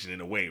Vision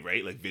in a way,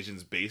 right? Like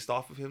Vision's based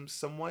off of him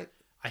somewhat.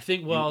 I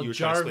think, you were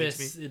trying to explain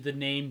Jarvis, to the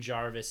name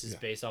Jarvis is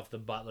based off the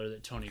butler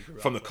that Tony grew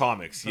up From the with.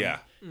 comics, yeah.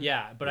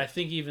 Yeah, but I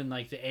think even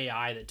like the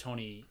AI that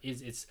Tony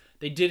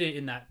they did it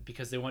in that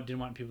because they didn't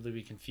want people to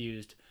be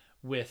confused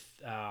with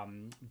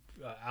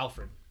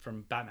Alfred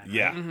from Batman. Right?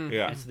 Yeah,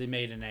 yeah. And so they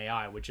made an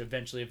AI, which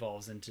eventually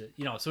evolves into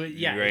So Right.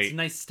 it's a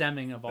nice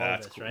stemming of all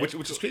That's of this, cool. right?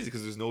 Which is crazy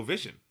because there's no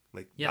Vision.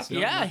 Like Yes, nothing.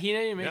 Yeah, he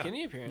didn't make Yeah.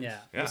 any appearance. yeah,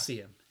 Yeah. we'll see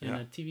him in Yeah.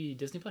 a TV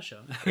Disney Plus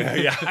show.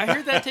 yeah. I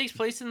heard that takes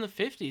place in the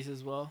 50s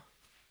as well.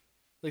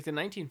 Like the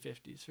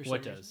 1950s for some What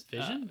reason. does?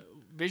 Vision?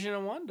 Vision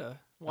and Wanda.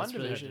 That's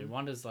really hard to do. WandaVision.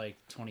 Wanda's like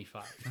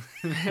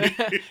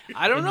 25.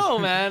 I don't know,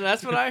 man.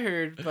 That's what I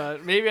heard,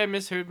 but maybe I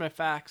misheard my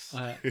facts.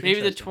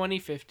 Maybe the Interesting.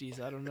 2050s.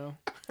 I don't know.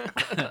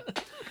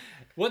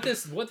 What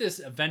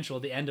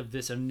the end of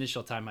this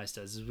initial time heist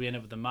does is we end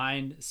up with the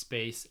mind,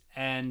 space,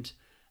 and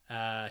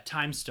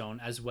time stone,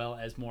 as well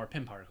as more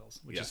pin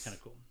particles, which is Yes. kind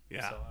of cool.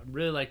 Yeah. So I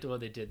really liked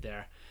what they did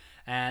there.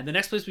 And the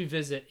next place we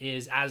visit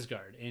is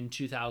Asgard in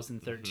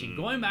 2013.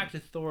 Going back to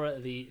Thor: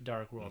 The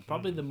Dark World,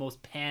 probably the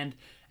most panned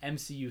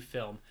MCU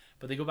film.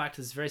 But they go back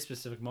to this very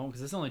specific moment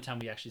because this is the only time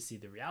we actually see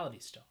the Reality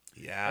Stone.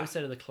 Yeah.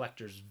 Outside of the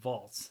Collector's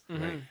vaults.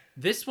 Right.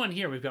 This one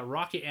here, we've got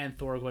Rocket and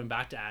Thor going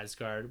back to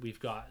Asgard. We've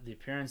got the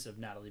appearance of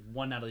Natalie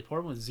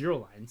Portman with 0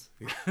 lines.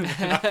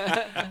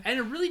 And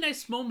a really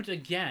nice moment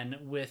again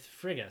with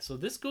Frigga. So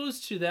this goes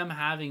to them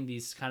having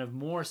these kind of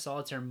more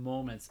solitary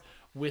moments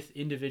with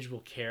individual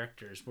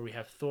characters where we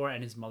have Thor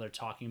and his mother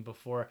talking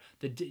before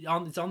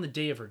it's on the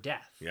day of her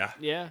death. Yeah.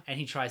 Yeah. And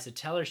he tries to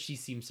tell her, she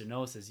seems to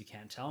know, says, you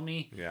can't tell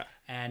me. Yeah.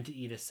 And to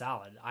eat a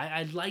salad.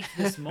 I like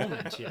this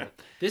moment here.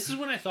 This is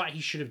when I thought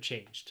he should have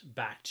changed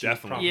back to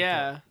Definitely. proper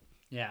Yeah. Thor.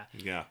 Yeah.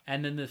 Yeah.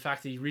 And then the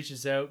fact that he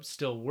reaches out,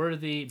 still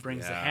worthy,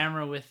 brings the Yeah.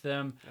 hammer with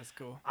them. That's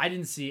cool. I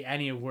didn't see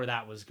any of where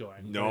that was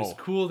going. No. It was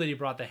cool that he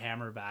brought the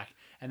hammer back.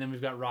 And then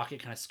we've got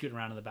Rocket kind of scooting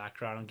around in the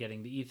background and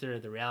getting the ether,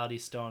 the Reality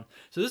Stone.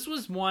 So this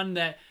was one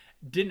that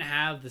didn't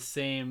have the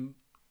same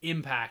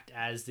impact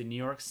as the New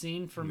York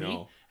scene for me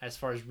No. as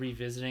far as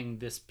revisiting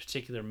this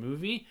particular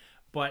movie.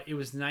 But it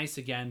was nice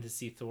again to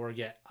see Thor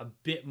get a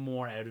bit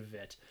more out of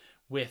it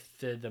with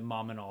the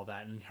mom and all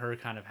that, and her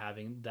kind of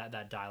having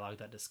that dialogue,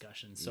 that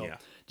discussion. So Yeah.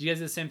 do you guys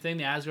do the same thing?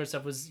 The Asgard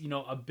stuff was,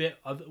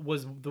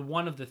 was the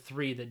one of the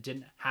three that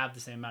didn't have the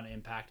same amount of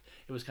impact.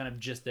 It was kind of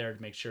just there to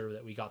make sure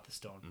that we got the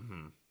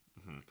stone.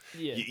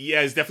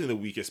 Yeah, it's definitely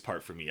the weakest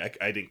part for me.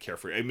 I didn't care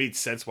for it. It made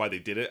sense why they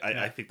did it.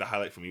 I think the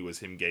highlight for me was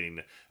him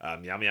getting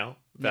Meow Meow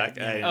back,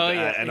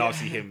 Yeah. and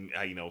obviously him,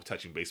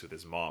 touching base with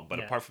his mom. But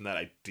apart from that,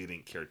 I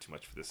didn't care too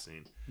much for this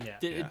scene. Yeah.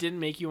 It didn't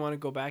make you want to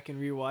go back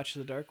and rewatch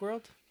The Dark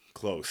World?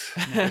 Close.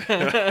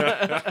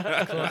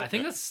 I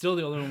think that's still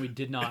the only one we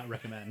did not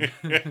recommend.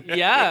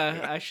 Yeah,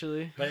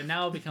 actually. But it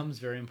now becomes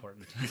very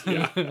important.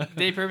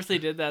 They purposely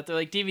did that. They're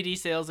like, DVD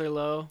sales are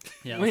low.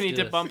 Yeah, we let's need do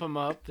to this. bump them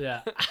up.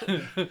 Yeah.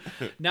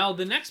 Now,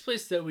 the next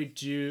place that we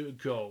do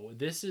go,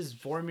 this is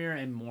Vormir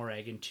and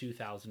Morag in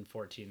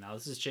 2014. Now,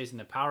 this is chasing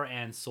the Power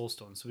and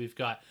Soulstone. So we've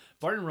got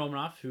Bart and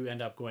Romanoff, who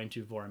end up going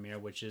to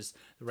Vormir, which is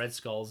the Red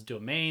Skull's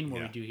domain,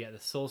 where we do get the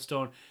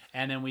Soulstone.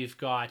 And then we've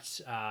got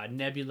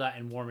Nebula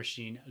and War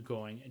Machine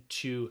going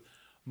to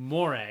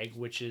Morag,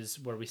 which is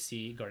where we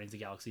see Guardians of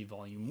the Galaxy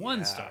Volume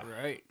 1 start.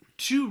 Right.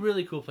 Two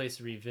really cool places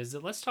to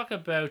revisit. Let's talk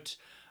about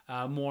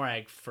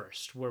Morag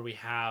first, where we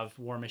have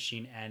War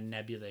Machine and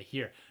Nebula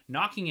here.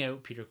 Knocking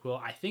out Peter Quill.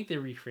 I think they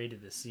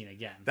recreated this scene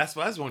again. That's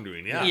what I was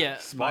wondering. Yeah, Yeah.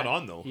 spot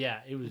on though.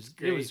 Yeah, it was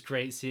great.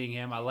 great seeing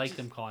him. I like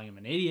them calling him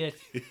an idiot.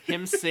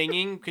 Him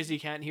singing because you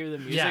can't hear the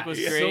music Yeah, was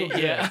so great.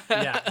 good. Yeah.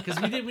 Yeah, because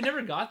we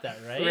never got that,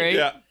 right? Right.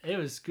 Yeah. It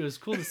was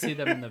cool to see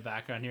them in the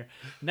background here.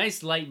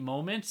 Nice light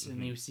moment,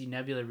 and you see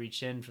Nebula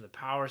reach in for the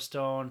Power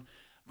Stone.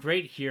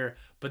 Great here,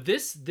 but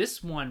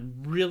this one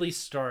really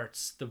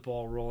starts the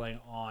ball rolling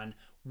on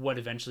what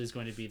eventually is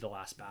going to be the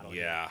last battle.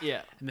 here. Yeah.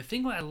 Yeah. And the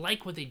thing what I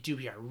like what they do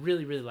here, I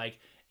really, really like,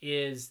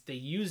 is they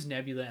use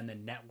Nebula and the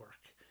network.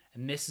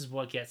 And this is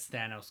what gets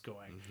Thanos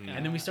going.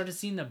 And then we started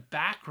seeing the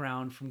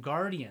background from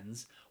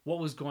Guardians, what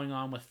was going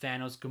on with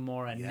Thanos,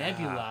 Gamora, and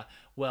Nebula.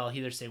 Well,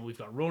 they're saying we've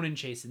got Ronan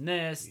chasing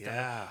this.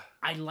 Yeah.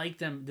 I like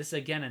them. This,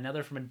 again,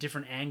 another from a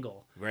different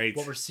angle. Right.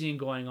 What we're seeing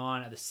going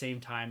on at the same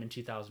time in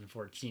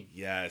 2014.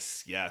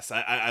 Yes.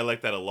 I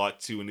like that a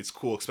lot too, and it's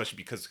cool, especially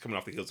because coming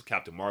off the heels of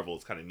Captain Marvel,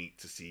 it's kind of neat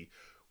to see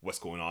what's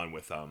going on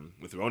with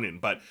Ronan.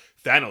 But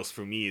Thanos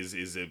for me is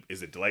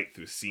a delight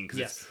through seeing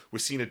because we're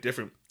seeing a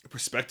different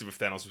perspective of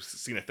Thanos. We're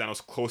seeing a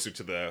Thanos closer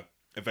to the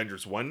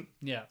Avengers 1.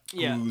 Yeah.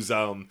 Who's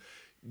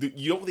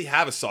you don't really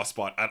have a soft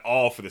spot at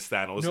all for this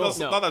Thanos. No.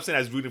 Not that I'm saying I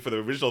was rooting for the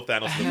original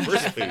Thanos in the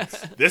first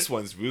place. This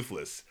one's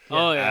ruthless.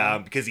 Oh, yeah.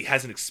 Because he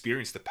hasn't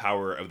experienced the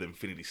power of the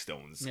Infinity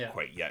Stones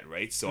quite yet,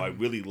 right? So I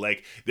really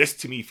like this.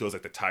 To me, feels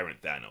like the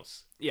Tyrant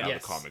Thanos. Yeah.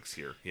 Of the comics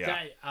here.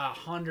 Yeah.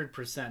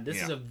 100%.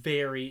 This is a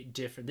very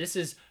different. This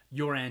is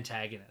your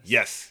antagonist.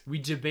 Yes. We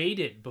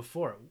debated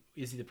before.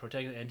 Is he the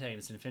protagonist,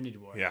 antagonist in Infinity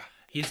War? Yeah.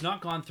 He's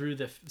not gone through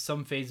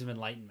some phase of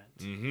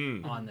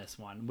enlightenment on this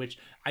one, which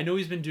I know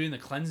he's been doing the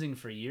cleansing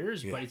for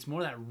years, but it's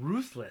more that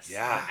ruthless.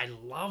 Yeah. I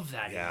love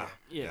that. Yeah.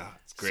 Here. Yeah.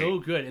 It's great. So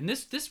good. And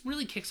this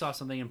really kicks off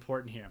something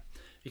important here,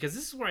 because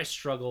this is where I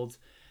struggled.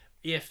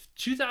 If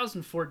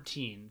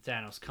 2014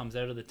 Thanos comes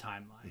out of the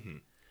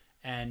timeline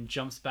and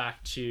jumps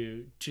back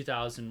to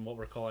 2000, what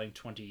we're calling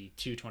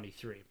 22,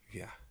 23.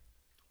 Yeah.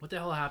 What the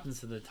hell happens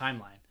to the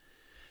timeline?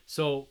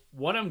 So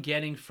what I'm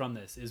getting from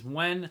this is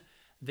when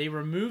they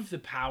remove the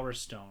Power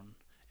Stone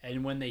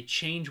and when they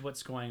change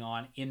what's going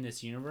on in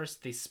this universe,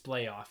 they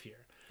splay off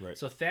here. Right.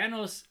 So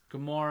Thanos,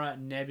 Gamora,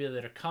 Nebula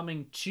that are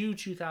coming to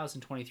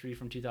 2023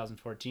 from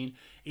 2014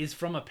 is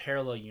from a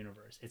parallel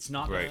universe. It's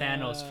not the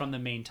Thanos from the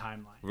main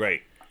timeline.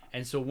 Right.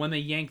 And so when they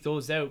yank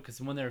those out,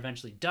 because when they're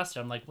eventually dusted,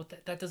 I'm like, what?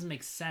 That doesn't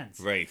make sense.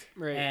 Right.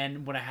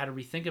 And when I had to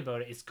rethink about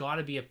it, it's got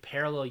to be a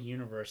parallel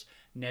universe,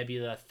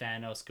 Nebula,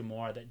 Thanos,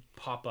 Gamora, that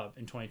pop up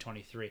in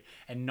 2023,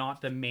 and not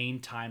the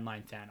main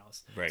timeline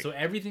Thanos. Right. So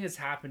everything that's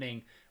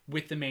happening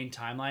with the main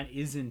timeline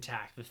is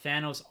intact. The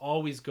Thanos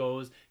always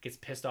gets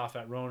pissed off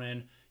at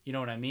Ronan. You know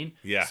what I mean?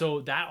 Yeah.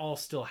 So that all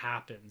still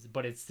happens,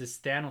 but it's this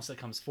Thanos that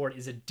comes forward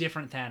is a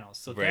different Thanos.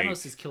 So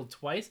Thanos is killed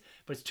twice,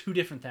 but it's two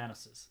different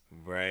Thanoses.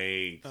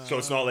 Right. So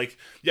it's not like,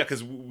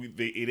 because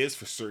it is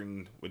for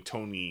certain when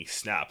Tony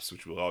snaps,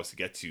 which we'll obviously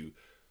get to,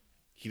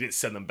 he didn't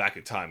send them back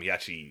in time. He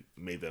actually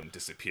made them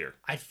disappear.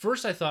 At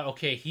first I thought,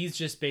 okay, he's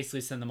just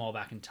basically sent them all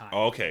back in time.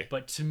 Oh, okay.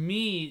 But to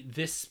me,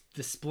 this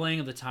displaying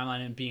of the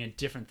timeline and being a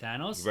different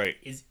Thanos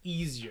is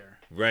easier.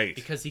 Right.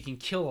 Because he can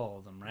kill all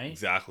of them, right?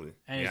 Exactly.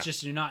 And it's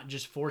just, you're not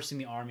just forcing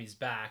the armies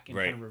back and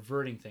Right. kind of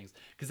reverting things.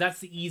 Because that's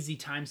the easy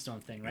time stone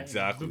thing, right?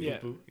 Exactly.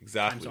 Boop, boop, boop,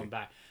 Exactly. Time stone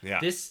back. Yeah.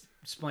 This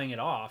displaying it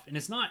off, and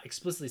it's not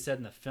explicitly said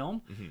in the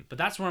film, but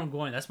that's where I'm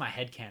going. That's my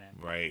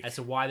headcanon. Right. As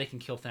to why they can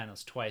kill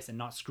Thanos twice and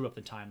not screw up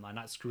the timeline,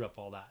 not screw up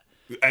all that.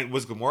 And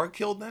was Gamora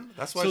killed then?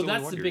 That's why. So I was only that's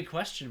the wondering. big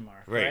question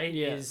mark, Right. right?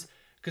 Yeah. Is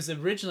because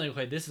originally,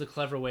 okay, this is a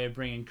clever way of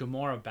bringing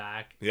Gamora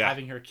back, Yeah.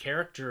 having her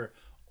character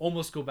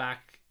almost go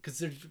back, because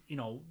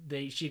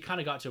she kind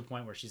of got to a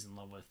point where she's in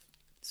love with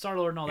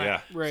Star-Lord and all that.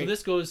 Yeah. Right. So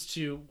this goes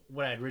to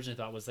what I originally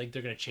thought was like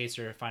they're gonna chase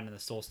her, finding the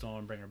Soul Stone,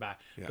 and bring her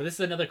back. Yeah. But this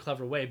is another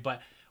clever way,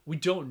 but we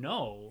don't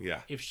know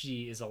Yeah. if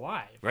she is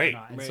alive Right. or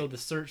not. And so Right. the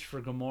search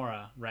for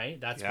Gamora, right?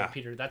 That's Yeah.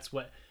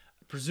 what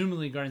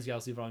presumably Guardians of the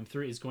Galaxy Volume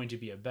 3 is going to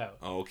be about.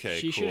 Oh, okay.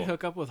 She cool. should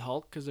hook up with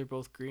Hulk because they're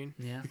both green.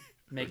 Yeah.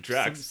 Make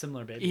Drax.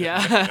 similar baby.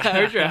 Yeah,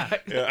 or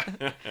Drax.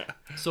 Yeah.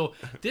 So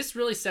this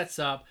really sets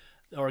up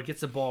or it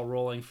gets the ball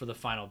rolling for the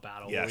final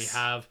battle. Where we Yes.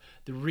 have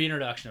the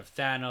reintroduction of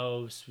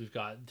Thanos. We've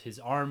got his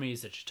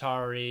armies, the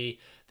Chitauri,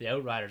 the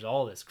Outriders,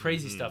 all this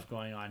crazy stuff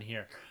going on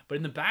here. But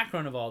in the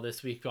background of all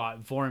this, we've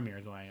got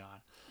Vormir going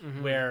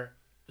on, where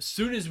as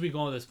soon as we go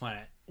on this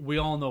planet, we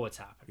all know what's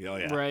happening. Oh,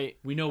 yeah. Right.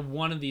 We know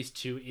one of these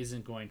two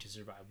isn't going to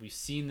survive. We've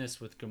seen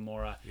this with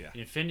Gamora, Yeah. the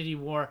Infinity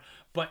War.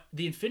 But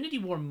the Infinity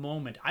War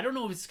moment, I don't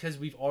know if it's because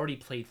we've already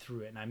played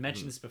through it. And I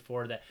mentioned this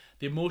before, that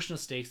the emotional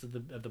stakes of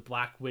the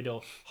Black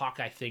Widow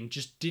Hawkeye thing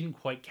just didn't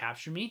quite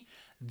capture me.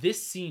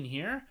 This scene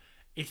here,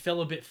 it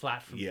fell a bit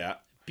flat for me. Yeah.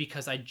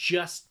 Because I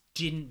just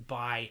didn't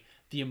buy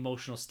the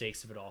emotional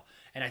stakes of it all.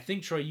 And I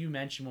think, Troy, you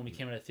mentioned when we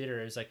came out of the theater,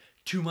 it was like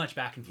too much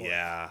back and forth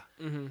Yeah.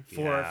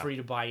 for you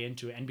to buy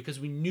into it. And because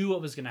we knew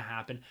what was going to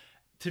happen,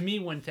 to me,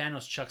 when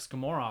Thanos chucks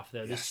Gamora off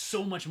there, there's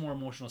so much more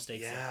emotional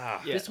stakes Yeah.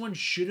 there. This one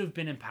should have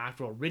been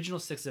impactful. Original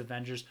 6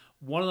 Avengers,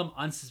 one of them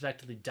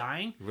unsuspectedly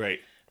dying,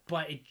 Right.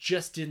 but it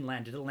just didn't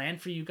land. Did it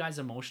land for you guys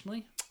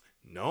emotionally?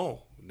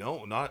 No,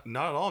 not at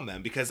all,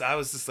 man. Because I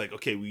was just like,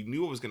 okay, we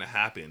knew what was gonna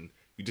happen.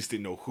 We just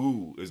didn't know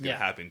who it was gonna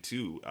happen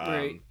to.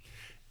 Right.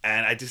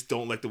 And I just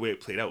don't like the way it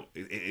played out.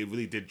 It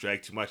really did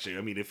drag too much.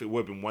 I mean, if it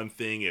would have been one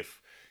thing,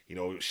 if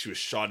she was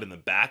shot in the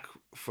back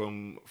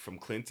from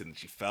Clint and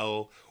she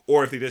fell,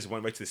 or if they just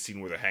went right to the scene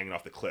where they're hanging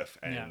off the cliff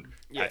and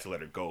had to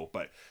let her go.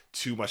 But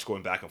too much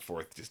going back and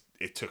forth, just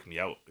it took me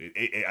out.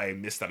 I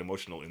missed that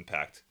emotional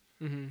impact.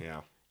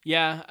 Yeah.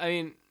 Yeah, I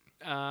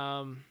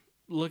mean,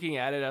 looking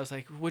at it, I was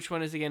like, which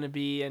one is it going to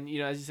be? And,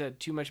 as you said,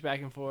 too much back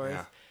and forth.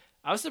 Yeah.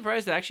 I was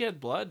surprised it actually had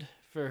blood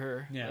for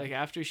her. Yeah. Like,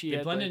 after she They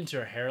had, blended like, into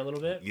her hair a little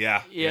bit.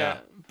 Yeah. yeah,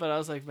 but I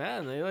was like,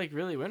 man, they, like,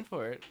 really went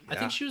for it. I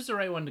think she was the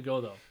right one to go,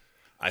 though.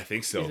 I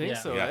think so. You think Yeah.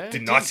 so, Yeah. eh?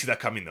 Did not see that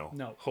coming though.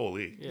 No.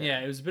 Holy. Yeah.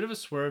 It was a bit of a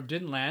swerve.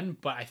 Didn't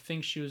land, but I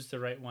think she was the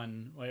right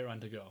one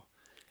to go.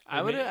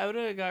 I would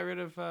have got rid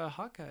of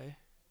Hawkeye.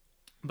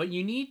 But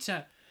you need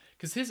to,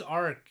 because his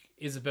arc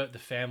is about the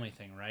family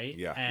thing, right?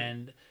 Yeah.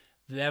 And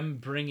them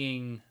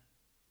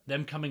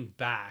coming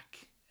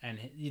back, and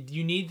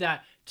you need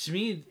that. To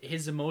me,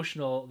 his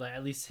emotional,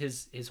 at least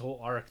his whole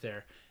arc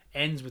there,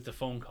 ends with the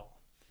phone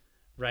call,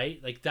 right?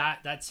 Like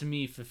that to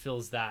me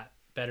fulfills that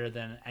better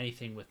than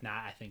anything with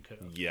Nat, I think, could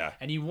have. Yeah.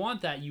 And you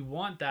want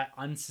that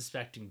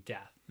unsuspecting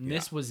death. And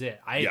this was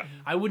it. Yeah.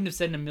 I wouldn't have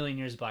said in a million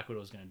years Black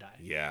Widow was going to die.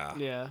 Yeah.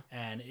 Yeah.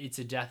 And it's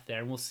a death there,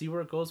 and we'll see where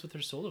it goes with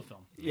her solo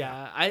film.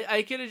 Yeah,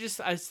 I could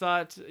have I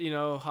thought,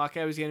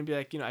 Hawkeye was going to be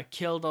like, I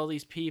killed all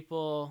these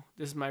people.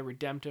 This is my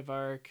redemptive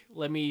arc.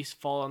 Let me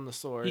fall on the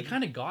sword. He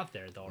kind of got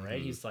there, though, right?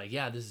 He's like,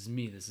 yeah, this is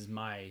me. This is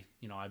my,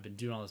 I've been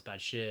doing all this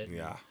bad shit.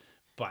 Yeah.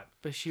 But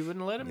she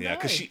wouldn't let him Yeah,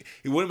 die. because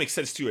it wouldn't make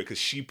sense too, right? Because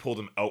she pulled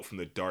him out from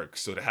the dark.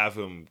 So to have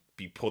him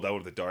be pulled out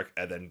of the dark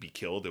and then be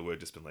killed, it would have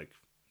just been like,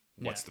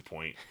 what's the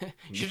point?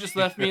 She just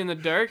left me in the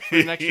dark for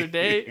an extra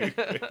day.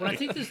 Well, I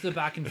think there's the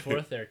back and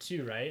forth there,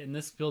 too, right? And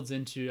this builds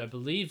into, I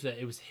believe that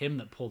it was him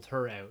that pulled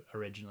her out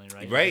originally,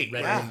 right? Right,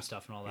 Red yeah. Room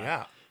stuff and all that.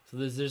 Yeah. So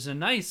there's a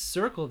nice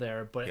circle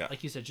there, but Yeah.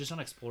 like you said, just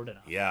unexplored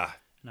enough. Yeah.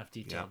 Enough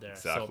detail there.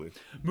 Exactly. So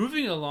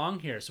moving along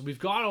here, so we've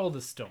got all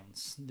the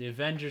stones. The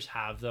Avengers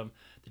have them.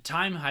 The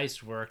time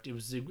heist worked. It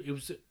was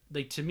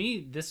like, to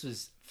me, this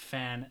was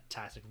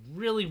fantastic.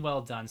 Really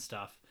well done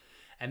stuff.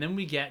 And then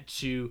we get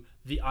to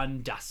the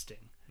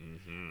undusting.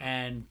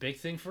 And big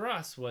thing for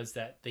us was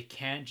that they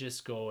can't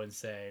just go and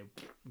say,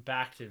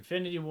 back to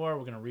Infinity War,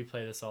 we're going to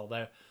replay this all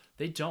out.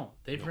 They don't.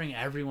 They bring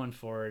everyone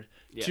forward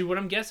to what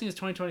I'm guessing is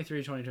 2023,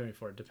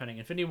 2024, depending.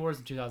 Infinity War is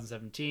in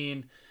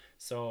 2017.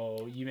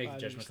 So you make the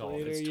judgment call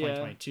if it's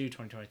 2022,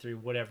 2023,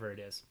 whatever it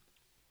is.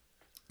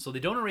 So they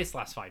don't erase the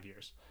last 5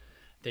 years.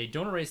 They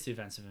don't erase the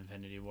events of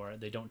Infinity War.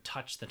 They don't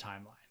touch the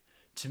timeline.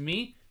 To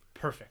me,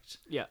 perfect.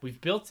 Yeah. We've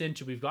gotten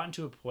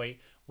to a point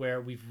where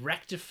we've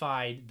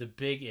rectified the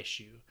big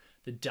issue,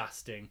 the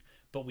dusting,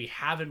 but we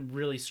haven't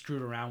really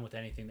screwed around with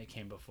anything that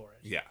came before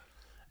it. Yeah.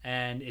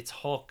 And it's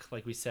Hulk,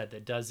 like we said,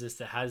 that does this,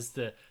 that has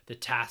the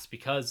task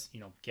because,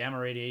 gamma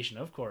radiation,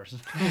 of course.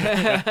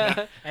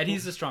 And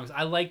he's the strongest.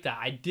 I like that.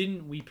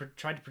 We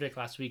tried to predict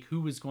last week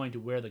who was going to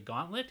wear the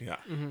gauntlet. Yeah.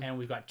 And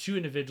we've got 2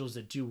 individuals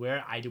that do wear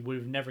it. I would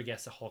have never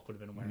guessed that Hulk would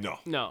have been wearing it.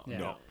 No. Yeah.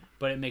 No.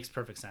 But it makes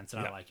perfect sense,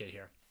 and I like it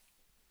here.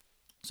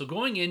 So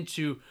going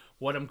into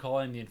what I'm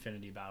calling the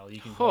Infinity Battle,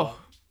 you can call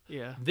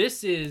Yeah.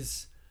 this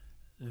is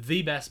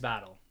the best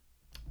battle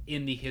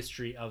in the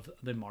history of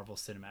the Marvel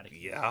Cinematic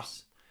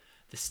Universe.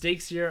 The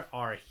stakes here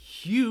are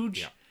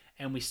huge,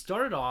 and we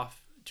started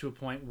off to a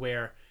point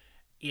where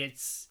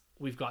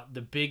we've got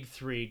the big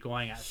 3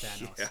 going at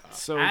Thanos.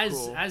 So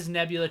cool. As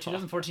Nebula,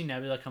 2014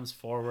 Nebula comes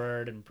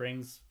forward and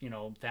brings,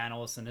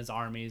 Thanos and his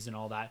armies and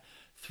all that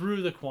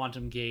through the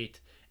Quantum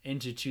Gate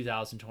into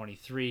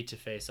 2023 to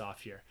face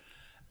off here.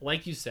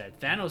 Like you said,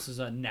 Thanos is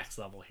on next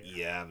level here.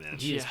 Yeah, man.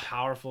 He is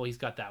powerful. He's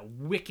got that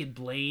wicked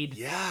blade.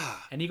 Yeah.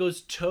 And he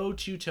goes toe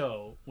to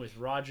toe with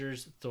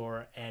Rogers,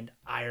 Thor, and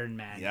Iron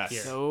Man Yes.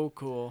 here. So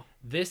cool.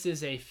 This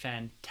is a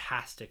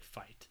fantastic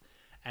fight.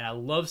 And I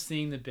love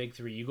seeing the big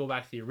three. You go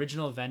back to the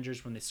original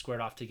Avengers when they squared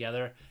off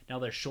together. Now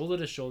they're shoulder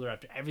to shoulder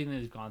after everything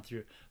they've gone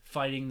through,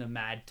 fighting the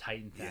Mad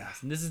Titan Thanos. Yeah.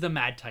 And this is the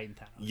Mad Titan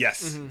Thanos.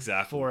 Yes,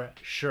 exactly. For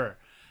sure.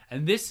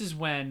 And this is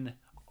when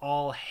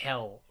all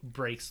hell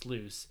breaks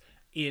loose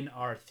in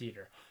our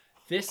theater.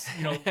 This,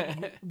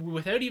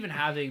 without even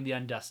having the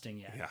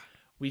undusting yet,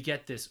 we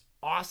get this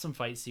awesome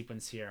fight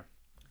sequence here.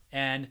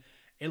 And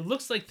it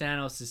looks like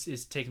Thanos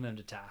is taking them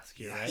to task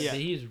here, right? Yeah.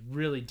 He's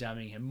really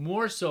dumbing him.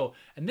 More so,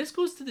 and this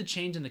goes to the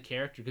change in the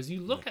character, because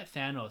you look at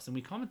Thanos, and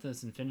we commented on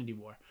this in Infinity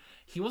War,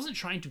 he wasn't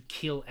trying to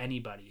kill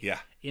anybody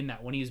in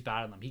that when he was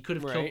battling them. He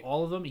could have killed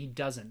all of them. He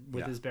doesn't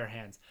with his bare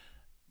hands.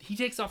 He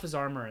takes off his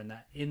armor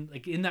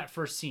in that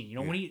first scene.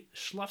 When he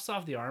sloughs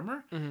off the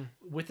armor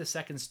with the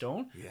second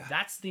stone,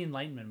 that's the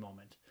enlightenment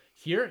moment.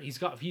 Here,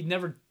 he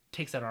never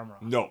takes that armor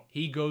off. No.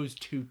 He goes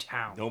to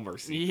town. No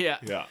mercy. Yeah.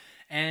 Yeah.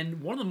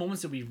 And one of the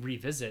moments that we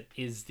revisit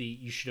is the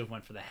 "you should have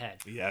went for the head,"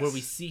 Yes. where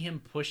we see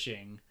him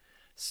pushing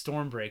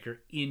Stormbreaker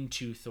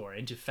into Thor,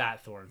 into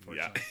Fat Thor,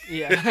 unfortunately.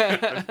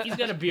 Yeah. He's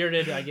got a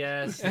bearded, I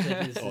guess,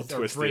 All or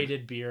twisted.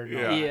 braided beard.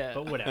 Yeah.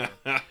 But whatever.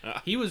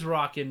 He was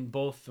rocking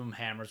both them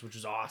hammers, which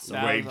was awesome.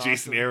 That Right, was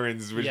Jason awesome.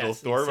 Aaron's original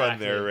Yes, Thor run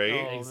exactly. there, right? Oh,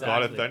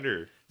 God of exactly.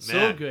 Thunder. So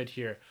Man. good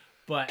here.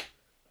 But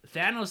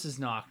Thanos is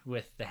knocked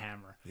with the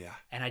hammer. Yeah.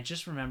 And I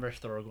just remember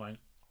Thor going,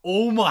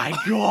 "Oh my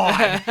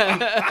god!"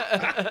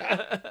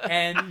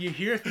 And you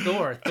hear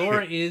Thor.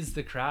 Thor is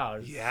the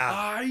crowd. Yeah.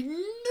 I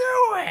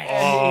knew it.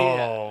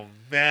 Oh,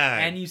 man.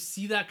 And you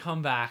see that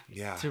come back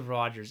to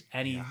Rogers,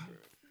 and he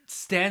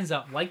stands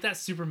up like that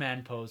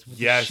Superman pose with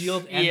the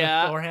shield and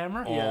the Thor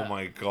hammer. Oh,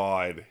 my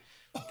God.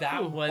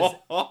 That was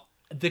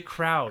the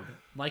crowd.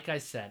 Like I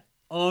said,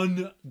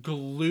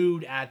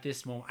 unglued at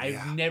this moment.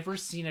 I've never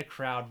seen a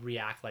crowd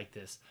react like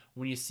this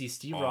when you see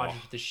Steve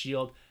Rogers with the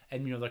shield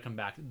and Mjolnir come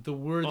back. The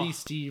worthy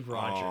Steve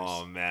Rogers.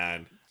 Oh,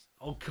 man.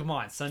 Oh, come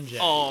on, Sanjay.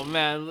 Oh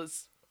man,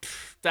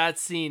 that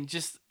scene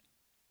just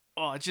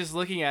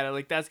looking at it,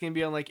 like that's gonna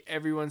be on like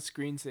everyone's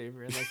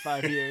screensaver in like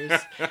 5 years.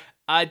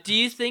 Do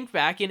you think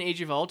back in Age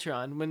of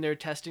Ultron when they're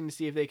testing to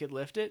see if they could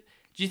lift it?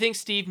 Do you think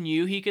Steve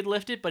knew he could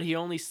lift it, but he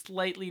only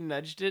slightly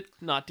nudged it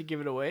not to give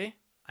it away?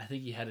 I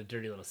think he had a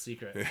dirty little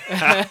secret.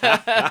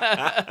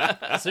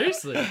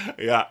 Seriously.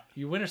 Yeah.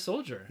 You Winter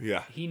Soldier.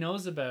 Yeah. He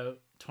knows about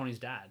Tony's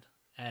dad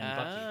and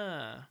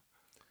Bucky.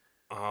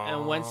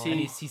 And once And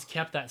he's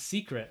kept that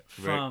secret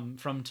from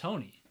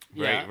Tony.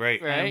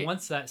 Right. And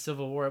once that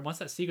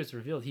secret's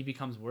revealed, he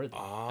becomes worthy. Oh,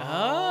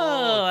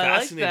 I like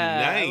fascinating.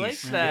 that.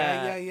 Nice. I like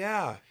that.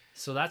 Yeah.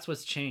 So that's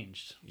what's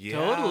changed. Yeah.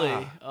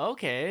 Totally.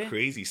 Okay.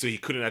 Crazy. So he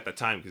couldn't at the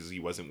time because he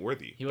wasn't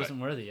worthy. He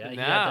wasn't worthy. Yeah. He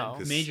Now.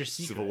 had that major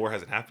secret. Civil War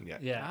hasn't happened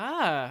yet. Yeah.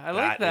 I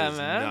like that, is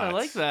man. I nuts.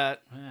 like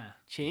that. Yeah.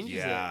 Changes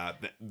it. Yeah.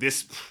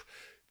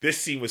 This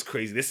scene was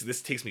crazy.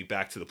 This takes me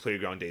back to the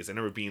playground days. I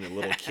remember being a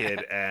little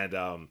kid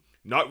and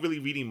not really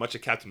reading much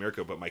of Captain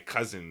America, but my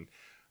cousin,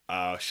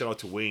 shout out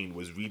to Wayne,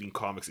 was reading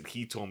comics and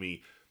he told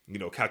me,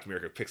 Captain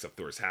America picks up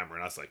Thor's hammer,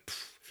 and I was like,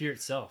 Fear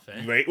itself,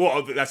 eh? right?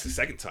 Well, that's the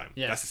second time.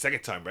 Yeah. That's the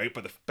second time, right?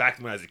 But back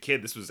when I was a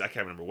kid, I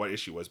can't remember what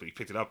issue it was, but he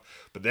picked it up.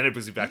 But then it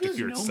brings me back He to was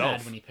Fear Nomad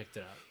itself. when he picked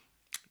it up.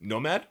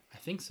 Nomad? I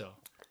think so.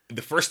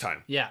 The first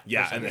time. Yeah.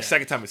 Yeah, first time, and the yeah.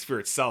 second time was Fear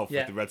itself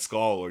with the Red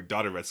Skull or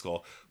Daughter Red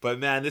Skull. But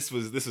man, this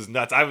was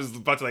nuts. I was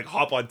about to like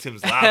hop on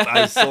Tim's lap.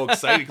 I was so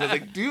excited because I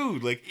was like,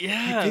 dude, like he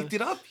picked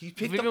it up. He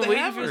picked We've up been the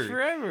waiting hammer. for this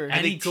forever. And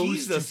And they he goes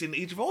teased to us in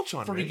Age of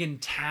Ultron, Friggin'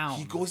 right? town.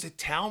 He goes to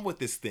town with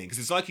this thing because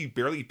it's not like he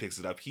barely picks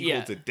it up. He Yeah.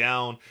 holds it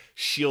down,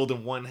 shield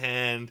in one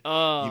hand,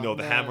 Oh, the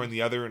man. hammer in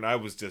the other, and I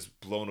was just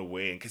blown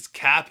away. And because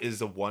Cap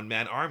is a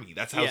one-man army,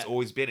 that's how it's Yeah.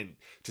 always been. And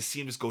to see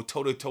him just go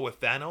toe to toe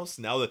with Thanos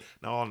now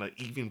on an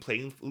even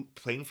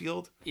playing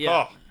field,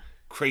 Yeah. oh,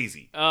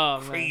 crazy, Oh,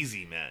 man.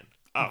 crazy, man.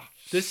 Oh,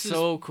 This is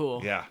So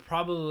cool. yeah,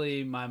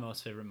 probably my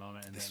most favorite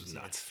moment in this the was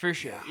MCU. nuts. For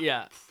sure.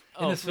 Yeah.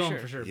 In this film, sure.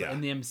 for sure, Yeah. but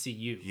in the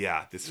MCU.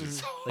 Yeah, this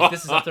was Like,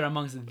 this is up there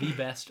amongst the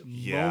best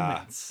Yeah.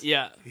 moments.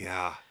 Yeah.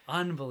 yeah.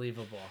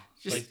 Unbelievable.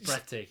 Like,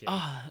 breathtaking.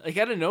 Like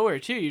out of nowhere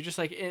too. You're just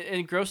like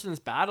engrossed in this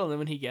battle, and then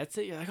when he gets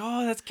it, you're like,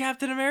 "Oh, that's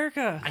Captain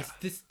America."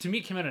 This to me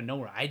it came out of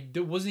nowhere.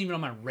 It wasn't even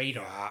on my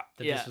radar Yeah.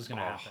 that Yeah. this was going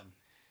to Oh. happen.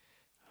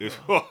 It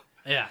was-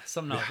 Yeah,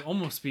 something else.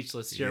 Almost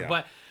speechless here. Yeah.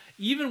 But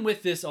even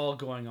with this all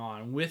going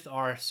on, with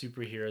our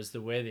superheroes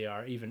the way they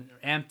are, even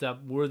amped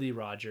up, worthy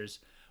Rogers,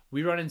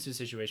 we run into a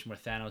situation where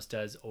Thanos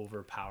does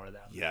overpower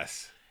them.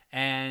 yes.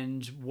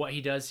 And what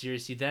he does here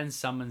is he then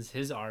summons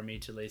his army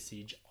to lay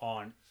siege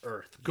on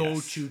Earth. Go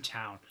Yes. to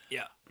town.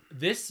 Yeah.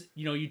 This,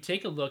 you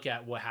take a look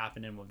at what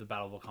happened in the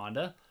Battle of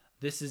Wakanda.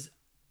 This is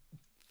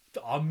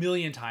a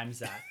million times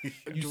that.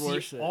 You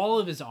Dwarfs see it. all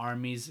of his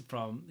armies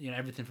from,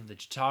 everything from the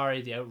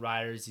Chitauri, the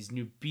Outriders, these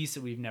new beasts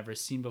that we've never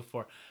seen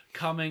before,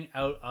 coming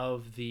out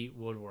of the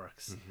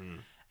woodworks. Mm-hmm.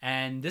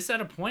 And this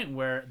at a point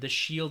where the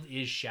shield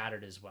is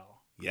shattered as well.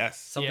 Yes.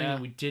 Something Yeah.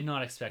 that we did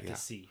not expect Yeah. to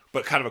see.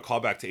 But kind of a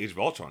callback to Age of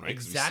Ultron, right?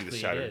 'Cause Exactly, we see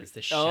it the shattered. is.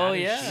 The shattered Oh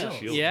yeah. shield.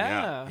 Shield.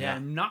 Yeah. Yeah,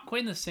 not quite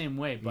in the same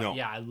way, but No.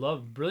 yeah, I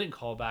love brilliant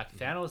callback.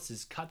 Thanos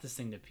has cut this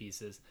thing to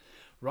pieces.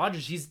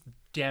 Rogers, he's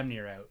damn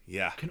near out.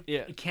 Yeah.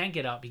 Yeah. Can't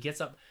get up. He gets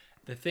up,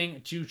 The Thing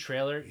 2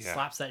 trailer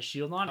slaps that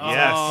shield on.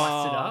 Yes.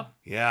 Busts it up.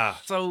 Yeah.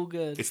 So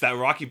good. It's that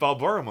Rocky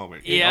Balboa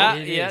moment. You Yeah,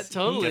 know? It yeah, is. He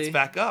totally. Gets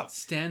back up.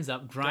 Stands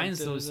up, grinds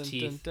those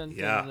teeth,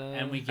 Yeah.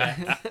 and we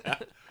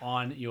get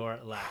on your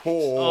left.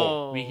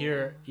 Oh. We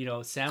hear,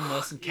 Sam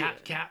Wilson, cap,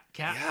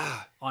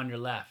 Yeah. on your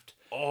left.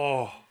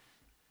 Oh.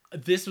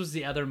 This was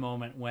the other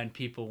moment when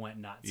people went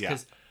nuts. Yeah.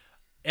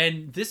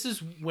 And this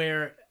is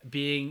where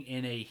being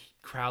in a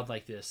crowd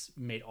like this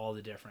made all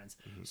the difference.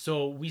 Mm-hmm.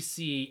 So we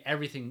see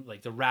everything,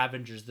 like the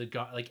Ravengers,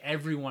 like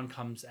everyone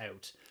comes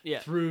out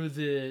through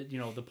the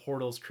the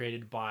portals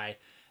created by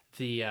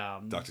the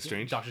Doctor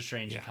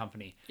Strange and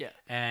company. Yeah.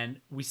 And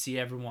we see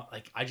everyone,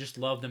 like, I just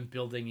love them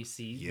building. You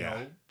see,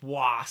 Yeah.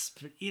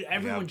 Wasp,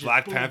 everyone just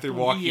Black boom, Panther boom.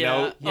 walking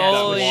out. Yeah,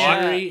 Oh, that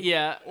yeah. walk.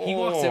 Yeah. He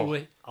walks in Oh.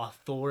 with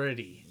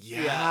authority.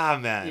 Yeah,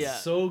 man. Yeah.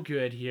 So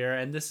good here,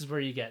 and this is where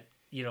you get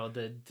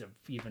the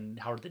even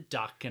Howard the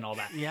Duck and all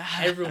that. Yeah.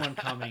 Everyone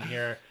coming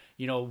here.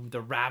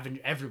 The Raven,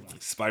 everyone.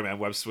 Spider-Man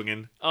web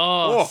swinging.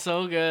 Oh, Oh.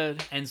 so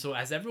good. And so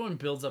as everyone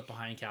builds up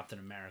behind Captain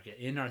America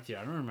in our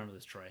theater, I don't remember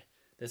this, Troy.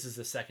 This is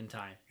the second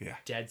time. Yeah.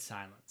 Dead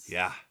silence.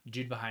 Yeah.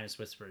 Dude behind us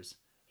whispers,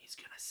 "He's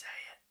gonna say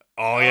it."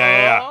 Oh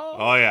yeah.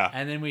 Oh yeah.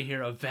 And then we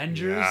hear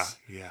Avengers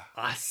Yeah.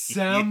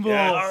 assemble.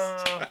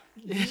 Yes.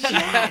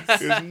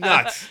 It was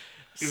nuts.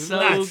 It was So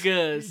nuts.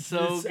 good.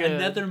 So This- good.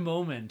 Another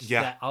moment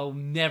Yeah. that I'll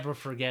never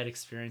forget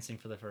experiencing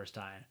for the first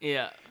time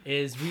Yeah.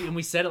 is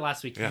we said it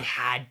last week. Yeah. We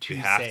had to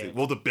You have say to. it.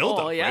 Well, the build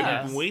up, Oh, right?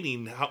 yeah. We've been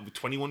waiting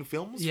 21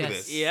 films Yes. for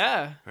this.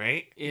 Yeah.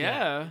 Right?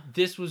 Yeah.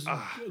 This was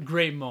a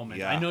great moment.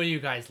 Yeah. I know you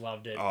guys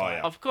loved it. Oh, but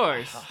yeah. Of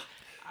course.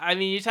 I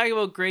mean, you talk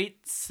about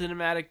great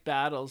cinematic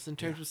battles in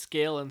terms of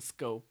scale and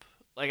scope.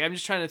 Like, I'm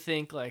just trying to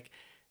think, like,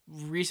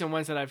 recent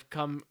ones that I've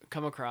come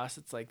across.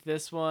 It's like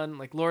this one,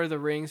 like Lord of the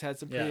Rings had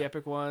some pretty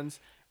epic ones.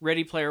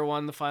 Ready Player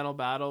One, the final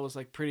battle was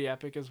like pretty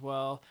epic as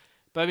well.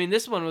 But I mean,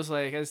 this one was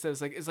like, as I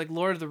said, it's like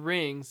Lord of the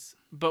Rings,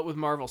 but with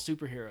Marvel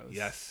superheroes.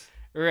 Yes.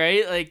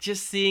 Right? Like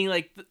just seeing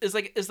like it's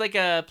like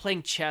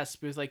playing chess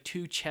with like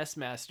two chess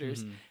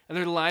masters, and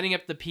they're lining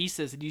up the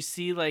pieces, and you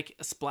see like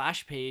a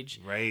splash page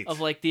Right. of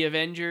like the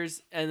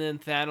Avengers and then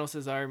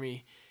Thanos'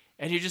 army.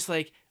 And you're just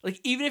like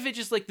even if it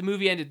just like the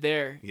movie ended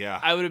there, Yeah.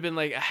 I would have been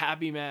like a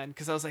happy man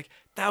because I was like,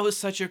 that was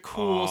such a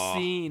cool Oh,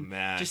 scene,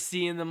 man. just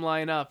seeing them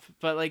line up.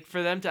 But like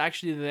for them to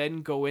actually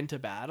then go into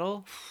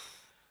battle,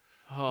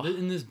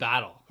 In this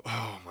battle,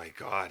 Oh my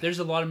god. there's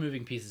a lot of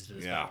moving pieces to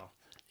this Yeah. battle.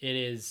 It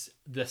is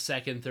the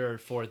second,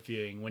 third, fourth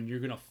viewing when you're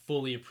going to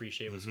fully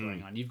appreciate what's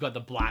going on. You've got the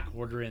Black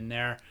Order in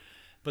there,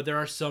 but there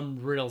are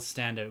some real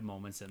standout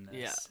moments in this.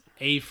 Yeah.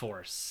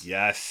 A-Force.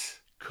 Yes.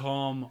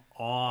 Come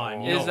on.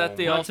 Oh. You is that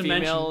the not all to female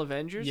mention-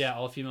 Avengers? Yeah,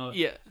 all female.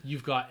 Yeah.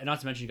 You've got, and not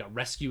to mention, you got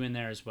Rescue in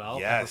there as well.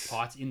 Yes. Pepper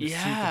Potts in the suit,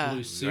 Yeah. the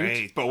blue suit.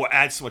 Right. But what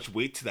adds so much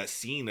weight to that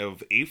scene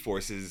of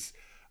A-Force is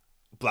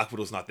Black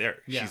Widow's not there.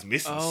 Yeah. She's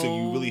missing. So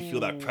you really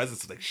feel that Oh.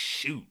 presence of like,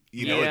 shoot,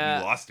 like Yeah.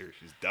 you lost her.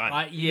 She's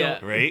done. Yeah.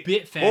 Right? A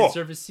bit fan Oh.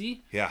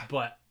 servicey, Yeah.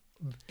 but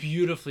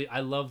beautifully. I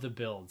love the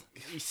build.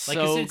 Like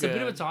So it's a bit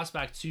of a good. toss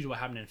back too to what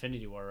happened in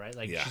Infinity War, right?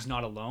 Like Yeah. she's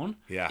not alone.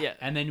 Yeah. Yeah.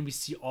 And then we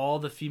see all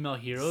the female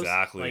heroes.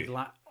 Exactly.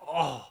 Like,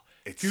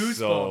 It's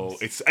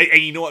goosebumps. so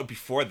and you know what?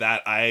 Before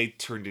that, I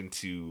turned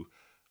into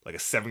like a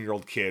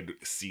 7-year-old kid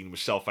seeing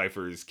Michelle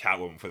Pfeiffer's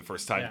Catwoman for the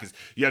first time Yeah. because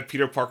you have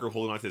Peter Parker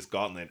holding on to this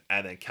gauntlet,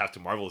 and then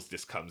Captain Marvel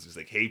just comes and is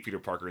like, "Hey, Peter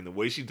Parker," and the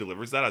way she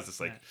delivers that, I was just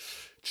like,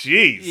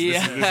 "Jeez,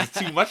 this is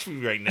too much for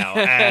me right now,"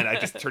 and I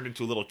just turned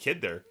into a little kid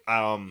there.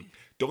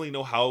 Don't really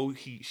know how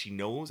she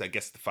knows. I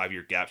guess the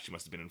 5-year gap, she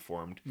must have been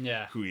informed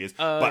Yeah. who he is.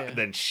 Oh, but yeah.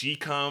 then she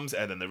comes,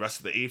 and then the rest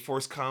of the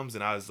A-Force comes,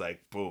 and I was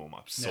like, boom,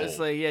 I'm sold. It's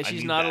like, yeah, I she's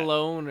need not that.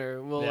 alone,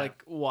 or we'll Yeah.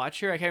 like watch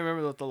her. I can't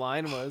remember what the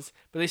line was,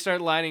 but they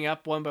started lining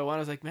up one by one. I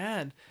was like,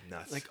 man,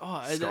 Nuts. like,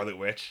 oh, Scarlet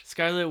Witch.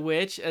 Scarlet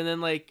Witch, and then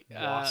like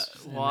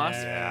Wasp in Wasp,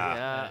 there.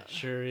 yeah,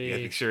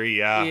 Shuri. Yeah, Shuri,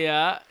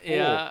 yeah.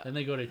 yeah, Then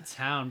they go to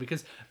town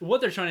because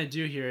what they're trying to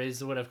do here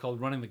is what I've called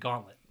running the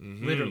gauntlet.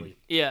 Literally.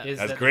 yeah. Is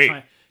That's that great.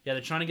 they're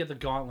trying to get the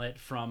gauntlet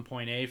from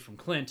point A, from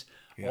Clint,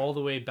 all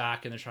the way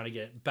back, and they're trying to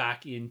get it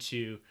back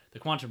into the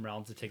quantum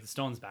realm to take the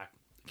stones back,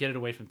 get it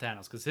away from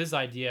Thanos. Because his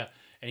idea,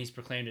 and he's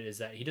proclaimed it, is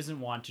that he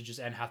doesn't want to just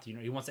end half the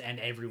universe. He wants to end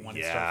everyone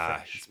and start Yeah,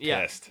 fresh. he's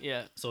yeah, pissed.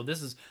 yeah. So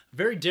this is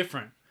very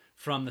different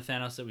from the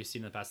Thanos that we've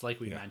seen in the past, like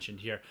we mentioned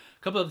here.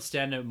 A couple of the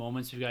standout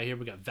moments we've got here.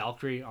 We got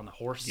Valkyrie on the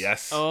horse.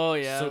 Yes. Oh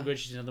yeah. So good.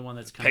 She's another one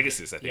that's kind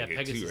Pegasus, I of, think, yeah,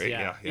 too, Pegasus, right?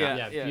 yeah.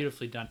 Yeah. Yeah.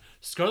 Beautifully done.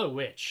 Scarlet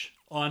Witch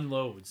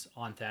unloads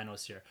on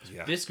Thanos here.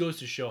 Yeah. This goes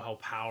to show how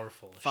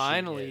powerful.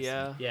 Finally, she is.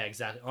 yeah. Yeah,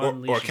 exactly. Or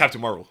Unleashing.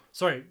 Captain Marvel.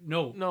 Sorry,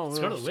 no, No,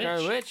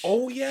 Scarlet Witch.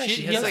 Oh, yeah.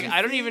 He's has like, a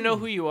I don't even know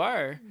who you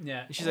are.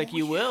 Yeah, And she's like,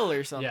 you will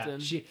or something.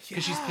 yeah.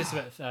 Because she's pissed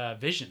about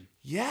Vision.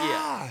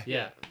 Yeah.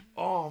 Yeah.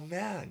 Oh,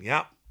 man.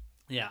 Yeah.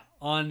 Yeah,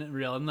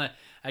 unreal. And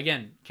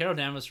again, Carol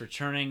Danvers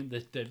returning,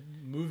 the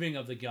moving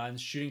of the guns,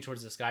 shooting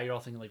towards the sky. You're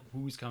all thinking like,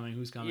 who's coming?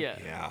 Who's coming? Yeah.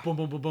 Yeah. Boom,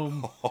 boom, boom,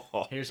 boom.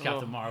 Here's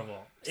Captain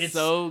Marvel. It's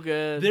so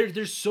good.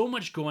 There's so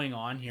much going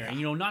on here, and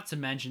not to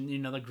mention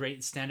the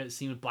great standout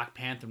scene with Black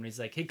Panther when he's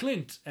like, "Hey,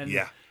 Clint," and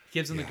Yeah.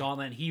 gives him the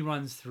gauntlet, and he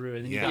runs through,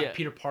 and then you Yeah. got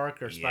Peter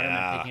Parker,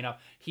 Spider-Man picking it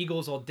up. He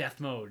goes all death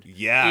mode.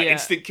 Yeah, Yeah.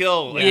 instant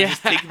kill. Like, Yeah.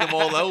 just taking them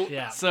all out.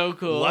 Yeah. So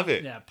cool. Love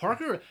it. Yeah,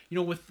 Parker,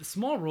 with the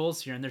small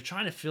roles here, and they're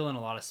trying to fill in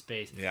a lot of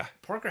space. Yeah.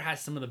 Parker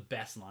has some of the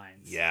best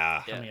lines.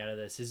 Yeah. Coming out of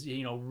this, his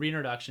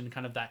reintroduction,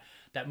 kind of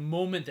that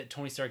moment that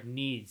Tony Stark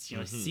needs.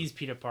 He sees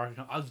Peter Parker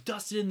come, I was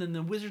dusted, and then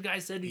the wizard guy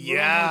said,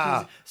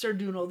 Yeah. started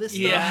doing all this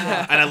Yeah.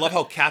 stuff. And I love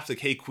how Cap's like,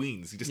 hey,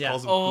 Queens. He just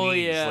calls them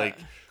Queens. yeah. Like,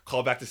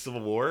 call back to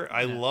Civil War.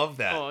 I love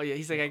that. Oh yeah,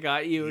 he's like, I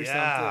got you or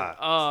Yeah. something.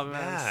 Oh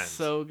man, Man.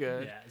 so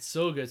good. Yeah, it's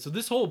so good. So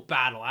this whole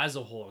battle as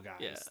a whole, guys,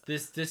 Yeah.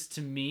 this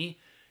to me,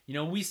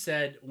 we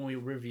said when we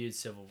reviewed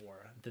Civil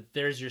War that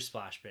there's your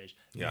splash page.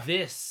 Yeah.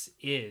 This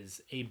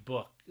is a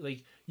book.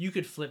 Like, you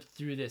could flip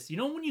through this.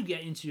 When you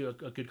get into a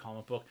good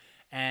comic book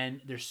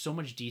and there's so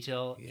much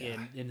detail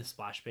in the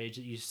splash page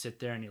that you sit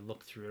there and you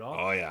look through it all.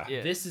 Oh, yeah.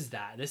 Yeah. This is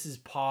that. This is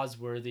pause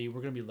worthy.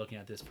 We're going to be looking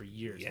at this for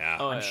years. Yeah.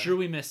 Oh, I'm yeah. sure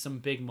we missed some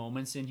big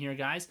moments in here,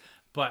 guys,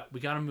 but we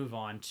got to move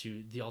on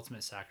to the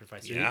ultimate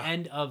sacrifice. So Yeah. the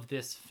end of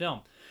this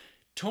film.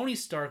 Tony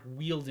Stark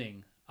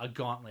wielding a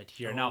gauntlet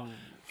here. Now,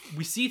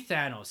 we see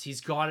Thanos.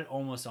 He's got it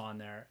almost on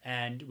there.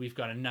 And we've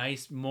got a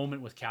nice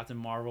moment with Captain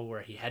Marvel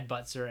where he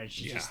headbutts her and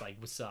she's just like,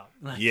 what's up?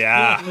 Like,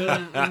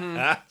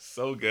 Yeah.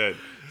 So good.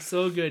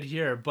 so good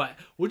here. But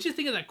what'd you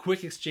think of that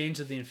quick exchange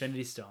of the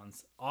Infinity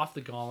Stones off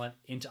the gauntlet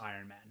into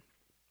Iron Man?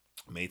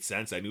 Made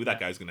sense. I knew that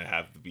guy's gonna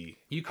have to be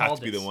You have called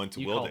to be the this. one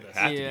to You wield called it. this.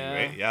 Had to be, Yeah.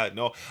 right? Yeah.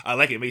 No, I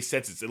like it. It made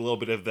sense. It's a little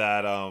bit of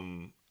that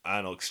I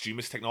don't know,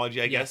 extremist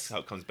technology, I guess, Yes. how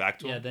it comes back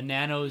to Yeah, him. the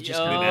nanos just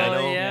Oh, The kind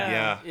of nano.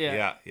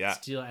 yeah. Yeah.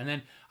 steal it. And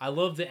then I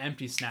love the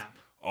empty snap.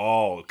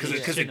 Oh, because Yeah.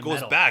 it In the goes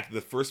metal. back.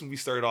 The first movie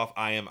started off,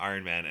 I am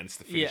Iron Man, and it's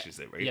the finishes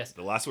it, right? Yes.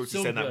 The last words So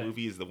he said in that good.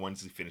 movie is the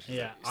ones he finishes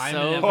Yeah, it. I'm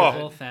So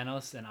inevitable, good.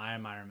 Thanos, and I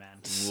am Iron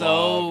Man.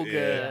 So Love it.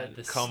 good. Yeah,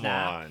 the Come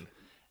snap. on.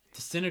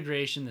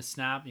 Disintegration, the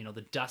snap,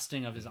 the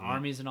dusting of his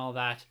armies and all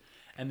that,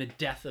 and the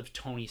death of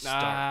Tony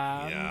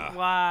Stark. Yeah.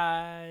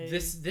 Why?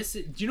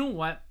 Do you know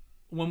what?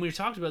 When we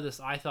talked about this,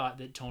 I thought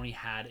that Tony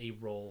had a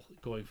role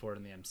going forward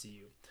in the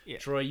MCU. Yeah.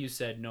 Troy, you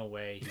said no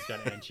way, he's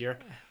got to end here.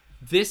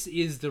 This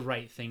is the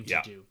right thing to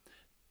Yeah. do.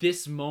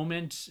 This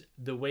moment,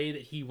 the way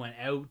that he went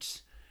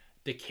out,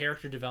 the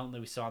character development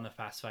that we saw in the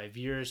past 5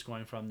 years,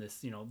 going from this,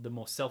 the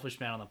most selfish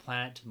man on the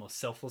planet to the most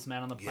selfless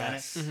man on the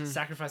planet, Yes.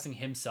 sacrificing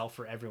himself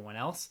for everyone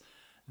else.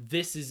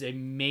 This is a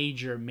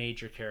major,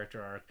 major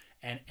character arc,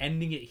 and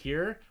ending it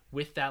here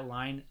with that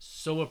line,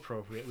 so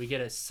appropriate. We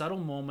get a subtle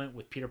moment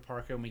with Peter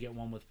Parker, and we get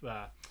one with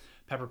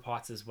Pepper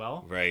Potts as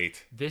well.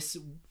 Right.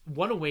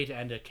 What a way to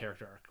end a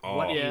character arc. Oh.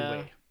 What Yeah. a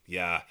way.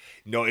 Yeah.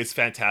 No, it's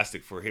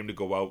fantastic for him to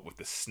go out with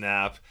the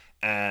snap.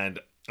 And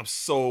I'm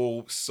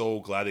so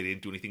glad they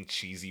didn't do anything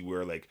cheesy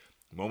where like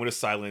moment of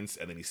silence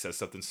and then he says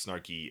something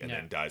snarky and Yeah.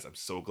 then dies. I'm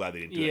so glad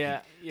they didn't do Yeah,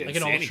 it. He yeah. Like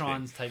didn't an say anything.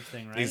 Ultron's type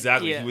thing, right?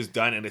 Exactly. Yeah. He was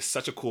done. And it's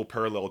such a cool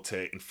parallel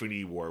to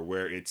Infinity War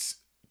where it's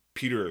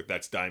Peter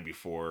that's dying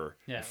before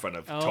in front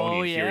of Oh,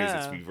 Tony. Here it is.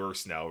 yeah. It's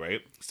reversed now,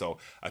 right? So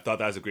I thought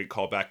that was a great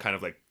callback, kind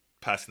of like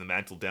passing the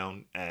mantle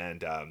down.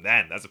 And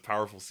man, that's a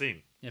powerful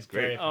scene. Yeah, It's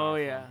great. very powerful. Oh,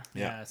 yeah.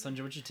 Yeah,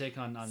 Sanjay, what's your take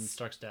on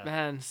Stark's death?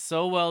 Man,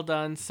 so well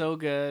done, so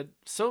good,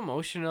 so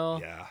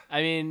emotional. Yeah.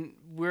 I mean,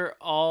 we're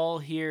all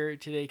here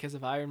today because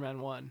of Iron Man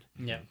 1.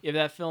 Yeah. If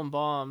that film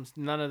bombs,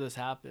 none of this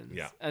happens.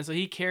 Yeah. And so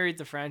he carried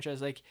the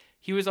franchise. Like,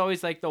 he was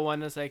always like the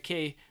one that's like,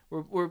 hey,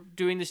 we're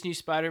doing this new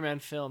Spider-Man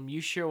film.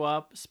 You show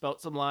up,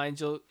 spout some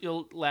lines,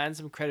 you'll land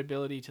some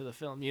credibility to the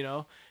film,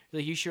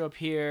 Like, you show up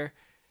here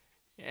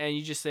and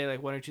you just say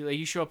like one or two, like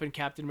you show up in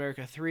Captain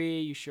America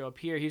 3, you show up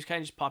here. He was kind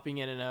of just popping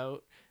in and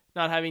out,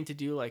 not having to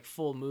do like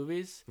full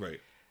movies. Right.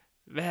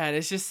 Man,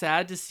 it's just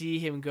sad to see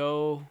him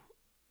go.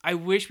 I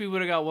wish we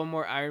would have got one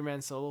more Iron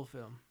Man solo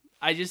film.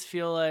 I just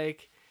feel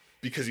like,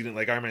 Because you didn't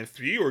like Iron Man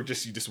 3 or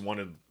just you just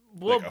wanted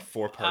well, like a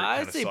 4-part kind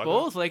I'd of say saga?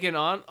 both. Like, in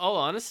all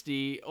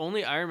honesty,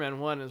 only Iron Man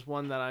 1 is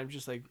one that I'm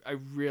just like, I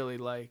really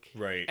like.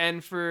 Right.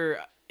 And for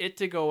it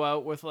to go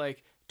out with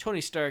like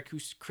Tony Stark,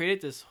 who's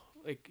created this,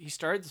 like he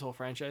started this whole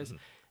franchise,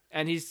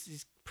 and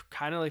he's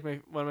kind of like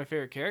one of my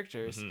favorite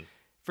characters. Mhm.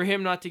 For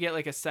him not to get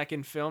like a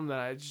second film that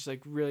I just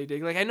like really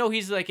dig. Like, I know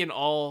he's like in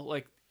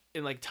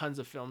tons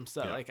of films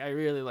that like I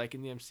really like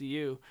in the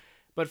MCU,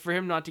 but for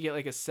him not to get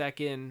like a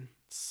second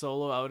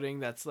solo outing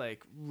that's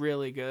like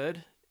really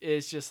good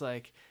is just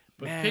like,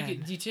 But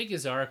man. do you take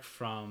his arc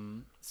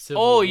from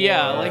Civil Oh,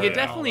 yeah, War like, and it all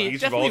definitely- that? Age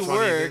of definitely Ultron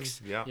even.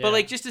 works. Yeah. Yeah. But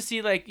like just to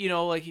see like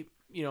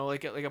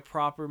like a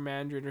proper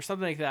Mandarin or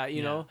something like that,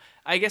 you know.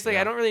 I guess like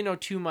Yeah. I don't really know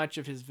too much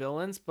of his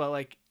villains, but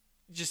like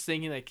just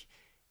thinking like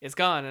it's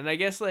gone, and I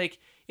guess like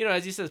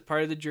as he says,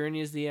 part of the journey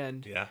is the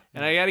end. Yeah.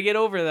 And I got to get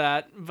over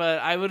that, but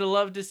I would have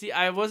loved to see.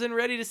 I wasn't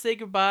ready to say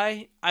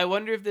goodbye. I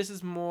wonder if this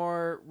is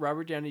more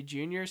Robert Downey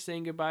Jr.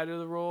 saying goodbye to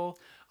the role.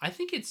 I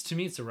think it's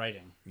the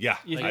writing. Yeah.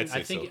 You Like, I'd say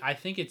I think so. I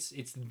think it's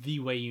the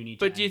way you need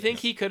to. But do you end think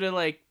this. he could have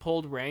like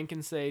pulled rank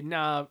and say,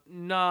 nah,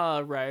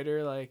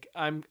 writer, like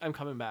I'm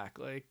coming back.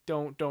 Like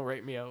don't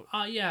write me out.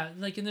 Yeah,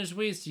 like, and there's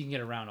ways you can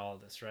get around all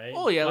of this, right?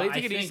 Oh yeah, But like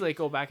they could easily like,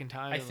 go back in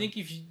time. I and, think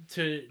if you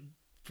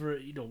for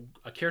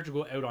a character to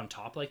go out on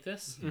top like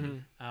this,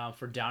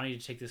 for Downey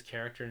to take this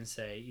character and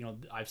say,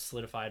 I've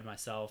solidified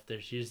myself.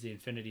 Here's the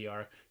Infinity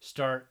arc,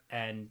 start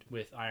end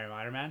with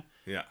Iron Man.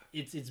 Yeah,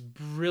 it's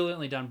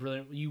brilliantly done.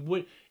 Brilliant. You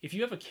would, if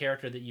you have a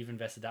character that you've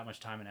invested that much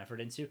time and effort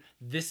into,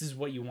 this is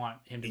what you want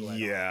him to go out on.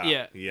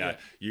 Yeah.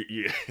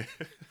 You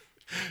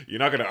you're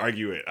not going to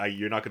argue it.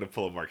 You're not going to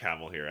pull a Mark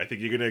Hamill here. I think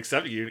you're going to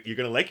accept it. You're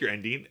going to like your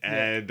ending,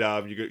 and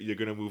you're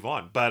going to move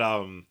on. But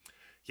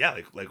yeah,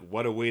 like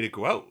what a way to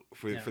go out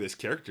for this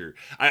character.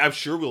 I'm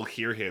sure we'll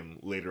hear him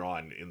later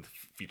on in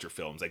future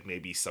films, like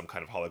maybe some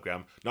kind of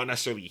hologram. Not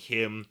necessarily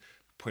him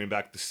putting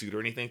back the suit or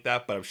anything like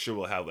that, but I'm sure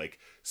we'll have like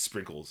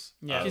sprinkles.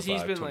 Yeah, because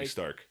he's been Tony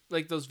Stark.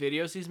 Like those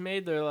videos he's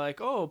made. They're like,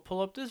 oh,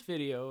 pull up this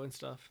video and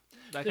stuff.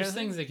 There's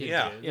things they could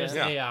do. There's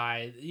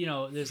AI.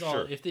 There's all.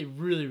 If they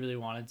really, really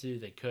wanted to,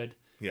 they could.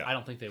 Yeah. I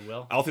don't think they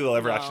will. I don't think they'll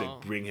ever actually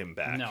bring him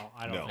back. No,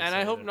 I don't think and so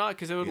I hope not,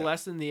 because it would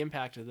lessen the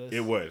impact of this. It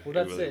would. Well,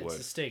 that's it. It's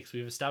the stakes.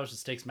 We've established the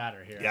stakes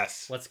matter here.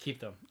 Yes. Let's keep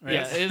them. Right?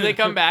 Yeah, if they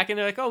come back and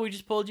they're like, oh, we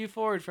just pulled you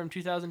forward from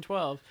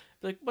 2012.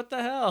 Be like, what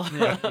the hell?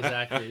 Yeah,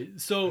 exactly.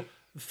 So,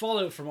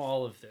 fallout from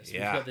all of this.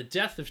 We've got the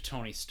death of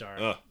Tony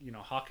Stark.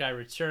 Hawkeye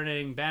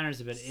returning.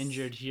 Banner's a bit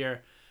injured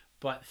here.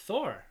 But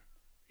Thor,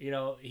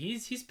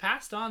 he's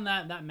passed on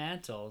that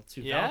mantle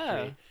to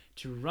Valkyrie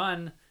to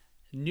run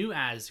New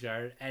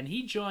Asgard, and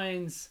he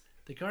joins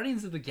the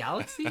Guardians of the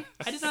Galaxy.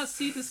 I did not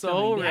see this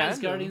coming. The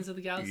Asgardians of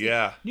the Galaxy.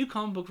 Yeah. New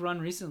comic book run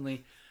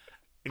recently.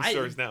 In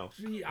stores now.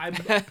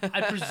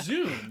 I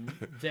presume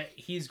that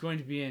he's going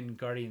to be in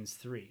Guardians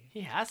 3.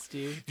 He has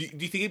to. Do you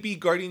think it'd be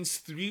Guardians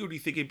 3, or do you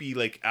think it'd be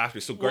like after?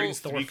 So Guardians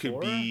 3 could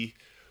be...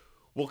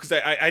 Well, because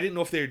I didn't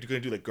know if they were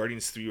going to do like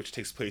Guardians 3, which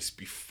takes place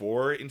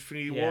before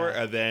Infinity War,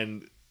 and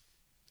then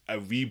a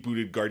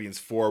rebooted Guardians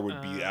 4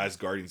 would be as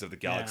Guardians of the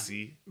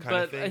Galaxy kind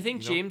of thing. But I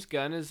think James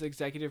Gunn is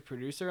executive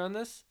producer on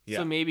this. Yeah.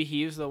 So maybe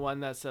he's the one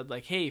that said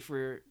like, hey,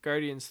 for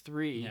Guardians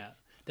 3... Yeah.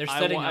 They're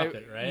setting up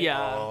it, right? Yeah.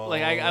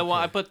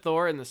 I put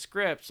Thor in the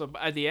script, so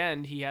at the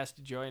end he has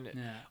to join it.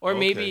 Yeah. Or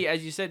maybe,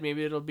 as you said,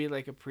 maybe it'll be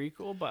like a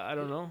prequel, but I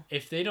don't know.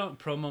 If they don't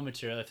promo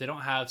material, if they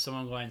don't have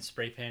someone going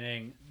spray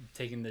painting,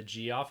 taking the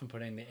G off and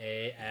putting the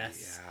A,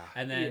 S,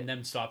 and then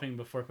them stopping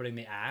before putting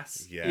the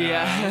ass.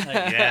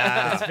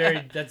 That's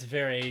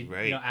very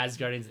right.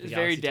 Asgardians of the Galaxy.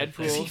 Very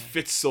Deadpool. He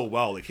fits so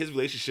well. Like his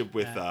relationship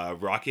with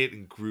Rocket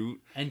and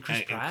Groot and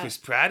Chris Pratt. And Chris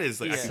Pratt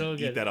is like I can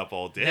eat that up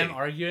all day. Them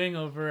arguing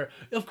over,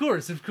 of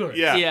course.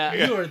 Yeah.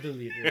 You are the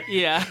leader.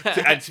 Yeah.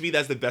 And to me,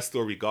 that's the best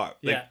Thor we got.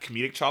 Like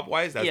comedic chop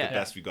wise, that's the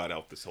best we got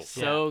out this whole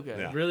film. So good.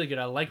 Yeah. Really good.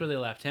 I like where they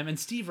left him. And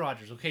Steve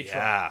Rogers. Okay, Troy.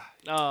 Yeah.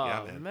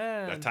 Oh,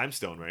 man. That time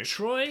stone, right?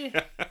 Troy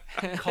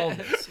called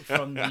this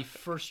from the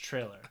first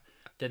trailer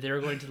that they were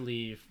going to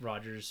leave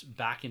Rogers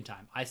back in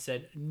time. I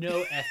said,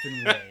 no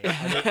effing way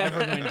are they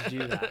ever going to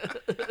do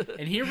that.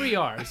 And here we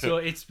are. So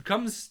it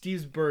becomes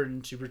Steve's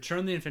burden to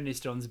return the Infinity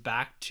Stones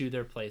back to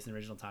their place in the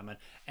original timeline,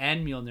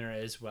 and Mjolnir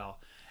as well.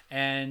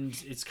 And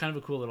it's kind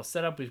of a cool little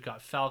setup. We've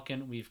got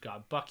Falcon, we've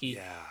got Bucky,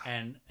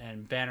 and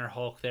Banner,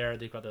 Hulk there.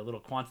 They've got their little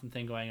quantum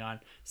thing going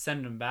on.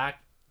 Send him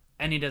back,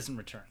 and he doesn't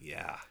return.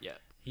 Yeah.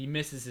 He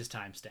misses his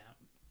timestamp.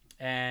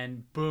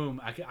 And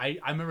boom, I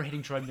remember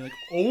hitting Troy and being like,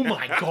 oh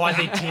my God,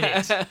 they did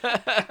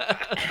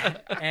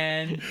it.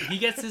 And he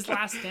gets his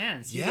last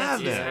dance. He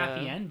gets his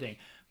happy ending.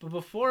 But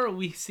before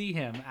we see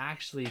him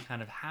actually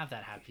kind of have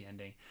that happy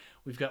ending,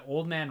 we've got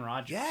Old Man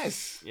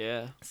Rogers.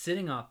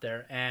 Sitting up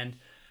there, and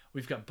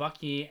we've got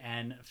Bucky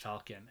and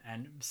Falcon,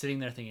 and sitting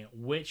there thinking,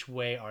 which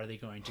way are they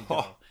going to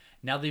go?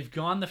 Now they've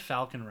gone the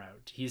Falcon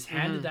route. He's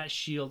handed that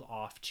shield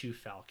off to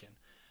Falcon.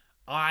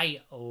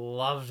 I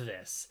love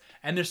this.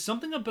 And there's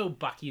something about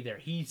Bucky there.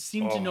 He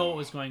seemed to know what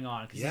was going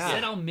on, because he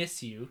said, I'll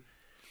miss you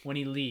when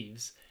he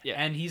leaves.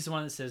 And he's the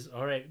one that says,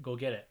 all right, go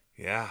get it.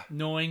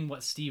 Knowing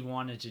what Steve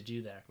wanted to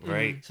do there.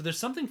 Right. So there's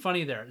something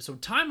funny there. So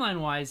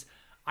timeline-wise,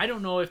 I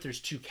don't know if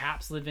there's two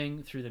Caps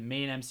living through the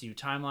main MCU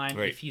timeline.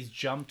 Right. If he's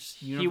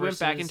jumped universes. He went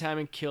back in time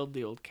and killed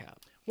the old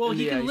Cap. Well,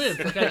 he can live.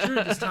 Like, I drew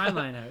this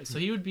timeline out. So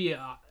he would be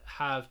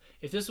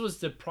if this was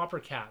the proper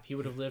Cap, he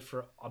would have lived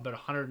for about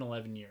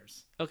 111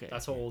 years. Okay.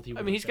 That's how old he would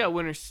I mean, he's got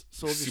Winter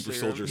Soldier Super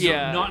serum. Soldier serum.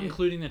 Yeah. Not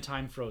including the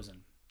time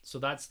frozen. So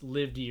that's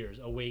lived years,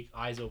 awake,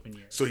 eyes open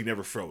years. So he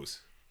never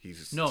froze. He's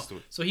just no.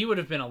 So he would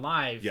have been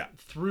alive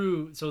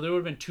through. So there would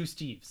have been two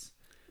Steves.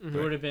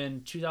 There would have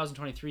been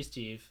 2023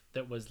 Steve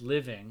that was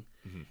living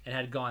and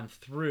had gone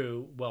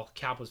through while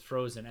Cap was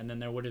frozen, and then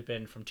there would have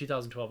been from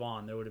 2012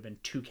 on. There would have been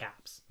two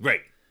Caps.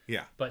 Right.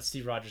 Yeah. But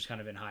Steve Rogers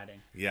kind of in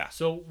hiding. Yeah.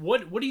 So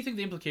what do you think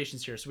the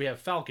implications here? So we have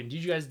Falcon. Do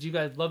you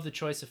guys love the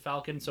choice of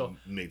Falcon? So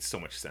made so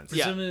much sense.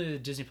 Presumably the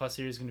Disney Plus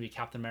series is going to be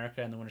Captain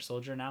America and the Winter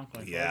Soldier now.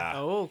 Yeah.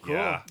 Oh, cool.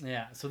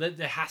 Yeah. So that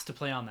has to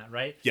play on that,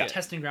 right? Yeah.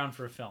 Testing ground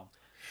for a film.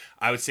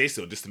 I would say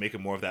so, just to make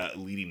him more of that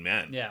leading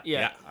man.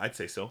 Yeah. I'd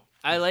say so.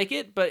 I like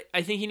it, but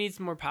I think he needs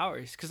more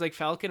powers, because like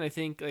Falcon, I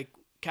think like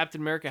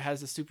Captain America has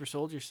the super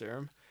soldier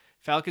serum.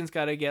 Falcon's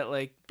got to get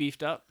like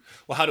beefed up.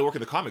 Well, how did it work in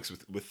the comics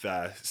with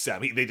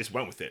Sam? They just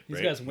went with it, He's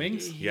right? got his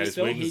wings. He had his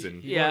Still? wings He-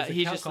 and he Yeah, wears the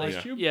he cow just like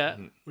costume yeah,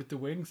 with the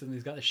wings, and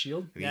he's got the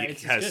shield. he Yeah,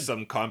 it's has good.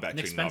 some combat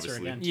Nick training, Spencer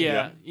obviously. again,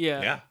 too. yeah.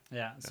 Yeah.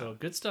 Yeah, so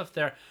good stuff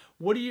there.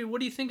 What do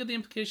you think of the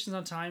implications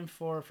on time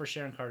for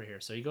Sharon Carter here?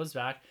 So he goes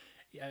back.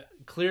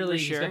 Clearly,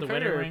 he's Sharon got the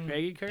Carter wedding or ring.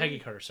 Peggy Carter? Peggy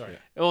Carter, sorry.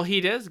 Well,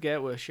 he does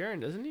get with Sharon,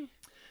 doesn't he?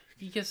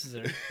 He kisses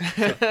her.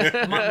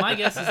 So, my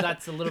guess is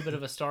that's a little bit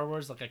of a Star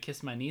Wars, like I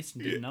kissed my niece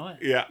and didn't know it.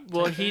 Yeah.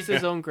 Well, he's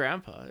his own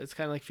grandpa. It's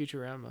kind of like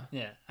Futurama.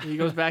 Yeah. He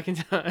goes back in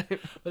time. But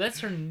that's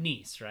her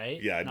niece,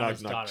 right? Yeah,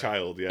 his not daughter.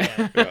 child.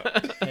 Yeah.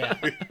 Yeah.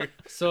 Yeah.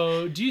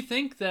 So do you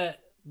think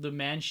that the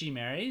man she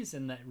marries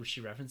and that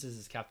she references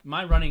is Captain...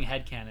 My running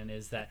headcanon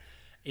is that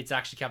it's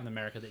actually Captain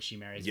America that she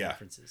marries and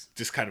references.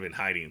 Just kind of in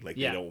hiding, like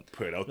Yeah. they don't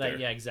put it out Like, there.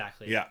 yeah,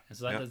 exactly. Yeah. And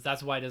so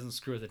that's why it doesn't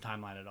screw with the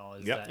timeline at all.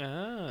 Is Yep.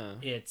 that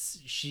it's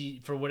she,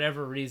 for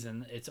whatever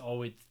reason,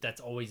 that's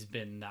always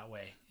been that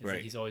way. It's Right.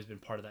 like he's always been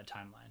part of that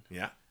timeline.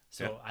 Yeah.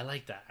 So I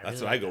like that.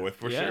 That's really what like I go that. with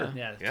for Yeah. sure.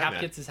 Yeah, Yeah, Cap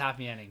man. gets his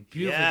happy ending.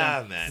 Beautiful Yeah,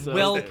 done. man. So-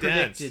 Well The dance.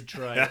 predicted,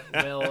 Troy.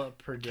 Well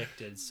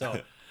predicted.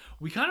 So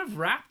we kind of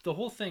wrapped the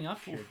whole thing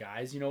up here,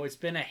 guys. You know, it's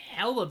been a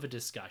hell of a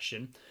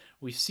discussion.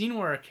 We've seen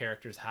where our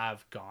characters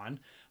have gone,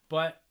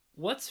 but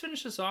let's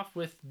finish this off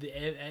with the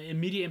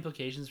immediate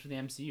implications for the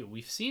MCU.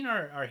 We've seen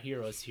our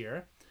heroes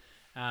here,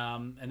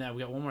 and then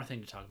we got one more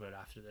thing to talk about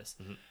after this.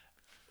 Mm-hmm.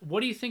 What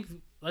do you think?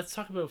 Let's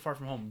talk about Far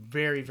From Home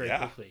very, very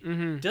quickly.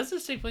 Mm-hmm. Does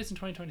this take place in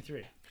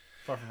 2023?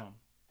 Far From Home.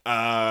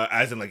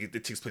 As in, like,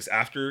 it takes place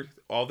after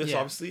all this, Yeah.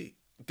 obviously.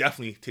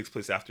 Definitely takes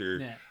place after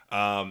Yeah.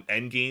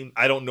 Endgame.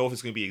 I don't know if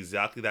it's going to be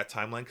exactly that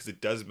timeline because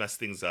it does mess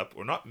things up.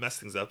 Or not mess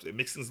things up. It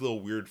makes things a little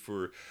weird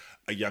for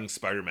a young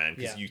Spider-Man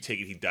because Yeah. you take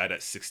it he died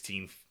at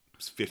 16,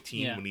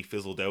 15 Yeah. when he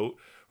fizzled out,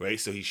 right?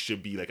 So he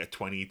should be like a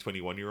 20,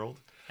 21-year-old.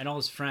 And all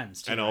his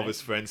friends, too, And all of right?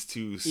 his friends,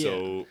 too.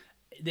 So,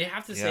 They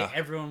have to say Yeah.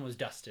 everyone was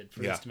dusted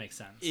for Yeah. this to make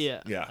sense.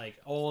 Yeah. yeah. Like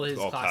all his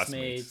All classmates,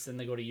 classmates. and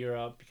they go to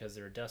Europe because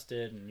they're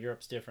dusted, and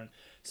Europe's different.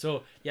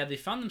 So yeah, they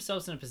found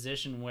themselves in a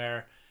position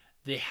where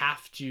they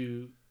have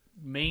to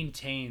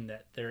maintain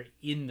that they're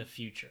in the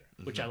future,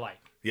 which I like.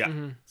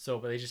 Yeah. So,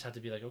 but they just have to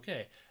be like,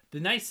 okay. The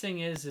nice thing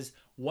is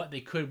what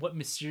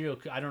Mysterio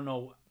could. I don't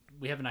know.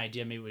 We have an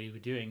idea maybe what he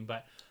was doing,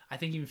 but I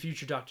think even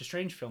future Doctor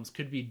Strange films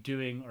could be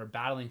doing or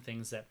battling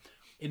things that,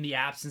 in the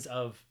absence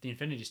of the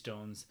Infinity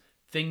Stones,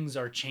 things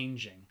are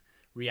changing.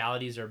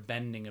 Realities are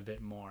bending a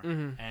bit more,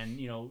 and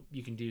you know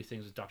you can do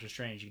things with Doctor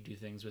Strange. You can do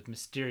things with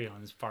Mysterio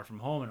and Far From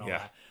Home and all Yeah.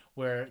 that,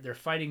 where they're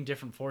fighting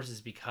different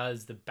forces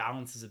because the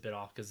balance is a bit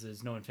off because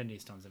there's no Infinity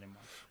Stones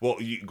anymore. Well,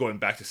 going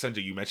back to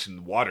Sanjay, you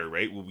mentioned water,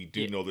 right? Well, we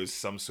do know there's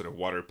some sort of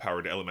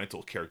water-powered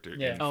elemental character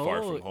in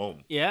Far From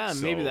Home. Yeah,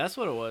 So maybe that's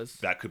what it was.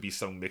 that could be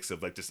some mix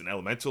of like just an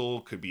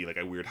elemental, could be like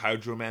a weird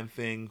Hydro Man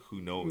thing. Who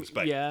knows?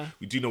 But Yeah.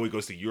 we do know he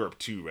goes to Europe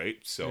too, right?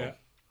 So Yeah.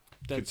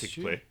 could That's take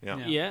true. play.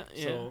 Yeah. Yeah.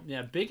 So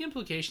yeah, big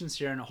implications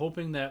here, and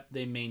hoping that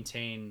they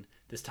maintain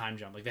this time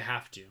jump. Like they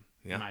have to,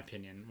 Yeah. in my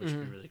opinion, which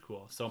would be really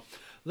cool. So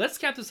let's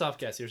cap this off,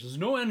 guys. Here, so there's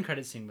no end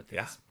credit scene with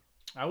this.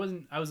 Yeah. I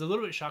was a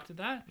little bit shocked at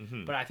that,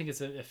 but I think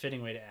it's a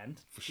fitting way to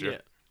end. For sure.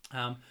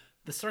 Yeah.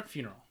 The Stark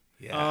funeral.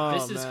 Yeah. Oh,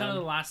 This is kind man. of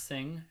the last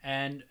thing,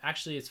 and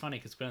actually, it's funny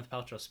because Gwyneth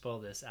Paltrow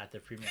spoiled this at the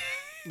premiere.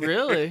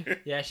 Really?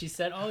 Yeah, she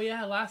said, "Oh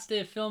yeah, last day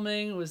of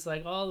filming was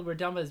like, oh, we're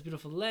down by this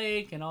beautiful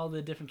lake, and all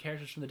the different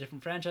characters from the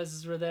different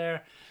franchises were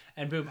there."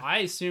 And boom, I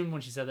assumed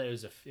when she said that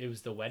it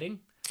was the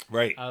wedding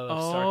Right. of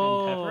Stark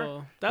and Pepper.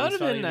 Oh, that They would have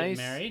finally been get nice.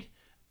 Married,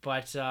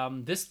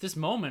 but this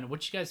moment,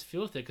 what you guys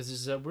feel with it? Because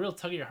there's a real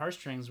tug at your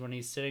heartstrings when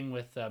he's sitting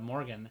with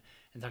Morgan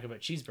and talking about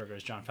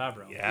cheeseburgers, Jon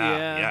Favreau. Yeah.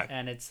 Yeah. Yeah.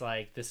 And it's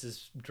like this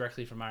is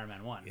directly from Iron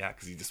Man 1. Yeah,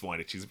 because he just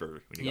wanted a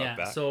cheeseburger when he Yeah. got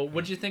back. So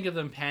what do you think of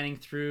them panning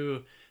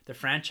through the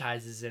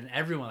franchises and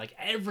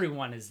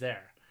everyone is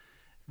there?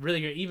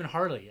 Really great. Even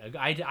Harley.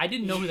 I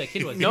didn't know who that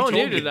kid was. No, You told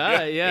neither me. did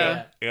I.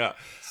 Yeah. Yeah.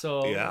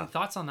 So Yeah.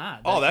 thoughts on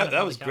that? Oh, kind of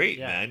that was probably great,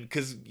 counted. Yeah. man.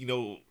 Because,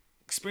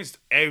 experienced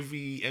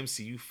every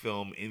MCU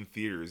film in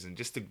theaters, and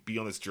just to be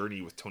on this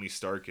journey with Tony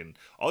Stark and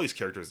all these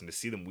characters, and to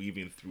see them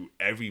weaving through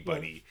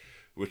everybody,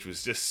 which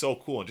was just so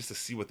cool, and just to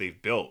see what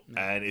they've built.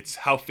 And it's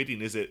how fitting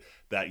is it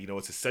that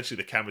it's essentially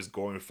the camera's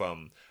going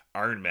from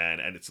Iron Man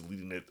and it's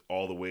leading it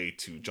all the way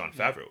to Jon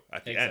Favreau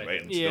at the end, Exactly.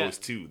 right? And it's Yeah. those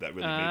two that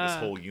really made this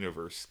whole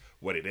universe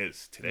what it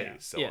is today. Yeah.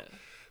 So Yeah.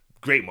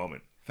 great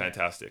moment,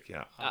 fantastic,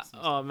 yeah.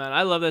 Oh man,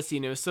 I love that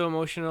scene. It was so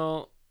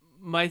emotional.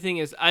 My thing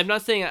is, I'm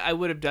not saying I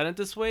would have done it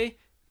this way,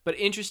 but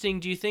interesting.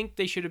 Do you think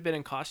they should have been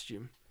in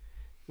costume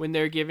when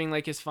they're giving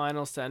like his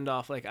final send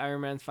off, like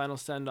Iron Man's final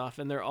send off,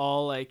 and they're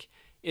all like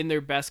in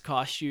their best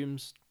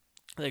costumes,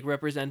 like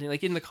representing,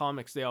 like in the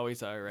comics they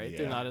always are, right?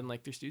 They're Yeah. not in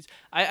like their suits.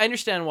 I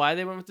understand why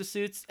they went with the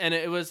suits, and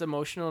it was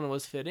emotional and it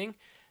was fitting,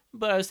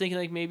 but I was thinking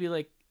like maybe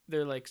like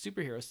they're like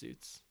superhero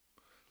suits.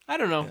 I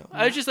don't know.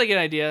 I was just like an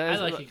idea. I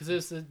like it because it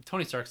was the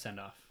Tony Stark send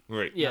off.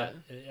 Right. Yeah.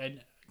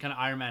 And kind of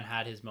Iron Man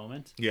had his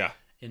moment. Yeah.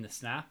 in the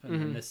snap,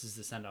 and then this is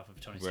the send off of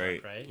Tony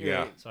Stark, right?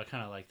 Yeah. So I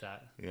kind of like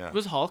that. Yeah.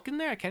 Was Hulk in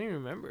there? I can't even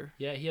remember.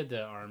 Yeah, he had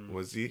the arm.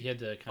 Was he? He had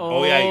the kind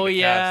Oh, of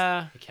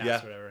yeah. the cast,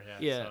 Yeah. whatever. Yeah.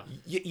 Yeah.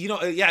 So. You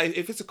know, yeah,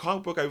 if it's a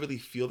comic book, I really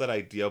feel that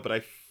idea, but I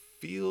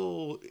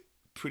feel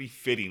pretty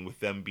fitting with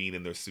them being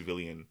in their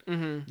civilian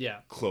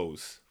Yeah.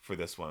 clothes for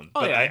this one.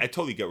 Oh, But yeah. I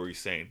totally get what you're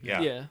saying.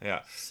 Yeah. Yeah.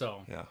 Yeah.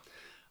 So. Yeah.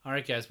 All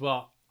right, guys.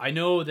 Well, I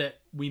know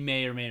that we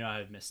may or may not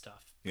have missed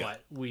stuff, Yeah.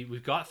 but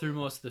we've got through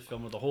most of the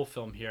film, or the whole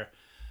film here.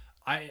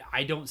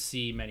 I don't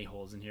see many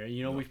holes in here.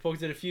 You know, we've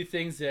poked at a few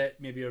things that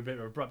maybe are a bit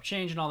of abrupt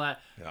change and all that.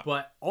 Yeah.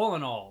 But all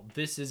in all,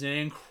 this is an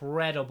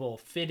incredible,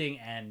 fitting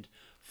end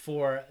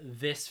for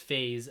this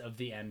phase of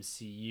the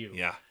MCU.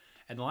 Yeah.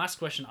 And the last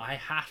question I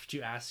have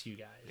to ask you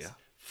guys. Yeah.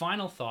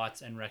 Final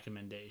thoughts and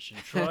recommendation.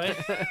 Troy,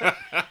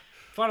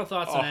 final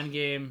thoughts on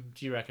Endgame.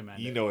 Do you recommend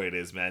it? You know what it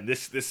is, man.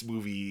 This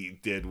movie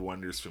did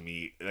wonders for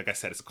me. Like I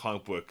said, it's a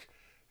comic book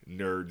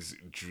nerd's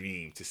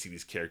dream to see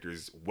these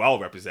characters well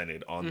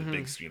represented on the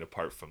big screen,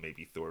 apart from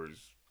maybe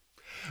Thor's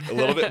a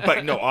little bit.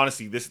 But no,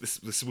 honestly,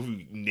 this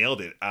movie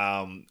nailed it.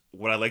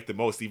 What I liked the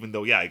most, even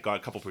though I got a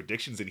couple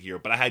predictions in here,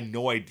 but I had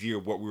no idea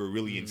what we were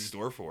really in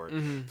store for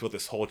throughout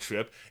this whole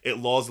trip. It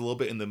lulls a little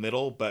bit in the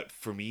middle, but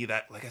for me,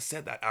 that, like I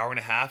said, that hour and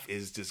a half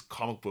is just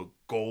comic book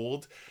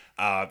gold.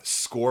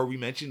 Score we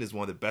mentioned is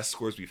one of the best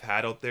scores we've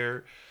had out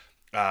there.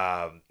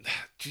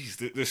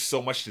 There's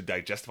so much to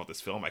digest about this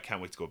film. I can't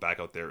wait to go back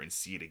out there and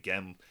see it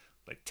again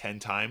like 10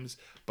 times.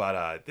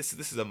 But this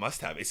is a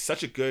must-have. It's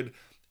such a good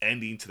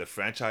ending to the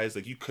franchise.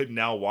 Like, you could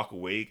now walk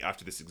away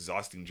after this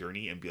exhausting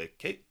journey and be like,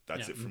 okay,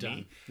 that's it for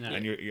me. Yeah.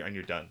 And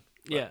you're done.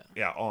 Yeah.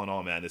 But, all in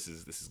all, man, this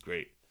is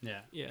great.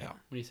 Yeah. Yeah. What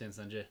are you saying,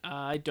 Sanjay?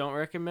 I don't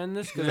recommend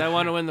this because I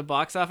want to win the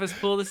box office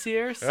pool this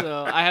year.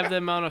 So I have the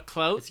amount of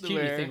clout. It's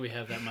cute to think we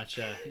have that much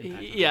impact on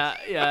Yeah,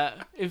 yeah.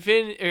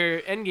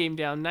 Endgame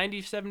down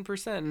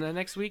 97% in the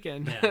next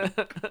weekend. Yeah.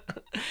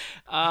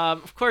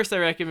 Of course, I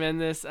recommend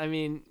this. I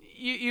mean,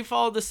 you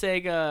followed the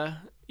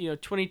saga.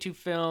 22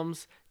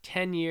 films,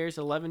 10 years,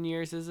 11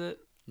 years, is it?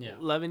 Yeah.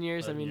 11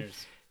 years. 11 I mean,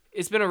 years.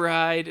 It's been a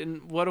ride,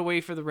 and what a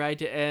way for the ride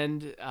to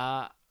end.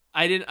 I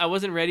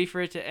wasn't ready for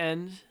it to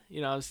end.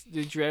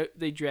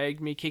 They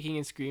dragged me kicking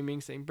and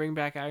screaming, saying, "Bring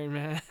back Iron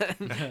Man!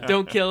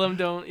 Don't kill him!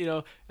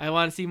 Don't I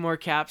want to see more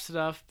Cap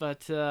stuff."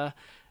 But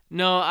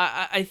no,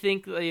 I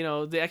think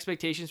the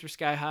expectations were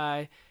sky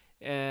high,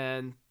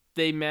 and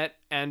they met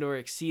and/or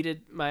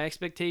exceeded my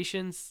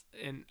expectations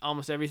in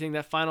almost everything.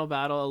 That final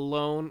battle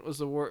alone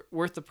was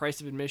worth the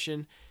price of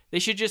admission. They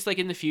should just, like,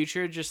 in the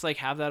future, just, like,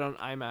 have that on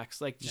IMAX,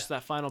 like, just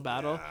that final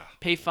battle. Yeah.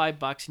 Pay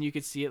 $5 and you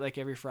could see it, like,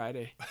 every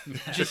Friday.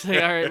 Just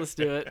like, all right, let's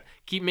do it.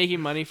 Keep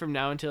making money from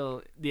now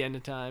until the end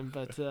of time.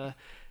 But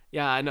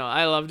yeah, I know,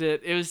 I loved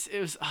it. It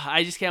was.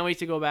 I just can't wait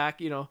to go back.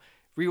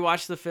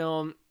 Rewatch the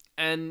film,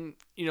 and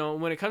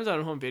when it comes out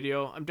on home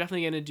video, I'm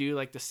definitely gonna do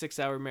like the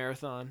 6-hour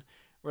marathon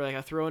where, like,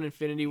 I'll throw in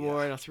Infinity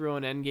War and I'll throw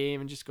in Endgame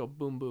and just go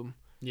boom boom.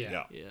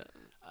 Yeah. Yeah.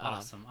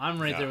 Awesome. I'm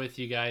right there with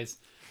you guys.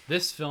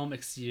 This film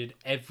exceeded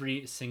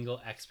every single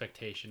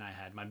expectation I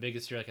had. My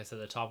biggest fear, like I said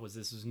at the top, was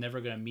this was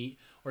never going to meet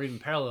or even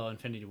parallel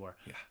Infinity War.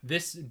 Yeah.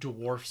 This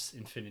dwarfs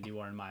Infinity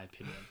War, in my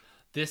opinion.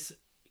 This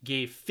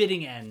gave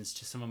fitting ends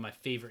to some of my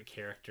favorite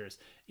characters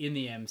in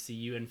the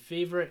MCU and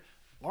favorite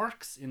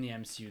arcs in the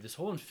MCU. This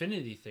whole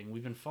Infinity thing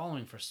we've been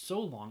following for so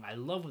long. I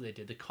love what they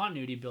did. The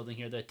continuity building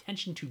here, the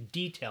attention to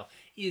detail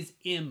is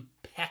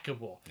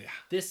impeccable. Yeah.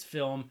 This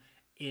film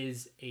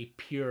is a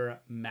pure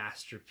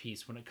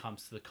masterpiece when it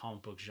comes to the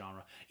comic book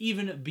genre.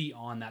 Even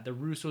beyond that, the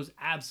Russos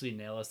absolutely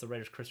nail us. The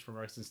writers Christopher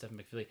Marks and Stephen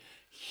McFeely,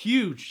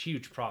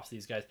 huge props to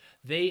these guys.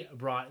 They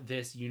brought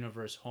this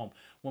universe home.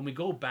 When we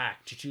go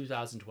back to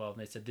 2012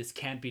 and they said this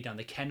can't be done,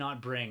 they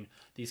cannot bring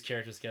these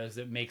characters together because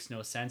it makes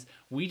no sense.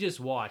 We just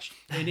watched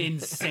an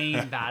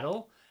insane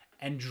battle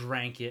and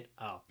drank it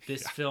up.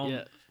 This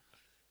film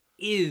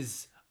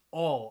is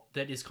all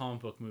that is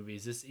comic book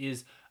movies. This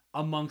is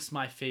amongst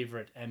my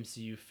favorite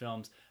MCU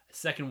films.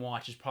 Second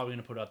watch is probably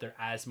going to put it out there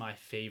as my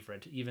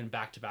favorite, even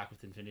back to back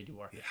with Infinity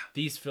War. Yeah.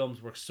 These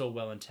films work so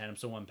well in tandem,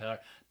 so one pair.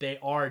 They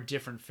are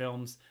different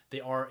films.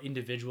 They are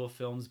individual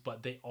films,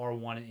 but they are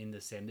one in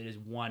the same. It is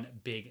one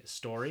big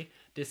story.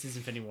 This is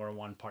Infinity War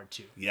 1 Part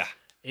 2. Yeah.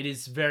 It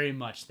is very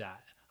much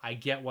that. I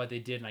get what they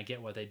did, and I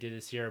get what they did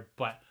this year,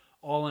 but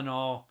all in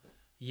all,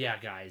 yeah,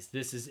 guys,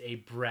 this is a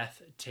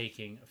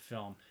breathtaking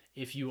film.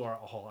 If you are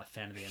a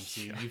fan of the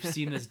MCU, you've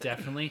seen this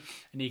definitely,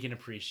 and you can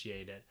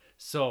appreciate it.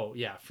 So,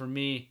 yeah, for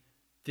me,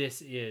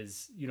 this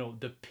is,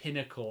 the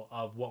pinnacle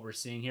of what we're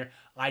seeing here.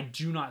 I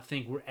do not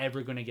think we're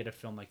ever going to get a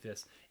film like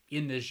this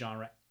in this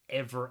genre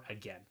ever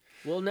again.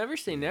 We'll never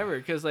say never,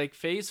 because, like,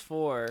 Phase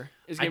 4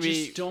 is going to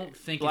be don't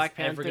think Black it's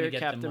ever Panther, gonna get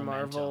Captain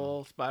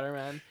Marvel,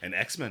 Spider-Man. And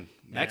X-Men.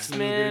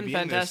 X-Men,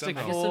 Fantastic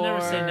Four. I guess I'll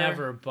never say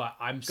never, but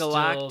I'm still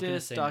going to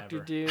Galactus, say Doctor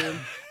never. Doom.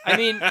 I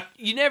mean,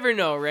 you never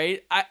know,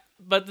 right?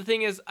 But the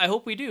thing is, I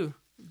hope we do.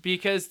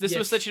 because this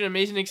was such an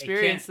amazing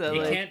experience that it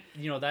like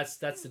can't,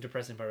 that's the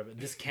depressing part of it.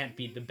 This can't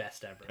be the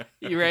best ever.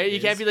 you're right. You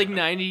can't be like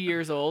 90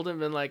 years old and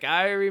been like,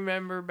 I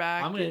remember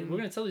back. We're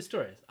gonna tell these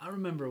stories. I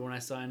remember when I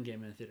saw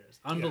Endgame in theaters.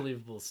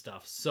 Unbelievable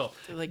stuff. So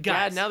Like,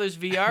 guys, God, now there's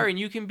VR and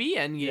you can be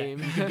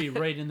Endgame. you could be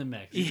right in the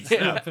mix.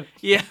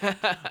 Yeah.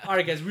 All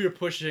right, guys, we are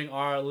pushing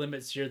our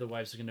limits here. The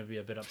wives are going to be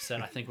a bit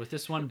upset, I think, with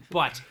this one,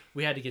 but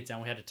we had to get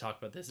down. We had to talk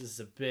about this. This is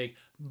a big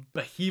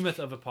behemoth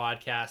of a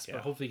podcast,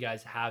 but hopefully you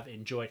guys have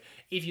enjoyed.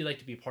 If you'd like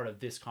to be part of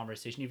this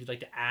conversation, if you'd like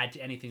to add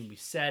to anything we've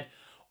said,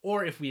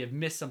 or if we have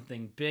missed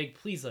something big,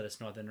 please let us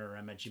know at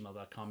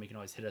thenerdrm@gmail.com. You can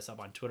always hit us up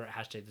on Twitter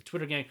at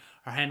 #TheTwitterGang.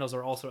 Our handles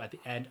are also at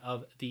the end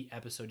of the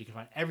episode. You can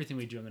find everything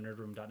we do on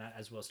thenerdroom.net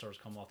as well as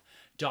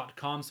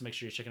StarWarsCommonwealth.com. So make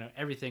sure you're checking out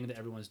everything that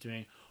everyone's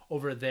doing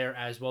over there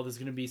as well. There's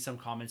going to be some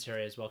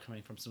commentary as well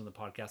coming from some of the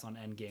podcasts on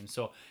Endgame.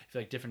 So if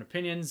you like different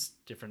opinions,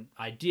 different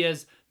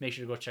ideas, make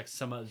sure to go check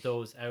some of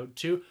those out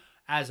too.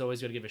 As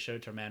always, we got to give a shout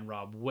out to our man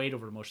Rob Wade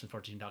over at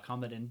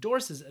Emotionally14.com that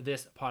endorses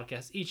this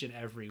podcast each and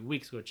every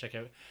week. So go check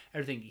out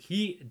everything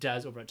he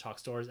does over at Talk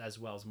Stores as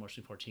well as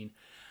Emotionally14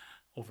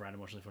 over at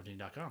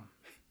Emotionally14.com.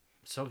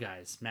 So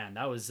guys, man,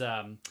 that was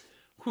I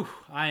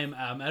am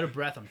out of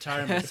breath. I'm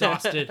tired. I'm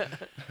exhausted.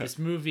 This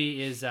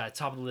movie is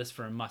top of the list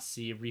for a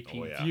must-see,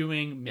 repeat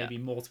viewing, maybe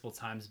multiple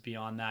times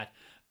beyond that.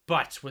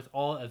 But with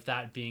all of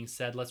that being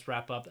said, let's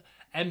wrap up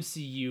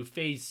MCU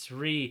Phase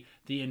 3,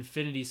 the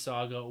Infinity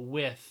Saga,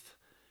 with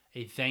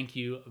a thank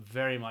you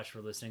very much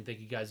for listening. Thank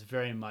you guys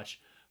very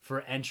much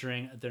for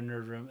entering the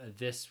Nerd Room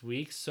this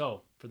week.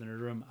 So, for the Nerd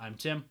Room, I'm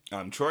Tim.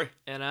 I'm Troy.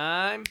 And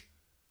I'm...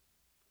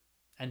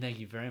 And thank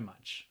you very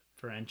much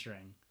for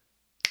entering.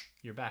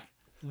 You're back.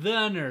 The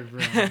Nerd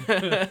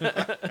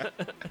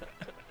Room.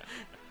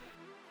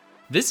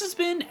 This has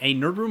been a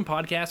Nerd Room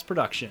podcast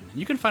production.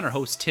 You can find our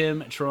hosts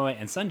Tim, Troy,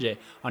 and Sanjay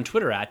on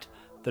Twitter at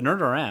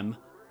TheNerdRM,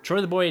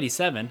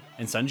 TroyTheBoy87,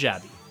 and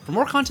Sunjabby. For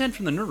more content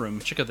from the Nerd Room,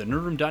 check out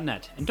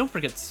thenerdroom.net, and don't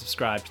forget to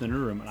subscribe to the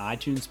Nerd Room on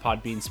iTunes,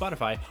 Podbean,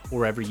 Spotify, or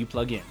wherever you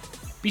plug in.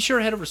 Be sure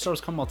to head over to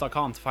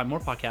StarWarsCommonwealth.com to find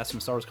more podcasts from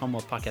Star Wars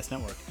Commonwealth Podcast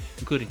Network,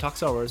 including Talk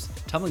Star Wars,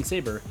 Tumbling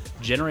Saber,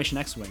 Generation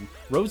X-Wing,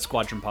 Road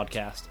Squadron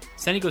Podcast,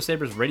 San Diego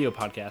Saber's Radio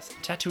Podcast,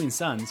 Tatooine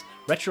Suns,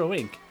 Retro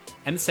Inc.,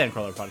 and the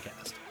Sandcrawler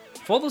Podcast.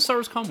 Follow Star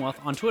Wars Commonwealth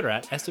on Twitter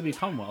at SW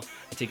Commonwealth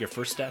and take your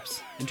first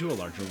steps into a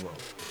larger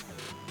world.